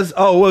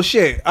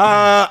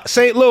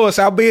St. Louis,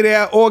 I'll be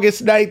there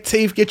August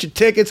 19th. Get your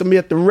tickets. I'll be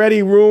at the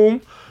Ready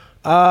Room.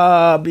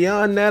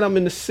 Beyond that, I'm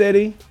in the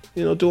city,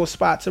 you know, doing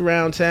spots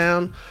around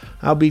town.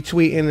 I'll be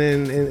tweeting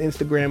and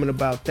Instagramming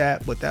about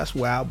that, but that's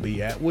where I'll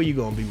be at. Where you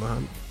gonna be,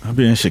 Muhammad? I'll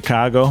be in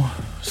Chicago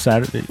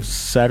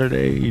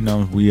Saturday. You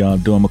know, we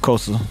doing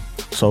Makosa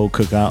Soul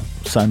Cookout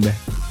Sunday.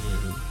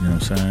 You know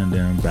what I'm saying?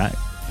 Then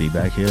be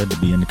back here to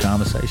be in the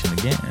conversation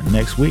again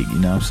next week. You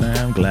know what I'm saying?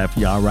 I'm glad for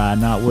y'all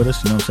riding out with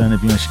us. You know what I'm saying?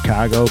 If you're in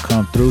Chicago,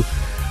 come through.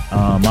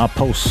 I'll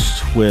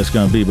post where it's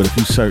gonna be, but if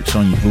you search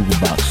on your Google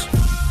box,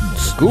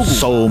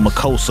 Soul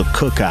Makosa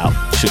Cookout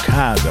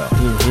Chicago,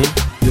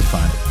 you'll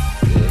find it.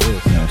 You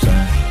know what I'm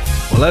saying?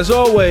 Well, as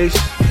always,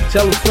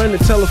 tell a friend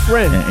to tell a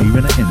friend, and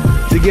even an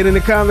enemy to get in the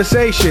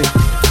conversation.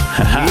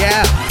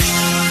 Yeah.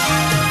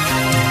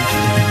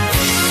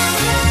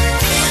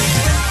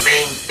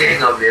 Main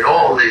thing of it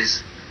all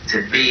is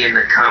to be in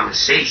the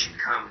conversation.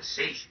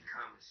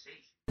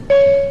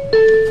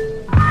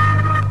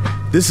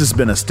 This has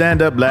been a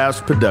Stand Up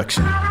Labs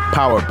production,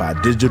 powered by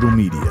digital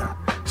media.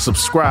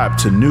 Subscribe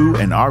to new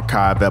and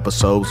archive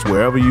episodes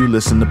wherever you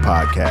listen to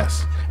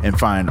podcasts, and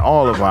find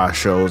all of our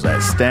shows at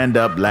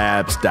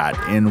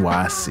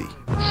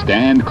standuplabs.nyc.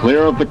 Stand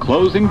clear of the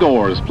closing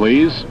doors,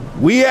 please.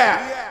 We out.